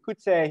Deal, you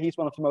could say he's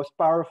one of the most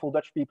powerful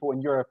Dutch people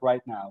in Europe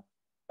right now.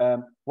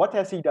 What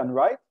has he done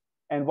right,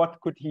 and what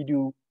could he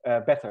do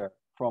better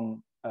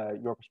from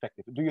your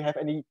perspective? Do you have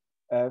any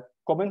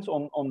comments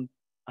on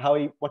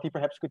what he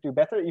perhaps could do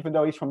better, even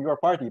though he's from your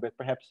party, but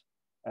perhaps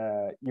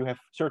you have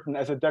certain,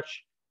 as a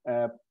Dutch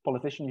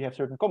politician, you have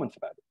certain comments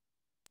about it?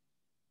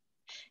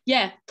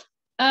 Yeah,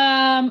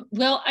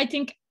 well, I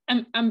think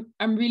I'm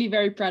really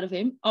very proud of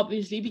him,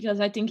 obviously, because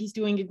I think he's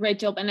doing a great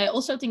job. And I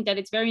also think that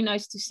it's very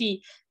nice to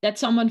see that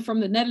someone from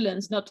the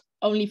Netherlands, not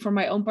only from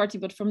my own party,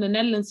 but from the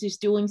Netherlands, is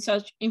doing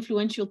such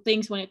influential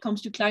things when it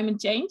comes to climate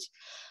change.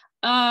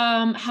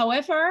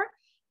 However,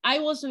 I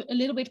was a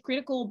little bit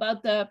critical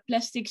about the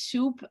plastic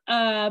soup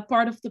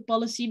part of the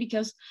policy,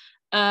 because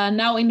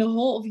now in the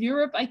whole of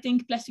Europe, I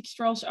think plastic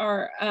straws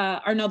are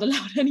not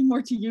allowed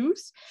anymore to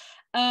use.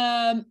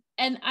 And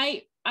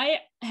I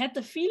had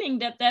the feeling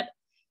that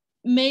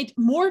made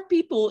more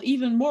people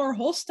even more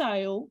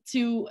hostile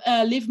to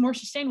live more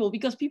sustainable,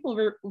 because people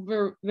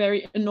were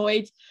very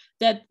annoyed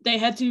that they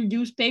had to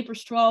use paper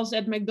straws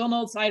at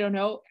McDonald's. I don't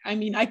know. I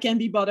mean, I can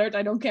be bothered.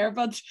 I don't care.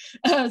 But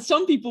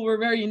some people were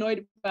very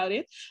annoyed about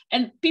it.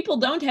 And people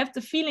don't have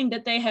the feeling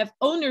that they have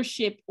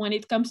ownership when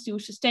it comes to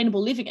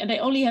sustainable living. And they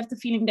only have the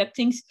feeling that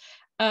things,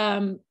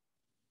 that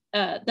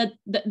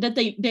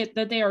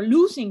they are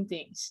losing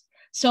things.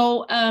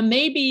 So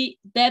maybe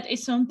that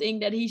is something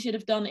that he should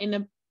have done in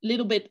a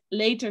little bit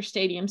later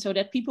stadium, so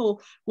that people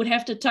would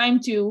have the time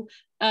to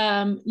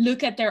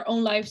look at their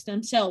own lives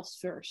themselves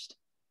first.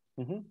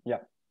 Mm-hmm. Yeah.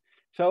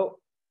 So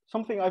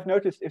something I've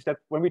noticed is that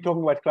when we're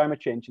talking about climate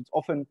change, it's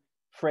often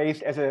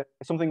phrased as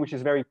something which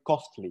is very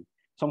costly,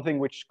 something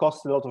which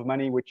costs a lot of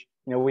money, which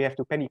we have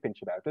to penny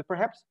pinch about. But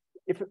perhaps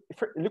if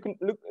looking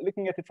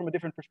at it from a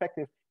different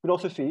perspective, you could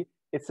also see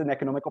it's an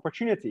economic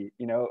opportunity.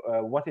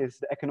 What is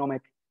the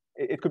economic?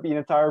 It could be an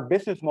entire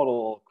business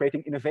model,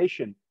 creating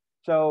innovation.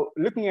 So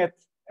looking at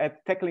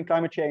tackling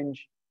climate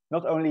change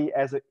not only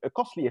as a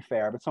costly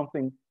affair, but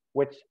something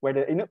where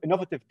the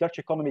innovative Dutch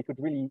economy could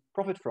really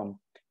profit from.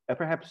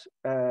 Perhaps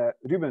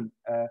Ruben,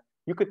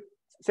 you could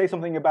say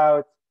something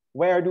about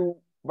where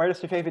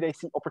does the VVD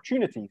see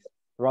opportunities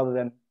rather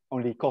than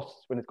only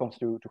costs when it comes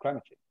to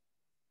climate change?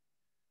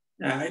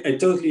 I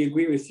totally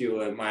agree with you,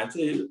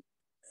 Maarten.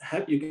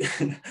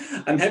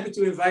 I'm happy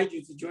to invite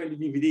you to join the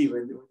PvdA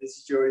when this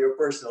is your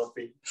personal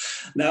opinion.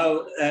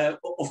 Now,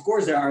 of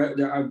course, there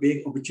are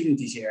big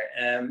opportunities here.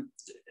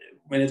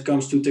 When it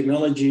comes to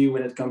technology,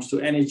 when it comes to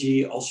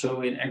energy,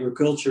 also in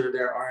agriculture,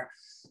 there are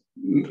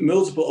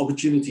multiple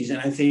opportunities. And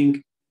I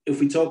think if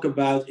we talk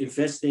about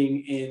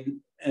investing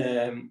in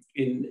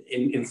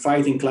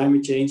fighting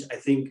climate change, I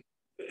think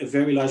a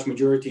very large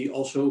majority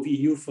also of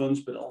EU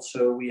funds, but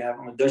also we have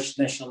on a Dutch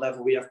national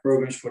level, we have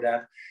programs for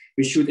that.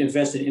 We should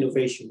invest in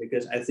innovation,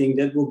 because I think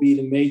that will be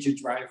the major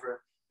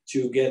driver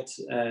to get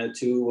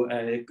to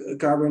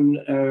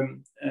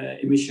carbon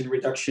emission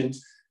reduction.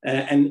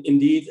 And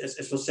indeed,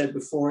 as was said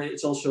before,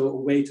 it's also a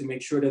way to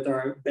make sure that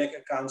our bank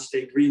accounts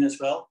stay green as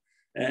well.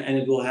 And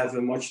it will have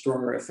a much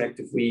stronger effect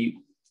if we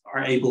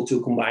are able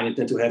to combine it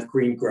and to have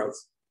green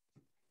growth.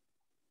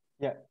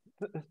 Yeah,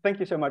 thank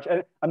you so much.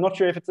 I'm not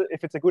sure if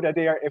it's a good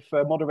idea if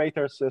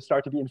moderators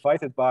start to be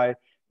invited by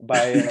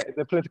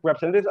the political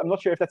representatives. I'm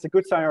not sure if that's a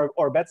good sign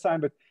or a bad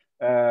sign, but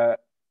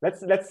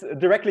let's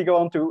directly go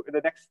on to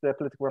the next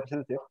political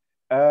representative,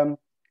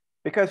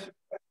 because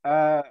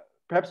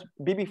perhaps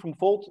Bibi from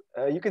Volt,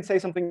 you can say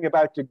something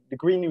about the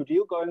Green New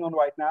Deal going on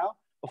right now.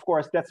 Of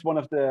course, that's one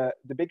of the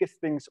biggest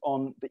things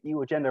on the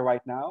EU agenda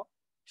right now.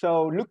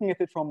 So looking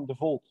at it from the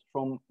Volt,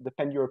 from the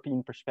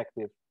pan-European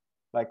perspective,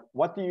 like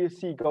what do you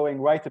see going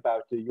right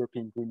about the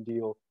European Green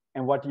Deal,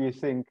 and what do you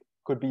think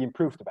could be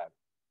improved about it?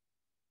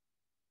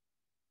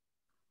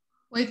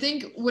 Well, I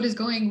think what is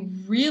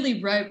going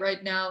really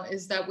right now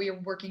is that we are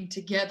working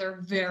together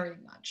very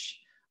much.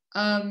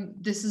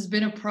 This has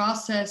been a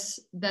process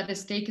that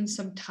has taken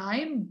some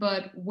time,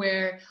 but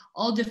where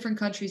all different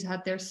countries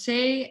had their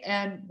say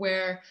and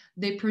where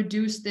they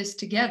produced this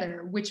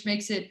together, which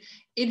makes it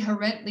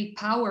inherently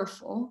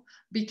powerful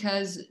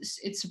because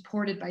it's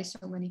supported by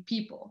so many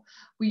people.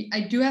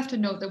 I do have to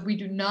note that we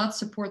do not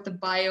support the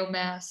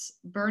biomass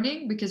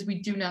burning because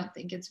we do not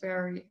think it's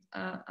very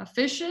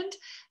efficient,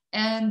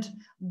 and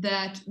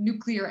that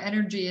nuclear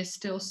energy is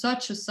still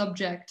such a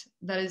subject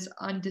that is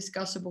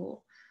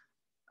undiscussable.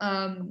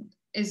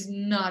 is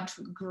not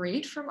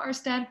great from our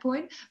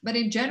standpoint, but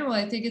in general,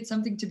 I think it's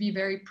something to be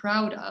very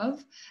proud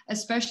of,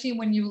 especially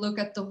when you look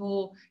at the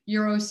whole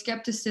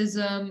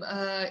Euroscepticism,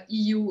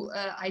 EU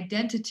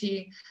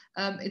identity.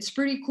 It's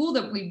pretty cool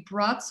that we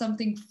brought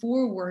something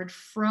forward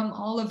from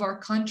all of our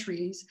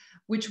countries,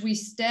 which we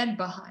stand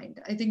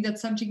behind. I think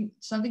that's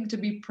something to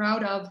be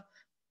proud of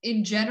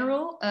in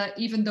general,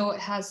 even though it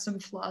has some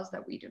flaws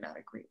that we do not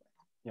agree with.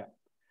 Yeah.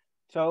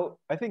 So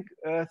I think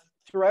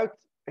throughout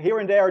here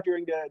and there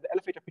during the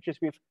elevator pitches,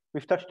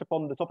 we've touched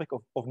upon the topic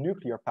of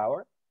nuclear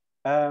power.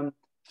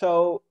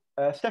 So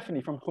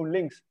Stephanie from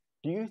GroenLinks,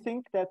 do you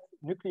think that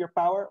nuclear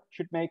power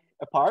should make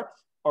a part,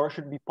 or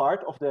should be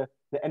part of the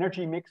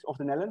energy mix of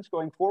the Netherlands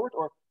going forward,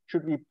 or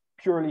should we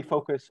purely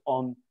focus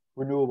on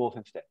renewables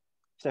instead?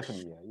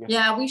 Stephanie,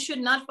 yeah, we should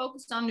not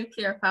focus on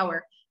nuclear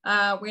power.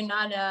 We're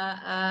not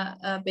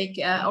a big,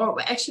 or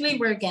actually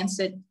we're against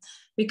it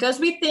because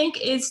we think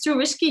it's too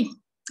risky.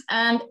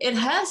 And it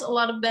has a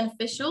lot of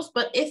beneficials,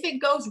 but if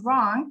it goes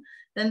wrong,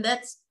 then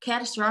that's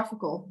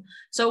catastrophical.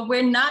 So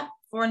we're not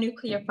for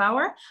nuclear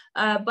power,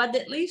 but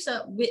that leaves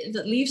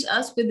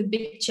us with a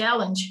big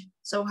challenge.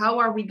 So how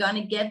are we going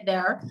to get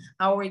there?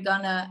 How are we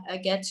going to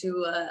get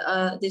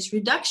to this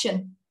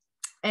reduction?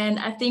 And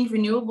I think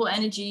renewable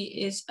energy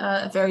is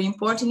very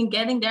important in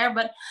getting there,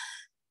 but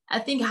I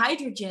think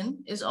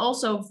hydrogen is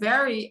also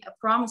very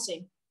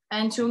promising.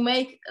 And to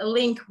make a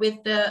link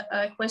with the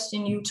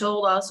question you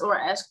told us or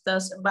asked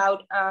us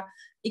about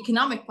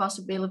economic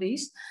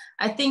possibilities,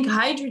 I think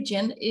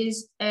hydrogen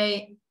is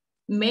a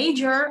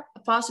major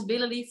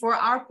possibility for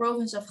our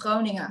province of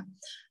Groningen.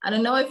 I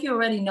don't know if you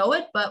already know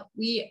it, but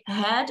we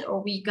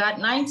got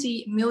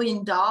 $90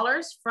 million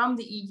from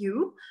the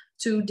EU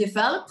to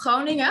develop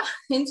Groningen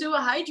into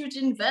a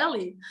hydrogen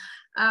valley.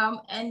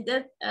 And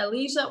that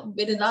leaves us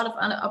with a lot of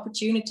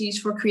opportunities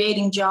for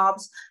creating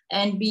jobs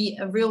and be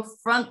a real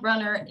front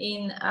runner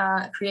in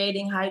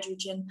creating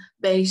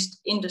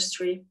hydrogen-based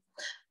industry.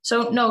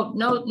 So no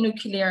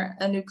nuclear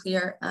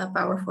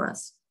power for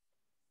us.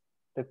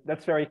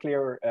 That's very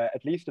clear,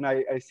 at least, and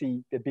I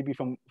see that Bibi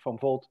from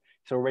Volt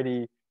is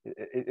already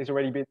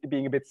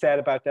being a bit sad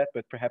about that,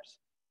 but perhaps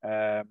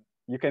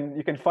you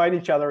can find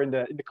each other in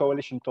the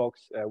coalition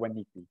talks when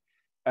need be.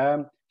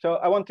 So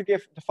I want to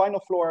give the final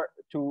floor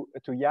to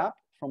Jaap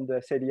from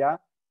the CDA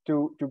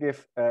to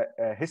give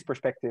his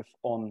perspective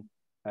on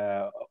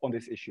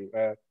this issue.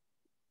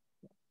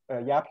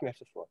 Jaap, you have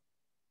the floor.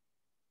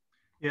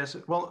 Yes,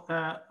 well,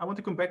 I want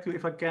to come back to,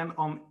 if I can,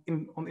 on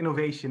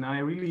innovation. I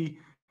really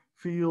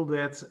feel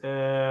that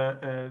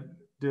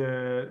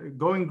the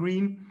going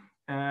green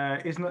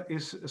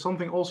is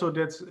something also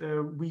that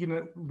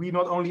we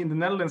not only in the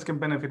Netherlands can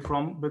benefit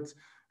from, but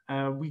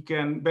we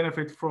can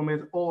benefit from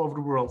it all over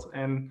the world.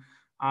 And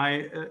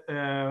I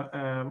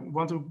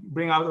want to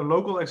bring out a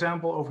local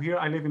example over here.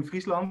 I live in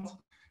Friesland,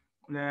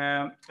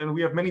 and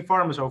we have many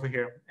farmers over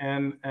here.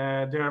 And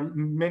there are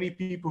many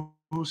people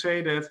who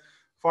say that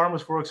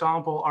farmers, for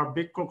example, are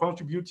big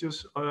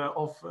contributors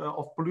of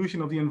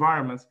pollution of the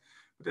environment.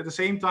 But at the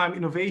same time,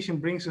 innovation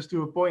brings us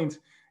to a point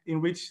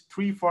in which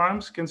 3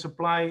 farms can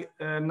supply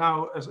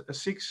now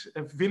 6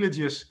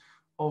 villages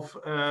of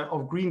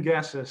green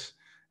gases.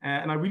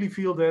 And I really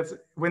feel that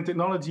when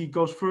technology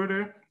goes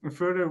further and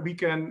further, we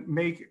can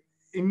make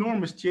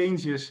enormous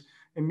changes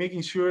in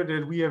making sure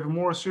that we have a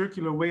more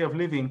circular way of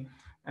living,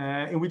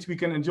 in which we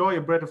can enjoy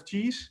a bread of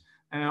cheese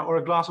or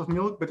a glass of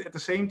milk, but at the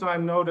same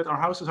time know that our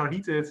houses are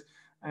heated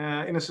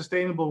in a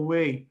sustainable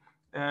way,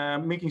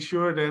 making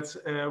sure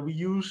that we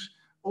use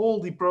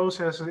all the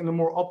processes in a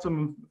more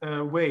optimum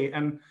way.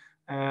 And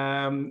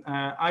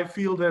I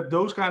feel that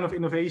those kind of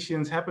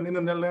innovations happen in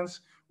the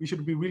Netherlands. We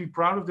should be really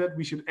proud of that.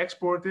 We should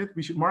export it.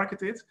 We should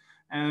market it.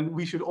 And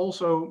we should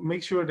also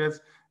make sure that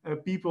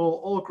people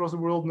all across the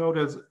world know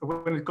that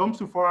when it comes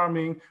to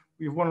farming,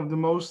 we have one of the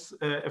most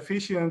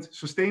efficient,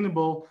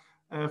 sustainable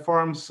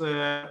farms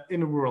in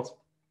the world.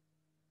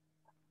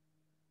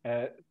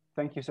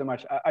 Thank you so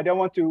much. I don't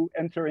want to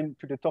enter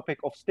into the topic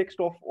of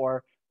stikstof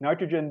or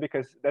nitrogen,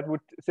 because that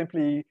would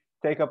simply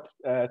take up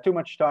too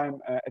much time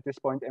at this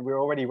point, and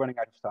we're already running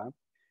out of time.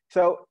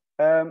 So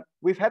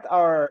we've had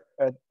our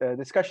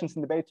discussions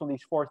and debates on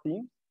these 4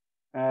 themes,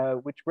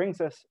 which brings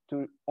us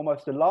to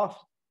almost the last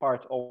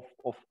part of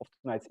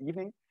tonight's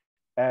evening,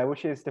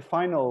 which is the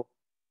final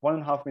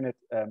 1.5 minute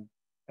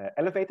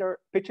elevator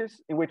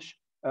pitches, in which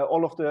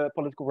all of the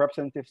political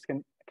representatives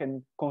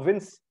can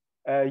convince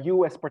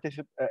you as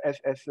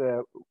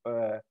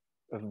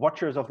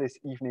watchers of this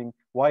evening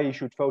why you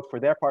should vote for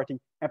their party,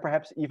 and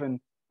perhaps even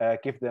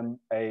give them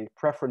a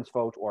preference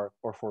vote or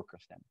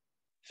focus them.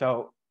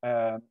 So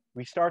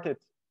we started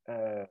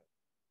at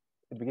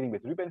the beginning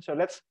with Ruben. So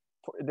let's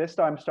this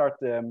time start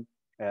the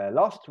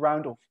last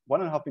round of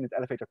 1.5 minute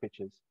elevator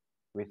pitches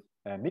with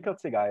Michael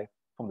Tsegai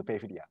from the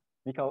PvdA.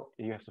 Michael,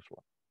 you have the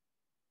floor.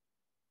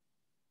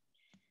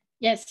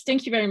 Yes,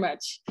 thank you very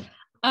much.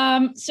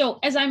 So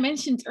as I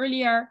mentioned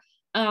earlier,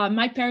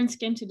 my parents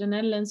came to the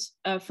Netherlands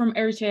from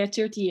Eritrea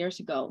 30 years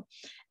ago.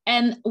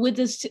 And with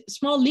this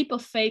small leap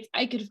of faith,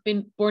 I could have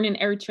been born in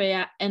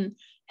Eritrea and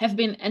have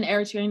been an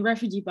Eritrean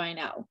refugee by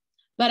now,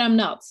 but I'm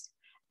not.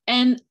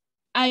 And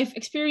I've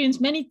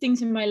experienced many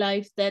things in my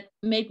life that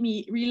made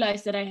me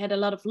realize that I had a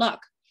lot of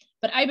luck.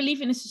 But I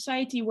believe in a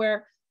society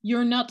where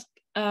you're not,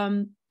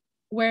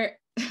 where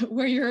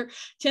your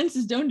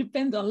chances don't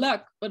depend on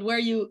luck, but where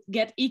you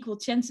get equal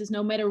chances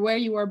no matter where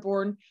you are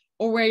born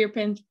or where your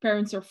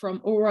parents are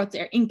from or what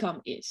their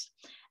income is.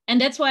 And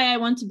that's why I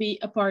want to be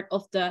a part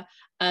of the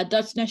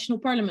Dutch National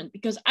Parliament,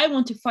 because I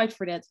want to fight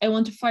for that. I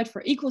want to fight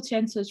for equal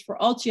chances for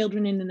all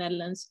children in the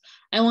Netherlands.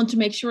 I want to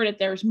make sure that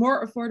there is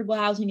more affordable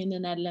housing in the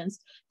Netherlands,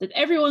 that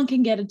everyone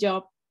can get a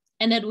job,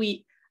 and that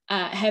we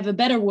have a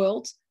better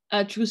world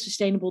through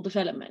sustainable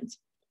development.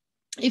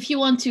 If you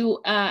want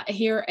to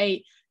hear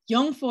a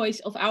young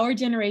voice of our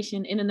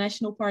generation in the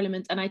national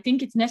parliament, and I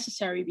think it's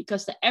necessary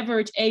because the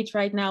average age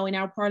right now in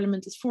our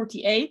parliament is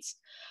 48,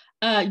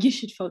 you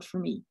should vote for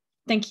me.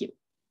 Thank you.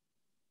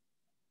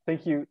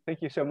 Thank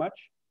you so much.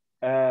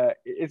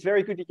 It's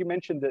very good that you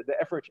mentioned the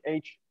average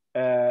age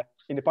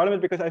in the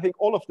parliament, because I think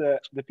all of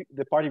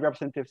the party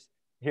representatives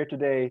here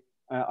today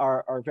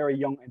are very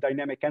young and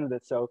dynamic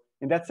candidates. So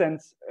in that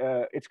sense,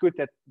 it's good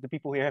that the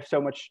people here have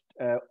so much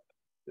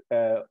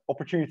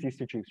opportunities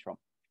to choose from.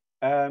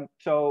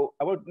 So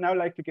I would now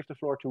like to give the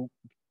floor to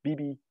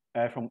Bibi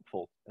from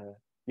Volt.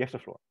 You have the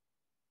floor.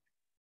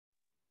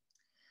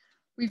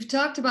 We've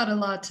talked about a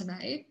lot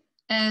tonight,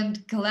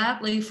 and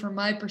gladly from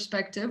my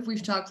perspective,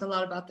 we've talked a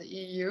lot about the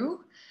EU,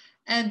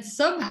 and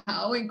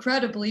somehow,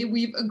 incredibly,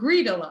 we've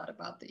agreed a lot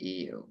about the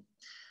EU.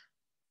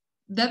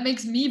 That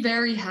makes me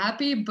very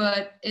happy,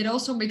 but it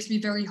also makes me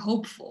very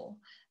hopeful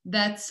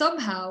that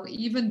somehow,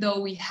 even though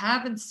we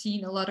haven't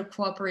seen a lot of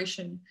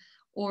cooperation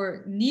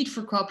or need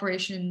for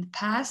cooperation in the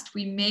past,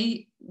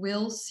 we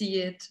will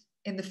see it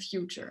in the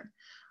future.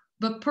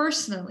 But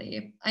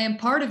personally, I am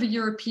part of a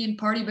European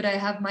party, but I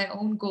have my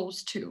own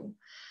goals too.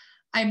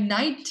 I'm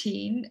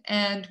 19,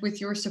 and with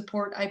your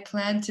support, I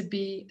plan to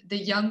be the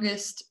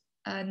youngest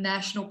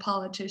national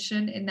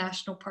politician in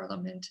national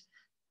parliament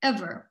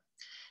ever.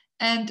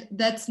 And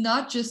that's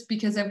not just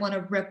because I want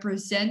to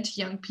represent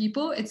young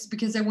people, it's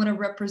because I want to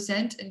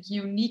represent a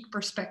unique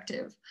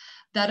perspective,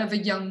 that of a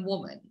young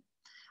woman.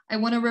 I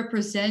want to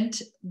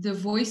represent the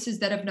voices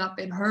that have not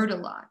been heard a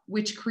lot,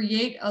 which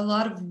create a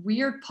lot of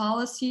weird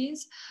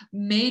policies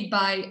made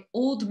by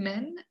old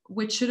men,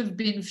 which should have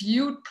been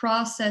viewed,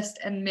 processed,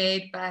 and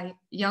made by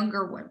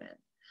younger women.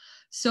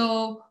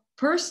 So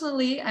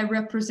personally, I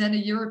represent a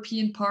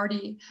European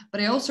party,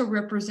 but I also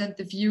represent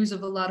the views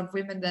of a lot of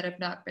women that have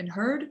not been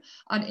heard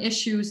on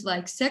issues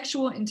like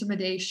sexual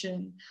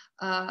intimidation,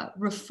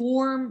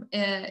 reform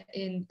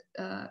in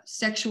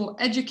sexual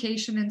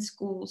education in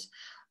schools,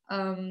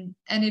 and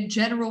in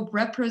general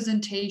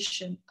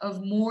representation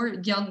of more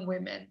young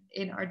women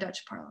in our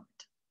Dutch parliament.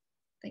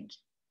 Thank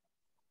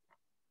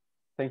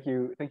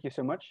you. Thank you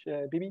so much,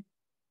 Bibi.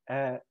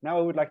 Now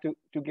I would like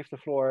to give the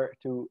floor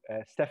to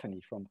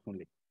Stephanie from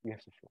GroenLinks. You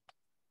have the floor.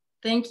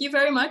 Thank you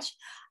very much.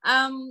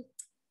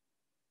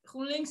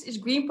 GroenLinks is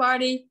Green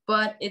Party,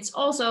 but it's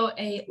also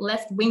a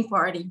left-wing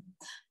party.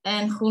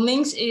 And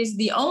GroenLinks is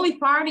the only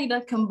party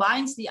that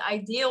combines the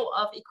ideal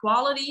of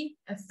equality,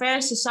 a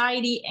fair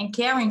society, and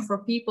caring for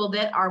people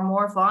that are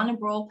more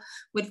vulnerable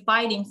with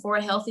fighting for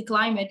a healthy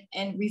climate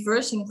and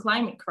reversing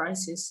climate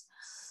crisis.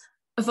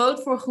 A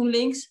vote for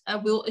GroenLinks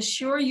will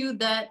assure you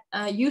that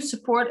you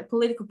support a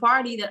political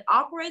party that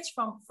operates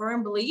from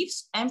firm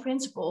beliefs and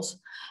principles,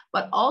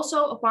 but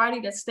also a party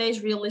that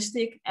stays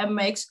realistic and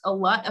makes a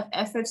lot of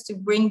efforts to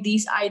bring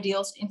these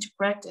ideals into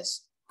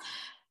practice.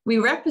 We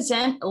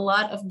represent a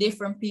lot of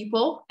different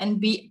people, and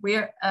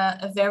we're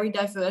a very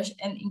diverse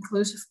and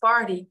inclusive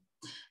party.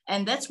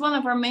 And that's one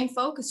of our main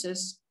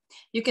focuses.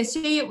 You can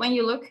see it when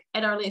you look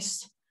at our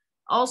list.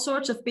 All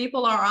sorts of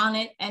people are on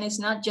it, and it's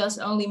not just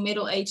only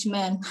middle-aged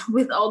men,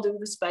 with all due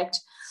respect.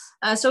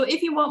 So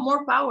if you want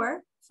more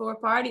power for a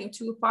party, or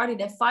to a party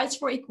that fights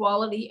for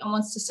equality and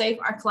wants to save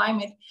our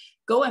climate,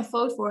 go and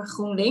vote for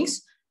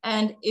GroenLinks.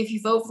 And if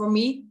you vote for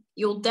me,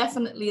 you'll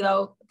definitely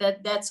know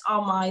that that's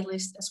on my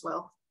list as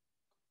well.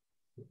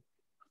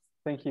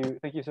 Thank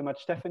you so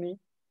much, Stephanie.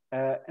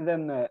 And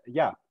then,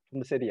 Jaap from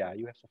the CDA,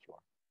 you have the floor.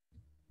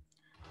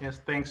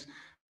 Yes, thanks.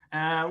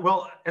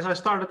 Well, as I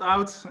started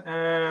out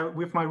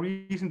with my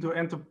reason to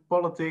enter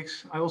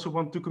politics, I also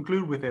want to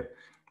conclude with it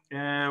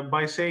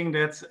by saying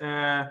that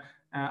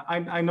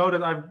I know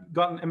that I've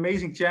gotten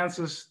amazing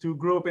chances to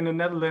grow up in the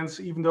Netherlands,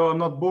 even though I'm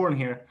not born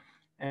here.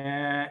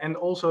 And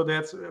also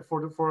that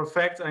for a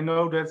fact, I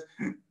know that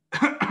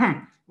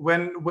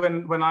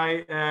when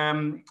I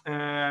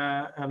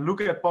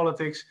look at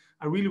politics,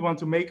 I really want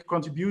to make a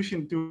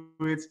contribution to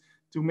it,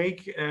 to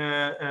make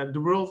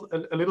the world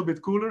a little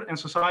bit cooler and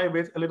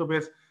society a little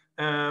bit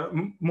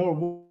more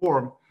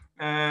warm.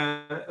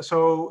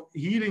 So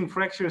healing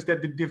fractures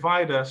that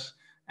divide us,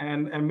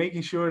 and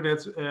making sure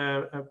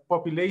that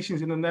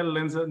populations in the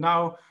Netherlands that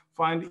now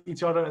find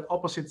each other at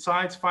opposite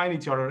sides, find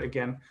each other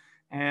again.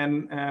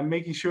 And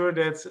making sure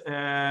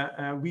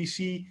that we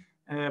see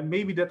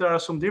maybe that there are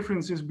some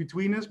differences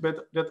between us,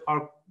 but that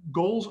our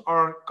goals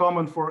are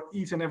common for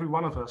each and every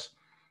one of us.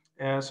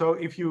 So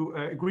if you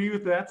agree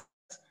with that,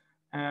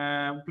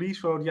 please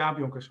vote Jaap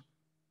Jonkers.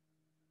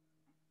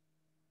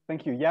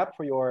 Thank you, Jaap,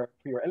 for your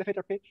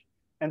elevator pitch.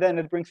 And then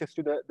it brings us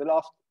to the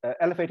last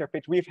elevator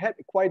pitch. We've had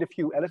quite a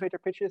few elevator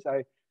pitches.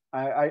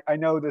 I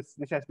know this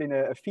has been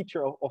a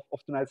feature of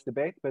tonight's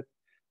debate, but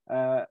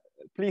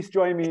please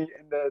join me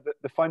in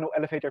the final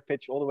elevator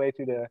pitch all the way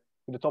to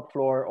the top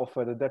floor of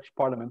the Dutch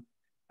Parliament.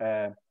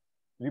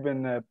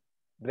 Ruben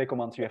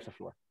Brekelmans, you have the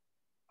floor.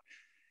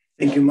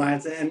 Thank you,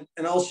 Maarten.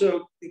 And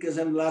also, because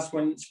I'm the last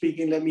one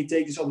speaking, let me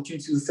take this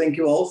opportunity to thank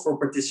you all for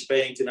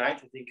participating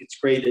tonight. I think it's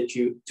great that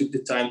you took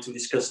the time to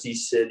discuss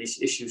these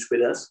issues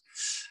with us.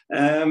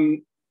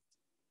 I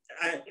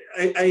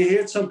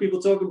heard some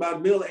people talk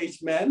about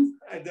middle-aged men.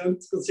 I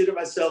don't consider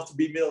myself to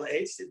be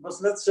middle-aged. It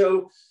was not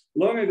so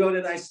long ago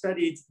that I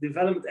studied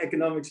development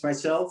economics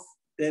myself,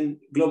 then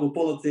global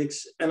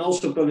politics, and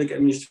also public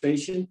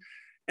administration.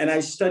 And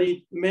I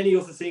studied many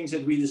of the things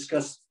that we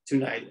discussed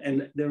tonight.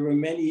 And there were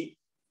many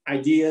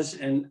ideas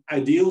and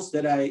ideals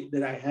that I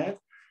had,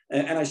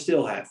 and I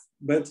still have.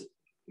 But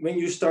when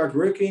you start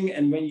working,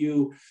 and when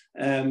you,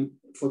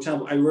 for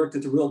example, I worked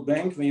at the World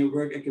Bank, when you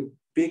work at a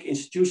big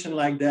institution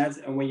like that,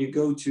 and when you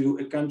go to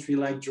a country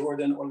like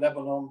Jordan or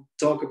Lebanon,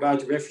 talk about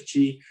the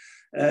refugee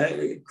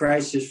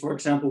crisis, for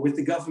example, with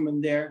the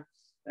government there,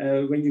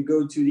 when you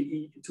go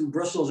to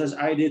Brussels, as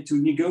I did, to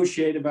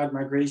negotiate about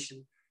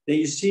migration, then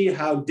you see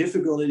how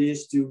difficult it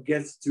is to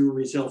get to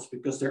results,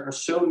 because there are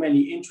so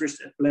many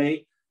interests at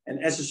play.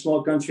 And as a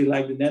small country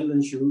like the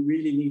Netherlands, you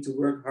really need to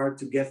work hard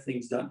to get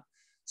things done.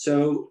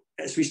 So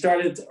as we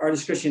started our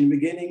discussion in the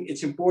beginning,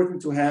 it's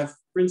important to have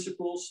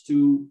principles,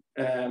 to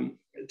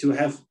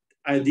have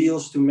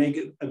ideals to make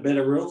it a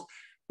better world,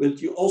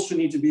 but you also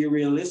need to be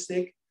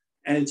realistic,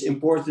 and it's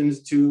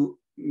important to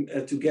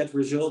get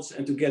results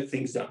and to get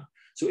things done.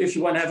 So if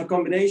you want to have a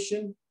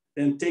combination,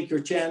 then take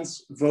your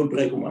chance, vote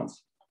Brekelmans.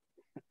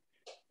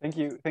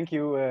 Thank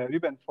you,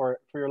 Ruben, for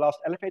your last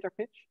elevator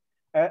pitch.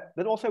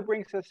 That also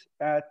brings us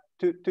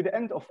to the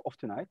end of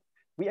tonight.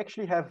 We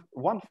actually have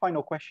one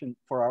final question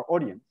for our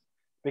audience,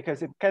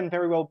 because it can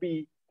very well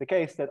be the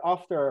case that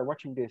after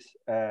watching this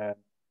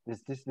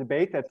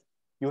debate, that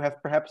you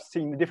have perhaps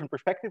seen a different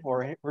perspective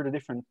or heard a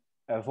different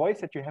voice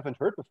that you haven't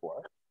heard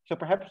before. So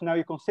perhaps now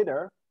you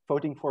consider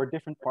voting for a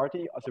different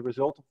party as a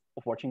result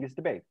of watching this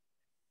debate.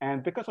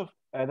 And because of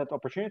that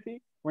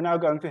opportunity, we're now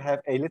going to have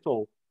a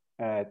little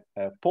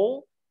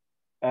poll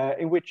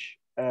in which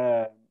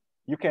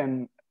you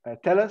can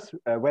tell us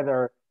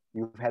whether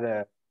you've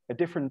had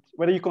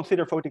whether you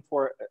consider voting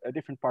for a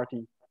different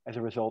party as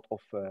a result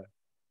of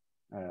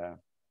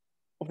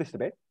this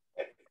debate.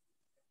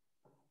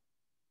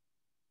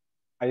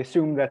 I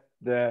assume that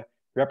the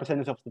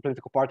representatives of the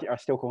political party are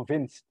still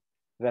convinced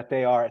that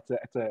they are at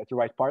the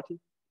right party,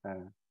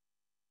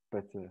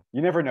 but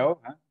you never know.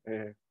 Huh?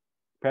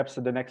 Perhaps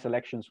in the next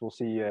elections we'll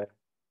see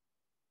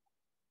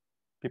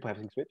people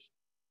having switched.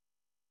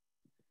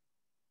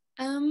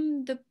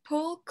 The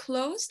poll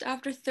closed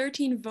after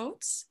 13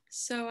 votes,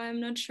 so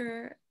I'm not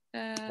sure.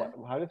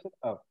 How does it?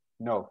 Oh,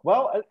 no.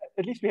 Well,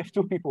 at least we have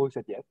 2 people who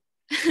said yes.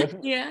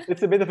 But yeah.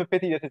 It's a bit of a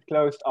pity that it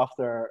closed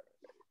so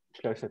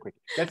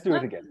quickly. Let's do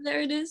it again.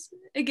 There it is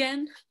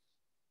again.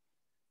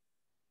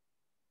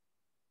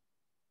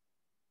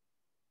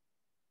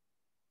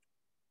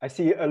 I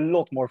see a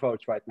lot more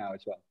votes right now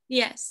as well.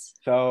 Yes.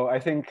 So I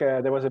think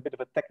there was a bit of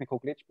a technical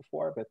glitch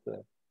before, but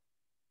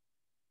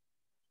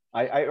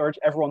I urge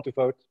everyone to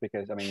vote,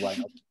 because, I mean, why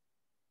not?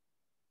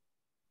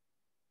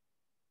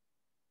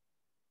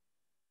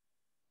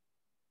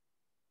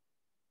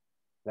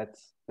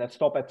 Let's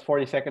stop at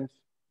 40 seconds.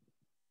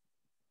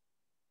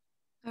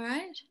 All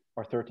right.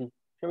 Or 30.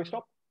 Shall we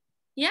stop?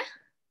 Yeah.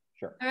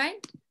 Sure. All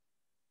right.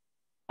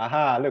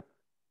 Aha, look,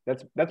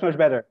 that's much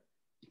better.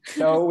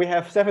 So we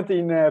have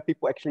 17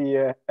 people actually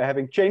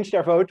having changed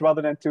their vote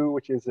rather than 2,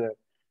 which is a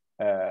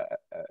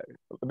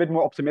bit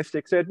more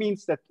optimistic. So it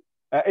means that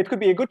it could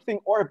be a good thing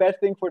or a bad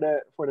thing for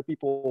the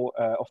people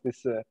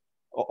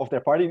of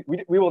their party.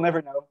 We will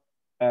never know.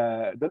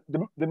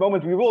 The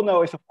moment we will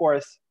know is, of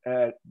course,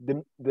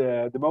 the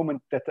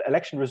moment that the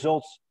election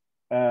results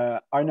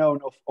are known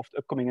of the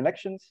upcoming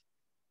elections.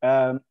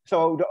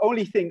 So the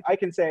only thing I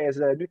can say as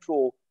a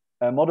neutral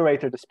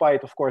moderator,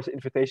 despite, of course,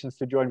 invitations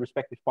to join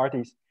respective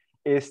parties,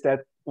 is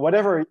that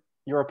whatever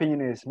your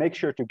opinion is, make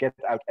sure to get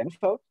out and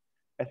vote.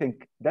 I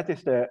think that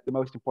is the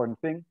most important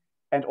thing.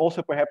 And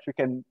also perhaps we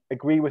can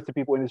agree with the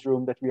people in this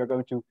room that we are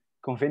going to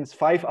convince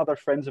 5 other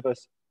friends of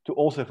us to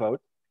also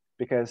vote.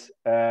 Because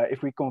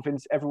if we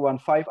convince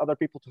 5 other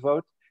people to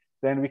vote,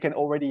 then we can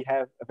already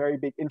have a very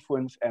big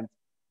influence and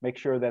make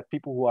sure that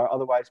people who are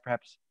otherwise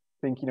perhaps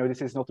think,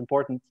 this is not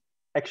important,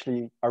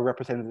 actually are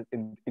represented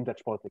in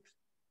Dutch politics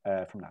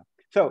from now.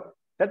 So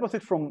that was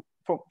it from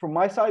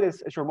my side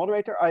as your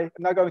moderator. I am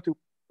now going to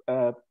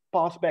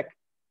pass back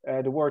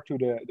the word to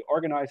the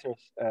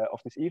organizers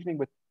of this evening.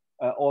 But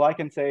all I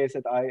can say is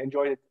that I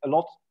enjoyed it a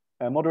lot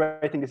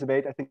moderating this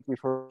debate. I think we've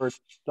heard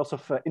lots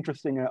of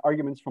interesting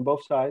arguments from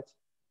both sides.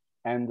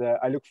 And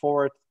I look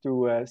forward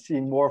to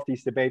seeing more of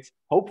these debates,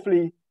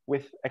 hopefully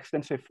with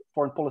extensive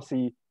foreign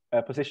policy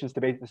positions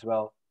debated as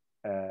well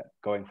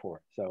going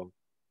forward. So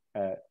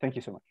thank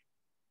you so much.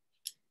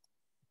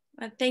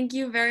 Thank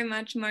you very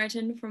much,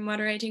 Martin, for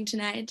moderating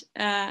tonight.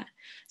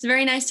 It's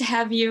very nice to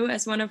have you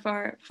as one of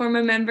our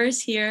former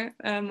members here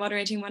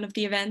moderating one of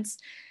the events.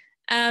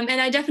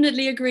 And I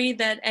definitely agree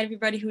that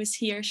everybody who is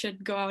here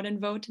should go out and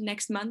vote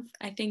next month.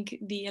 I think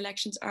the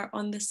elections are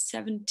on the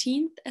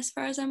 17th, as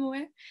far as I'm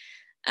aware.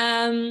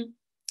 And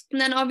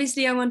then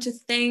obviously I want to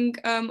thank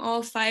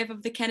all 5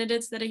 of the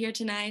candidates that are here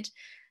tonight.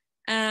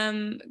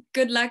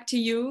 Good luck to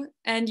you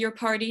and your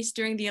parties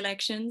during the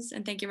elections,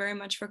 and thank you very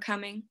much for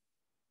coming.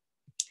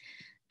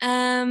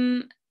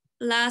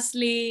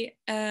 Lastly,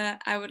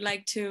 I would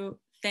like to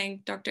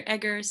thank Dr.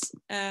 Eggers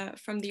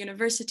from the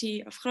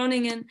University of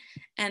Groningen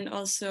and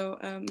also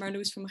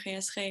Marloes from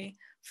GSG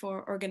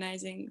for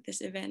organizing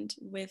this event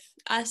with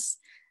us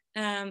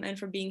and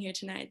for being here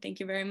tonight. Thank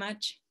you very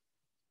much.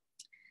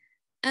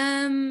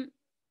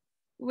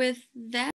 With that,